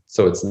 and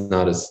so it's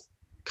not as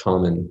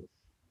common,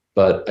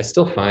 but I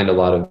still find a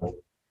lot of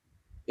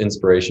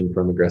inspiration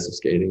from aggressive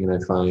skating, and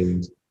I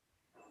find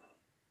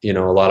a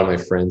lot of my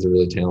friends are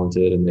really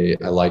talented and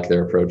I like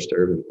their approach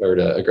to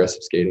to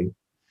aggressive skating.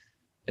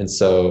 And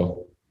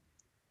so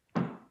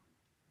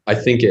I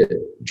think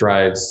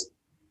there's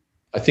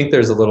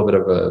a little bit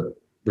of a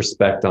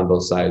respect on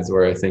both sides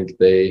where I think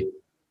they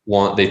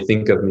do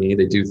think of me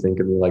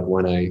like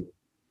when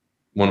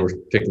we're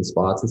picking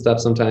spots and stuff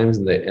sometimes,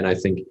 and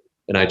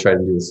I try to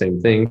do the same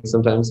thing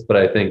sometimes, but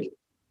I think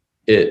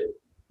it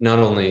not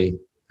only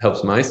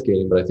helps my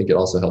skating, but I think it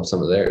also helps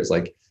some of theirs.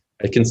 Like,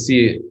 I can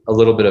see a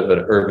little bit of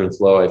an urban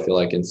flow, I feel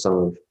like, in some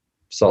of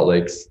Salt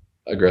Lake's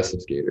aggressive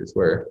skaters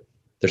where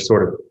they're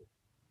sort of,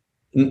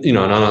 and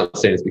I'm not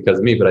saying it's because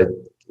of me, but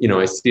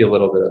I see a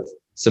little bit of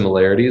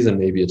similarities, and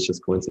maybe it's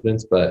just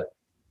coincidence, but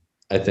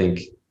I think,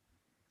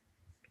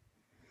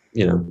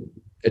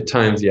 at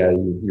times,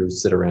 you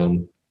sit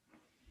around.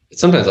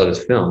 Sometimes I'll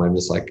just film. I'm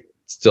just like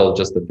still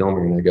just the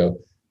filmer, and I go,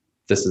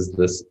 this is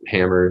this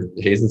hammer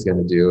Hazen's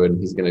going to do, and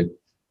he's going to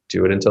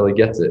do it until he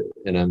gets it.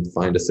 And I'm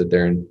fine to sit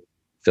there and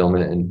film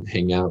it and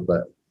hang out.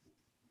 But,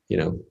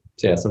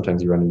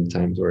 sometimes you run into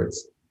times where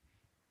it's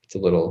a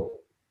little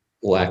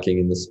lacking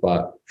in the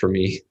spot for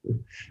me.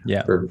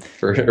 Yeah. for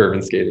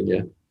urban skating.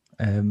 Yeah.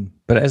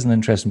 But it is an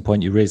interesting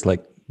point you raised.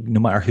 Like, no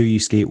matter who you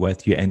skate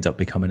with, you end up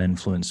becoming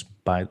influenced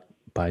by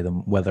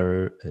them,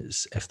 whether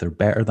it's if they're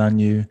better than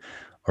you,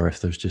 or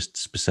if there's just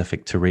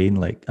specific terrain.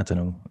 Like, I don't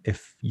know,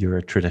 if you're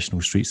a traditional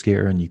street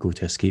skater and you go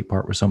to a skate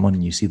park with someone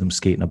and you see them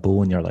skating a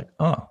bowl and you're like,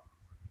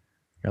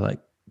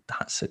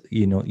 that's it.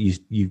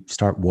 You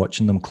start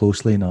watching them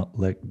closely, not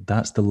like,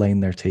 that's the line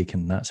they're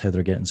taking. That's how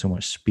they're getting so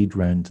much speed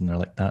round. And they're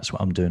like, that's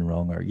what I'm doing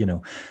wrong. Or,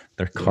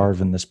 they're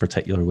carving this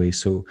particular way.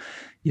 So,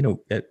 you're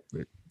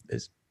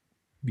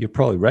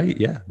probably right.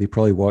 Yeah. They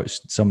probably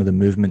watched some of the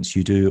movements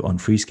you do on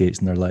free skates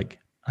and they're like,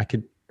 I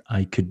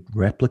I could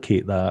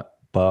replicate that,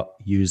 but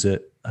use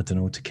it, I don't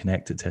know, to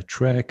connect it to a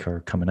trick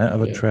or coming out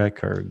of a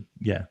trick or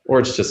or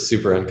it's just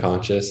super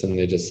unconscious and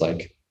they just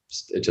like,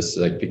 it just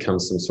like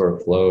becomes some sort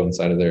of flow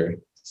inside of their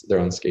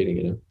own skating,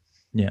 you know?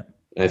 Yeah.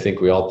 And I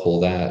think we all pull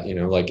that, you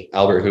know, like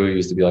Albert Hu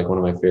used to be like one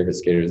of my favorite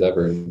skaters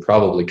ever. And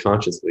probably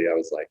consciously I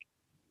was like,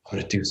 I'm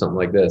going to do something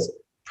like this.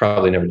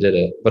 Probably never did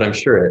it, but I'm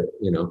sure it,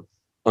 you know,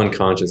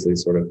 unconsciously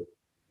sort of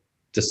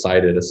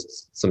decided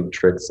some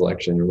trick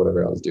selection or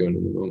whatever I was doing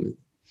in the moment,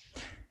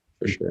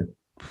 for sure.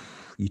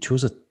 You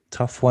chose a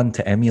tough one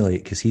to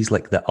emulate because he's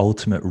like the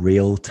ultimate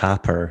rail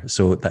tapper.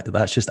 So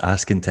that's just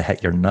asking to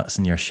hit your nuts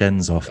and your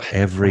shins off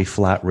every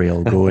flat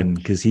rail going,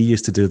 because he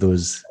used to do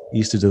those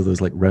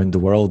like round the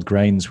world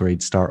grinds where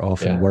he'd start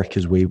off and work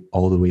his way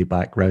all the way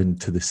back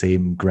round to the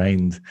same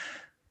grind,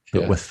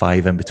 but with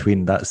 5 in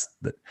between. That's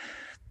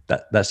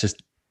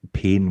just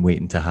pain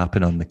waiting to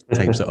happen on the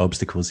types of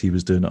obstacles he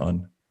was doing it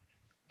on.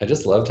 I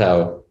just loved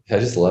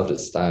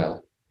his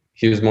style.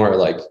 He was more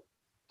like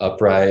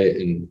upright,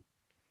 and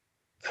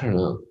I don't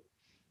know.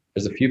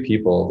 There's a few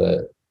people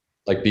that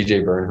like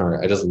BJ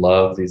Bernhardt. I just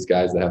love these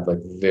guys that have like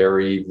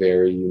very,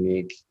 very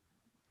unique,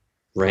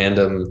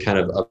 random kind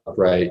of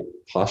upright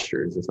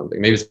postures or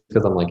something. Maybe it's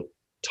because I'm like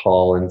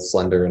tall and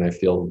slender and I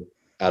feel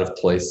out of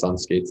place on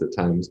skates at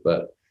times,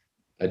 but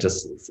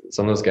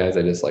some of those guys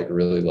I just like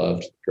really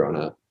loved growing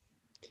up.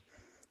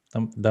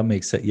 That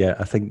makes it. Yeah,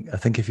 I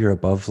think if you're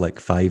above like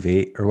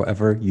 5'8" or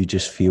whatever, you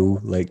just feel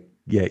like,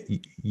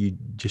 you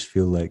just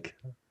feel like,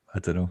 I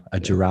don't know, a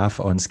giraffe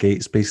on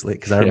skates, basically.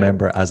 Because I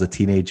remember as a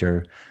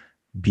teenager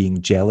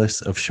being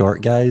jealous of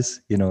short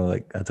guys, you know,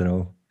 like, I don't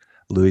know,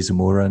 Louis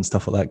Zamora and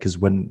stuff like that. Because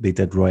when they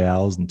did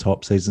Royales and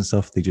topsides and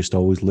stuff, they just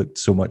always looked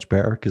so much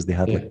better because they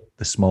had like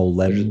the small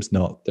limbs.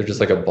 They're just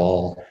like a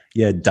ball.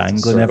 Yeah,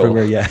 dangling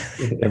everywhere. Yeah,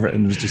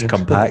 everything was just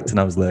compact. And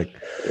I was like,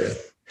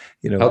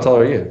 you know. How tall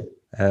are you?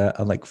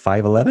 I'm like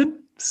 5'11",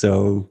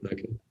 so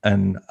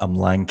and I'm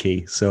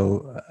lanky,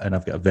 so, and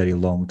I've got a very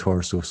long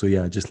torso, so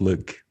I just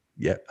look,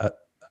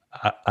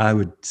 I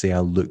would say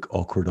I look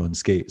awkward on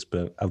skates,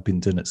 but I've been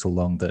doing it so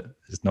long that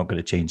it's not going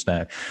to change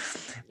now.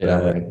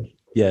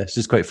 It's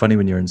just quite funny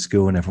when you're in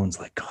school and everyone's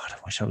like, God, I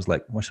wish I was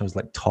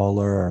like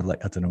taller, or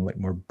like, I don't know, like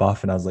more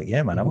buff, and I was like,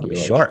 yeah, man, I want to be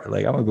short,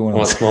 like I'm going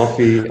on small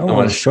feet, I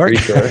want a short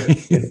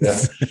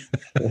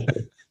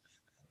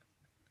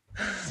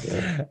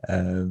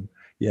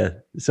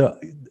So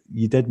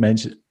you did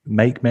mention,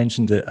 Mike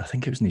mentioned it, I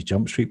think it was in the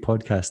Jump Street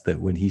podcast,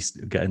 that when he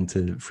got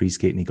into free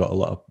skating, he got a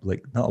lot of,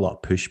 like, not a lot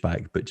of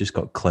pushback, but just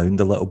got clowned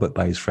a little bit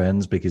by his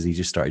friends because he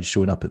just started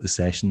showing up at the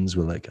sessions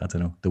with, like, I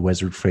don't know, the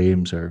wizard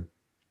frames, or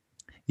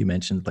you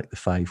mentioned like the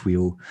five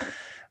wheel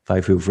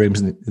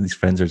frames, and these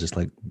friends are just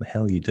like, what the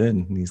hell are you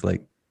doing? And he's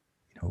like,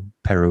 you know,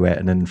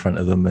 pirouetting in front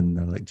of them, and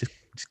they're like, just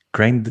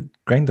grind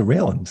the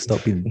rail and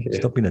stop being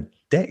a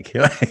dick.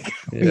 Like,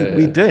 what are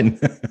you doing?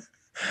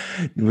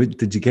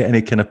 Did you get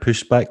any kind of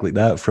pushback like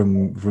that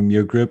from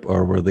your group,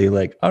 or were they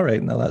like, all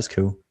right, no, that's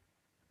cool?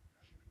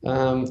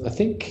 I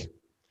think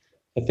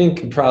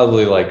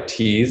probably like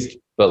teased,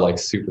 but like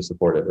super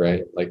supportive,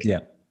 right? Like,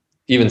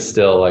 even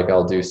still, like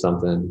I'll do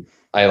something.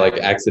 I like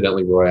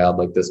accidentally royaled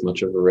like this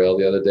much of a rail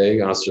the other day,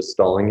 and I was just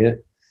stalling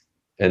it,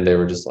 and they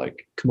were just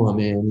like, come on,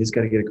 man, you just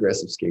got to get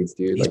aggressive skates,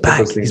 dude. He's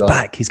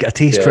back. He's got a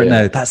taste for it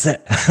now. That's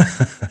it.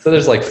 So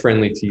there's like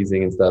friendly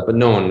teasing and stuff, but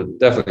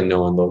definitely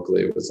no one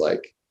locally was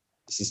like,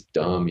 this is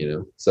dumb, you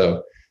know?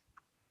 So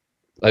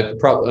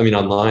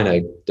online,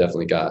 I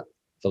definitely got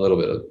a little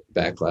bit of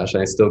backlash,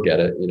 and I still get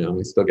it, you know,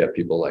 I still get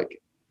people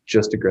like,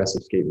 just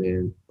aggressive skate,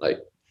 man. Like,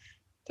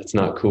 that's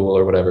not cool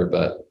or whatever,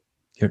 but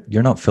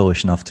you're not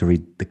foolish enough to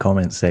read the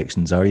comment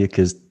sections, are you?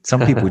 Because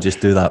some people just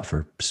do that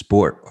for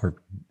sport or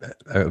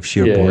out of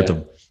sheer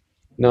boredom.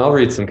 No, I'll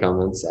read some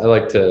comments. I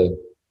like to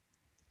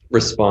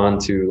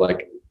respond to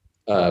like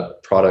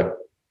product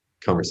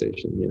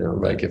conversation, you know,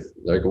 like if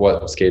like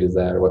what skate is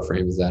that, or what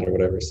frame is that, or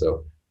whatever.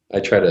 So I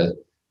try to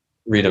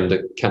read them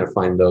to kind of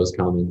find those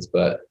comments,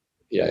 but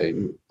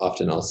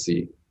often I'll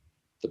see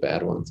the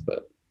bad ones,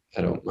 but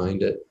I don't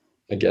mind it.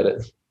 I get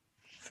it.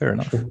 Fair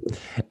enough.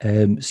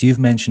 So you've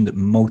mentioned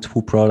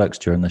multiple products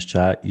during this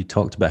chat. You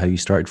talked about how you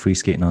started free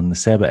skating on the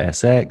Seba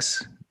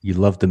SX. You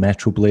loved the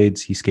Metro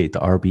Blades. You skated the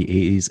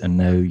RB80s, and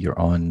now you're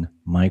on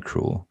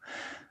Micro.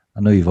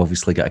 I know you've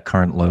obviously got a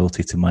current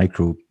loyalty to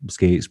Micro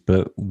skates,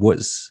 but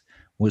what's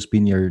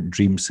been your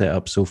dream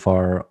setup so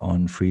far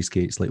on free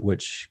skates? Like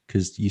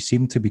because you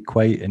seem to be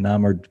quite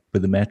enamored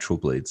with the Metro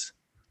Blades.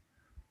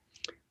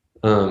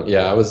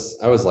 I was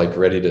like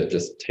ready to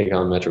just take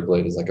on Metro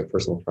Blade as like a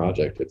personal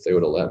project if they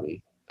would have let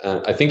me.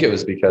 I think it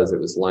was because it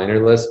was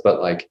linerless,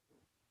 but like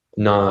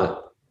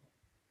not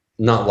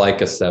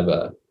like a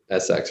Seba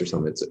SX or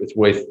something. It's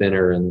way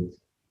thinner and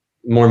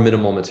more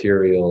minimal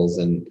materials,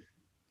 and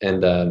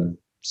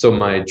so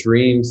my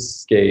dream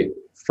skate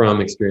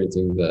from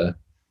experiencing the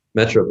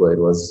Metro Blade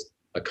was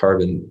a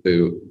carbon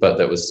boot, but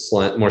that was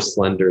more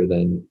slender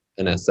than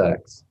an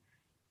SX,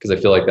 because I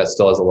feel like that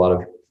still has a lot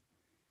of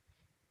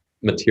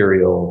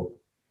material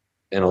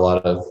and a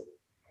lot of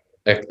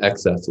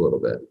excess a little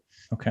bit.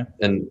 Okay.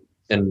 And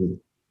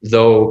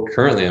though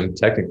currently I'm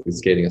technically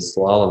skating a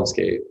slalom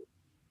skate,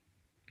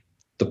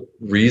 the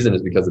reason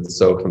is because it's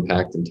so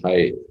compact and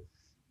tight.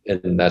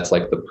 And that's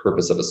like the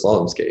purpose of a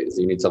slalom skate, is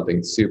you need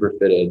something super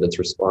fitted that's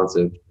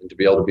responsive and to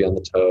be able to be on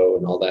the toe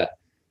and all that.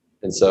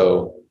 And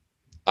so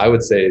I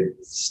would say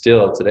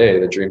still today,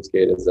 the Dream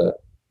Skate is a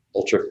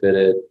ultra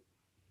fitted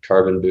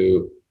carbon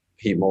boot,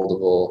 heat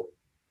moldable,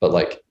 but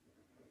like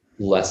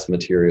less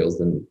materials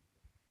than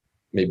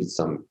maybe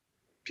some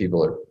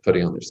people are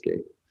putting on their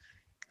skate.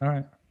 All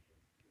right.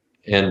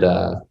 And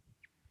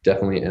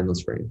definitely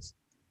endless frames.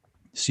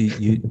 So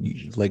you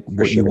like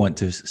what you want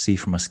to see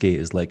from a skate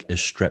is like as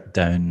stripped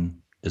down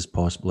as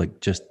possible, like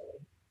just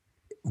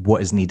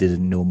what is needed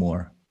and no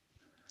more.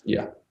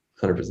 Yeah,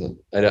 100%.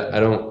 I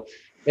don't,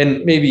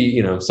 and maybe,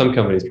 you know, some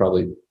companies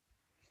probably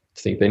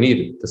think they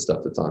need the stuff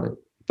that's on it,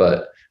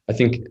 but I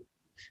think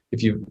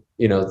if you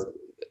know,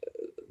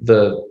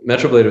 the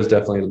Metroblade was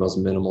definitely the most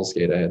minimal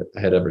skate I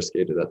had ever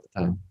skated at the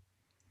time.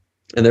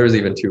 And there was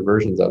even 2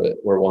 versions of it,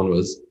 where one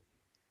was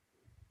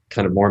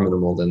kind of more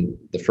minimal than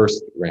the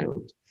first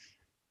round.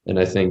 And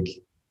I think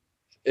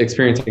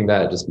experiencing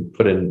that just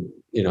put it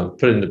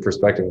into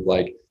perspective of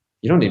like,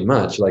 you don't need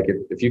much. Like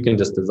if you can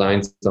just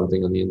design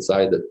something on the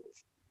inside that,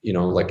 you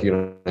know, like you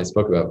and I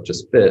spoke about,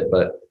 just fit,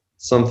 but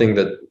something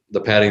that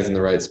the padding's in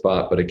the right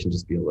spot, but it can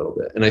just be a little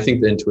bit. And I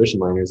think the Intuition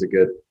liner is a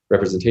good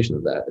representation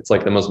of that. It's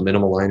like the most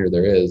minimal liner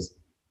there is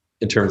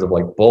in terms of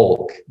like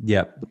bulk.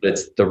 Yeah. But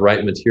it's the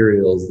right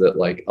materials that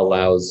like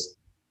allows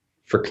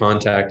for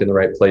contact in the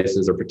right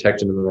places or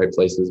protection in the right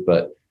places,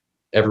 but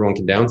everyone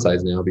can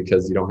downsize now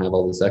because you don't have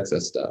all this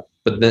excess stuff.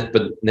 But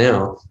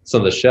now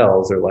some of the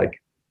shells are like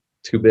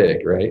too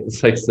big, right?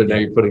 It's like, so now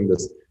you're putting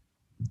this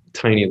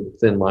tiny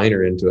thin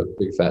liner into a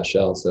big fat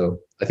shell. So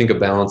I think a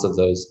balance of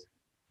those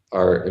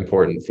are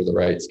important for the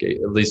right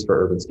skate, at least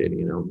for urban skating,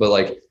 you know. But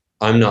like,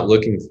 I'm not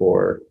looking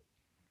for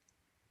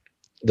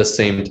the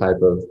same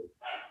type of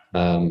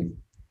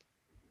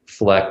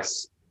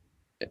flex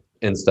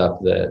and stuff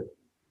that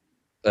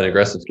an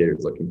aggressive skater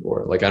is looking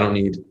for. Like, I don't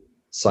need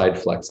side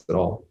flex at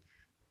all.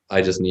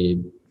 I just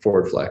need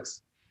forward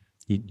flex.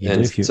 You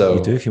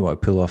do if you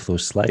want to pull off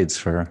those slides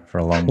for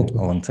a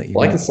long time.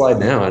 Well, I can slide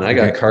now, and I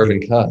got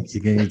carbon cups.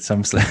 You need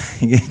some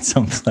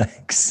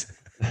flex.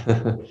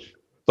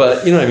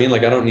 But you know what I mean?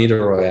 Like, I don't need a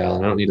Royale,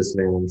 and I don't need a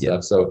Savannah and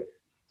stuff. So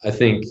I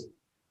think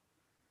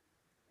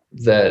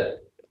that,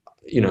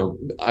 you know,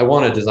 I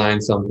want to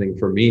design something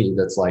for me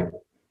that's like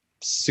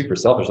super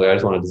selfishly. I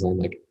just want to design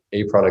like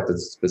a product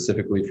that's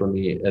specifically for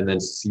me, and then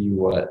see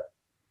what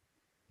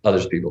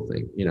others people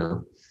think, you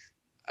know.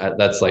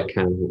 That's like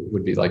kind of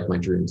would be like my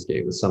dream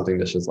skate, was something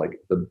that's just like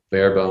the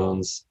bare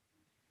bones,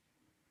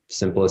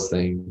 simplest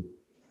thing,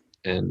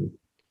 and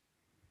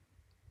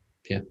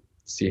yeah,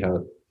 see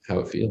how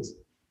it feels.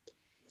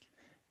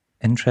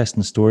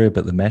 Interesting story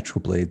about the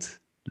Metroblade.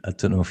 I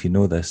don't know if you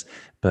know this,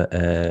 but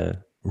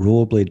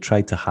Rollerblade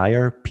tried to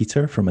hire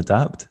Peter from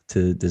Adapt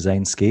to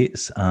design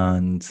skates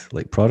and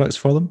like products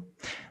for them,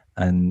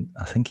 and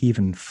I think he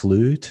even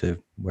flew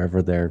to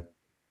wherever they're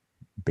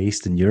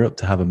based in Europe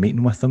to have a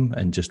meeting with them,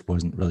 and just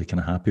wasn't really kind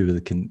of happy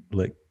with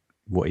like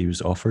what he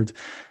was offered.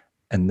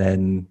 And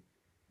then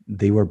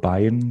they were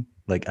buying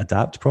like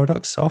Adapt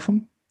products off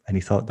him, and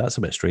he thought that's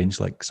a bit strange,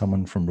 like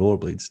someone from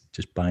Rollerblades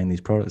just buying these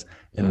products.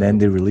 And then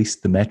they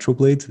released the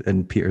Metroblade,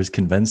 and Peter's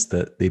convinced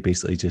that they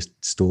basically just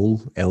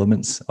stole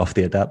elements of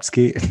the Adapt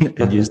skate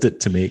and used it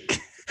to make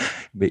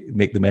the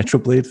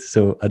Metroblade.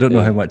 So I don't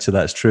know how much of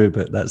that's true,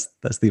 but that's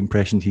the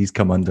impression he's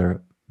come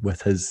under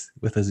with his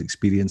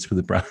experience with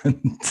the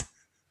brand.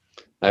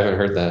 I haven't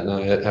heard that.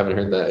 No, I haven't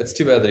heard that. It's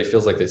too bad that he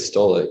feels like they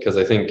stole it, because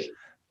I think,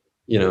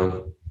 you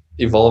know,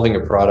 evolving a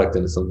product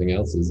into something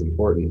else is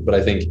important. But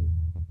I think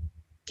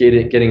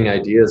getting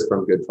ideas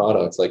from good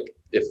products, like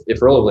if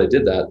Rollerblade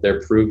did that,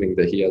 they're proving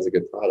that he has a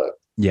good product.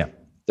 Yeah.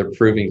 They're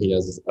proving he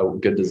has a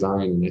good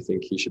design, and I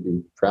think he should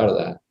be proud of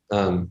that.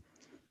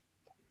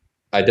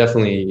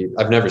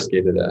 I've never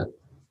skated a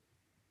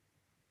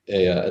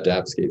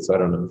Adapt skate, so I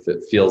don't know if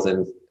it feels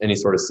any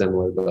sort of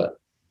similar, but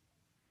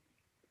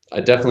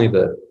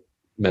the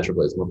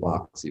Metroblade is more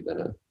boxy than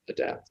a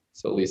Adapt,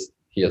 so at least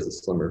he has a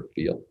slimmer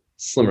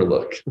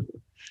look.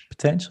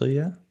 Potentially,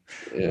 yeah.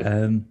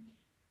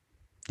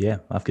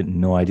 I've got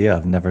no idea.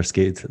 I've never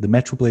skated. The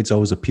Metroblade's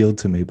always appealed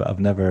to me, but I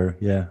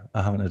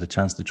haven't had a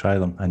chance to try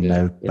them. And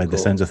now, by the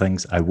sounds of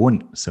things, I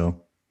won't.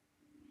 So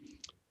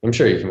I'm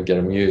sure you can get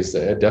them used.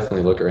 I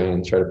definitely look around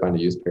and try to find a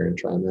used pair and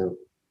try them out.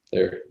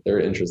 They're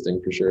interesting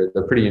for sure.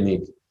 They're pretty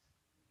unique.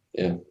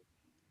 Yeah.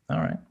 All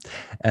right.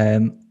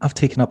 I've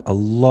taken up a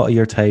lot of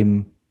your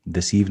time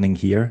this evening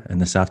here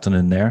and this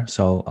afternoon there,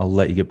 so I'll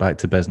let you get back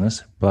to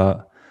business.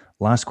 But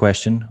last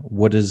question: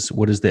 what is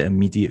the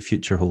immediate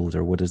future hold,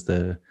 or what is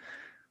the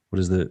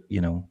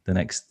the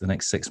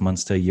next 6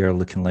 months to a year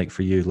looking like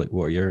for you? Like,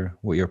 what are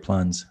your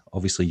plans?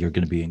 Obviously, you're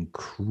going to be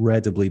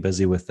incredibly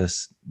busy with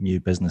this new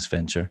business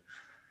venture.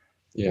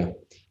 Yeah,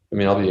 I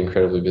mean, I'll be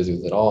incredibly busy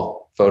with it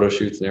all, photo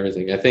shoots and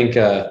everything. I think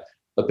a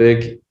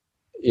big,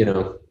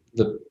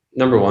 the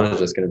number one is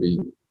just going to be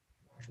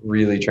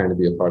really trying to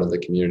be a part of the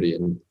community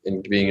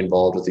and being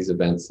involved with these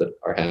events that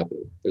are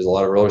happening. There's a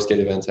lot of roller skate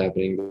events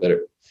happening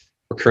that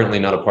we're currently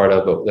not a part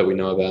of, but that we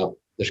know about.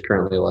 There's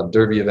currently a lot of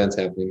derby events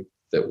happening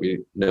that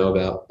we know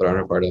about but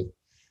aren't a part of.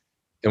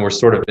 And we're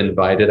sort of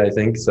invited, I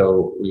think.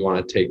 So we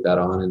want to take that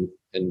on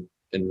and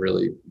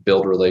really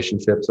build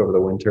relationships over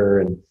the winter.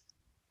 And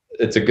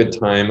it's a good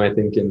time, I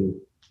think, in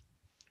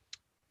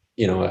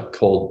a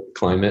cold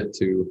climate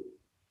to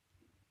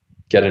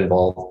get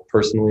involved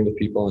personally with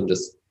people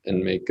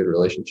and make good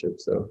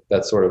relationships. So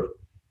that's sort of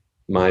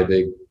my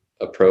big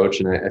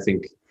approach. And I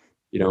think,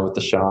 with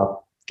the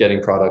shop,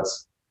 getting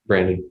products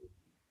branded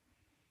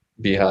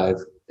Beehive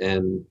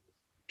and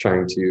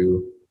trying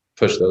to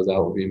push those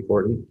out will be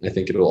important. I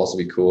think it will also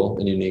be cool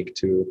and unique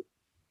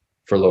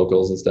for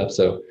locals and stuff.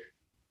 So,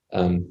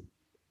 and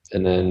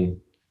then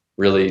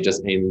really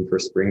just aiming for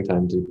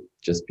springtime to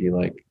just be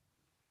like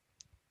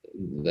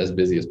as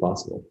busy as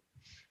possible.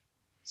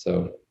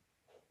 So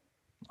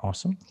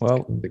awesome.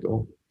 Well, the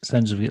goal.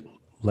 Sounds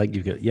like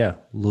you've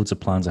got loads of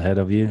plans ahead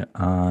of you,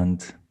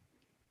 and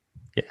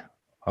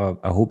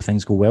I hope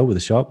things go well with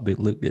the shop. But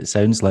look, it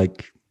sounds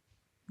like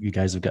you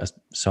guys have got a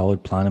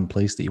solid plan in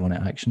place that you want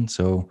to action.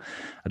 So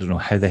I don't know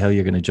how the hell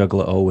you're going to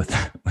juggle it all with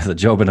a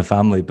job and a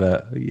family,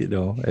 but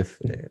if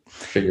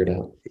figure it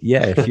out.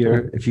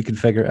 If you can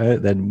figure it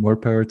out, then more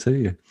power to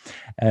you.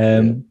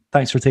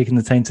 Thanks for taking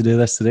the time to do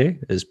this today.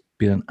 It's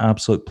been an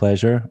absolute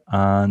pleasure,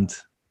 and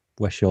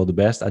wish you all the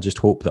best. I just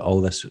hope that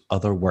all this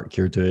other work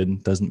you're doing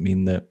doesn't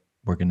mean that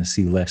we're going to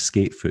see less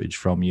skate footage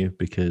from you,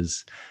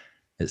 because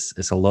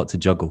it's a lot to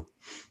juggle.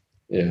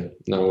 Yeah,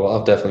 no, well,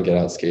 I'll definitely get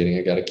out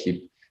skating.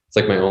 It's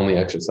like my only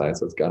exercise,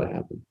 so it's got to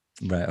happen.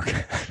 Right.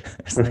 Okay.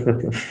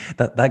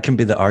 that can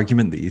be the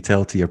argument that you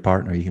tell to your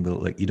partner. You can be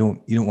like, you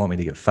don't want me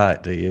to get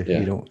fat, do you?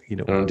 Yeah. You don't.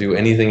 I don't do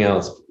anything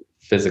else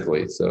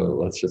physically,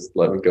 so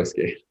let me go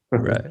skate.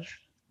 Right. All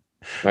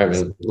right,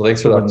 man. Well,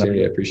 thanks for the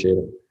opportunity. I appreciate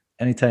it.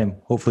 Anytime.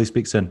 Hopefully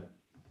speak soon.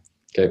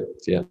 Okay.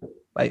 See ya.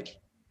 Bye.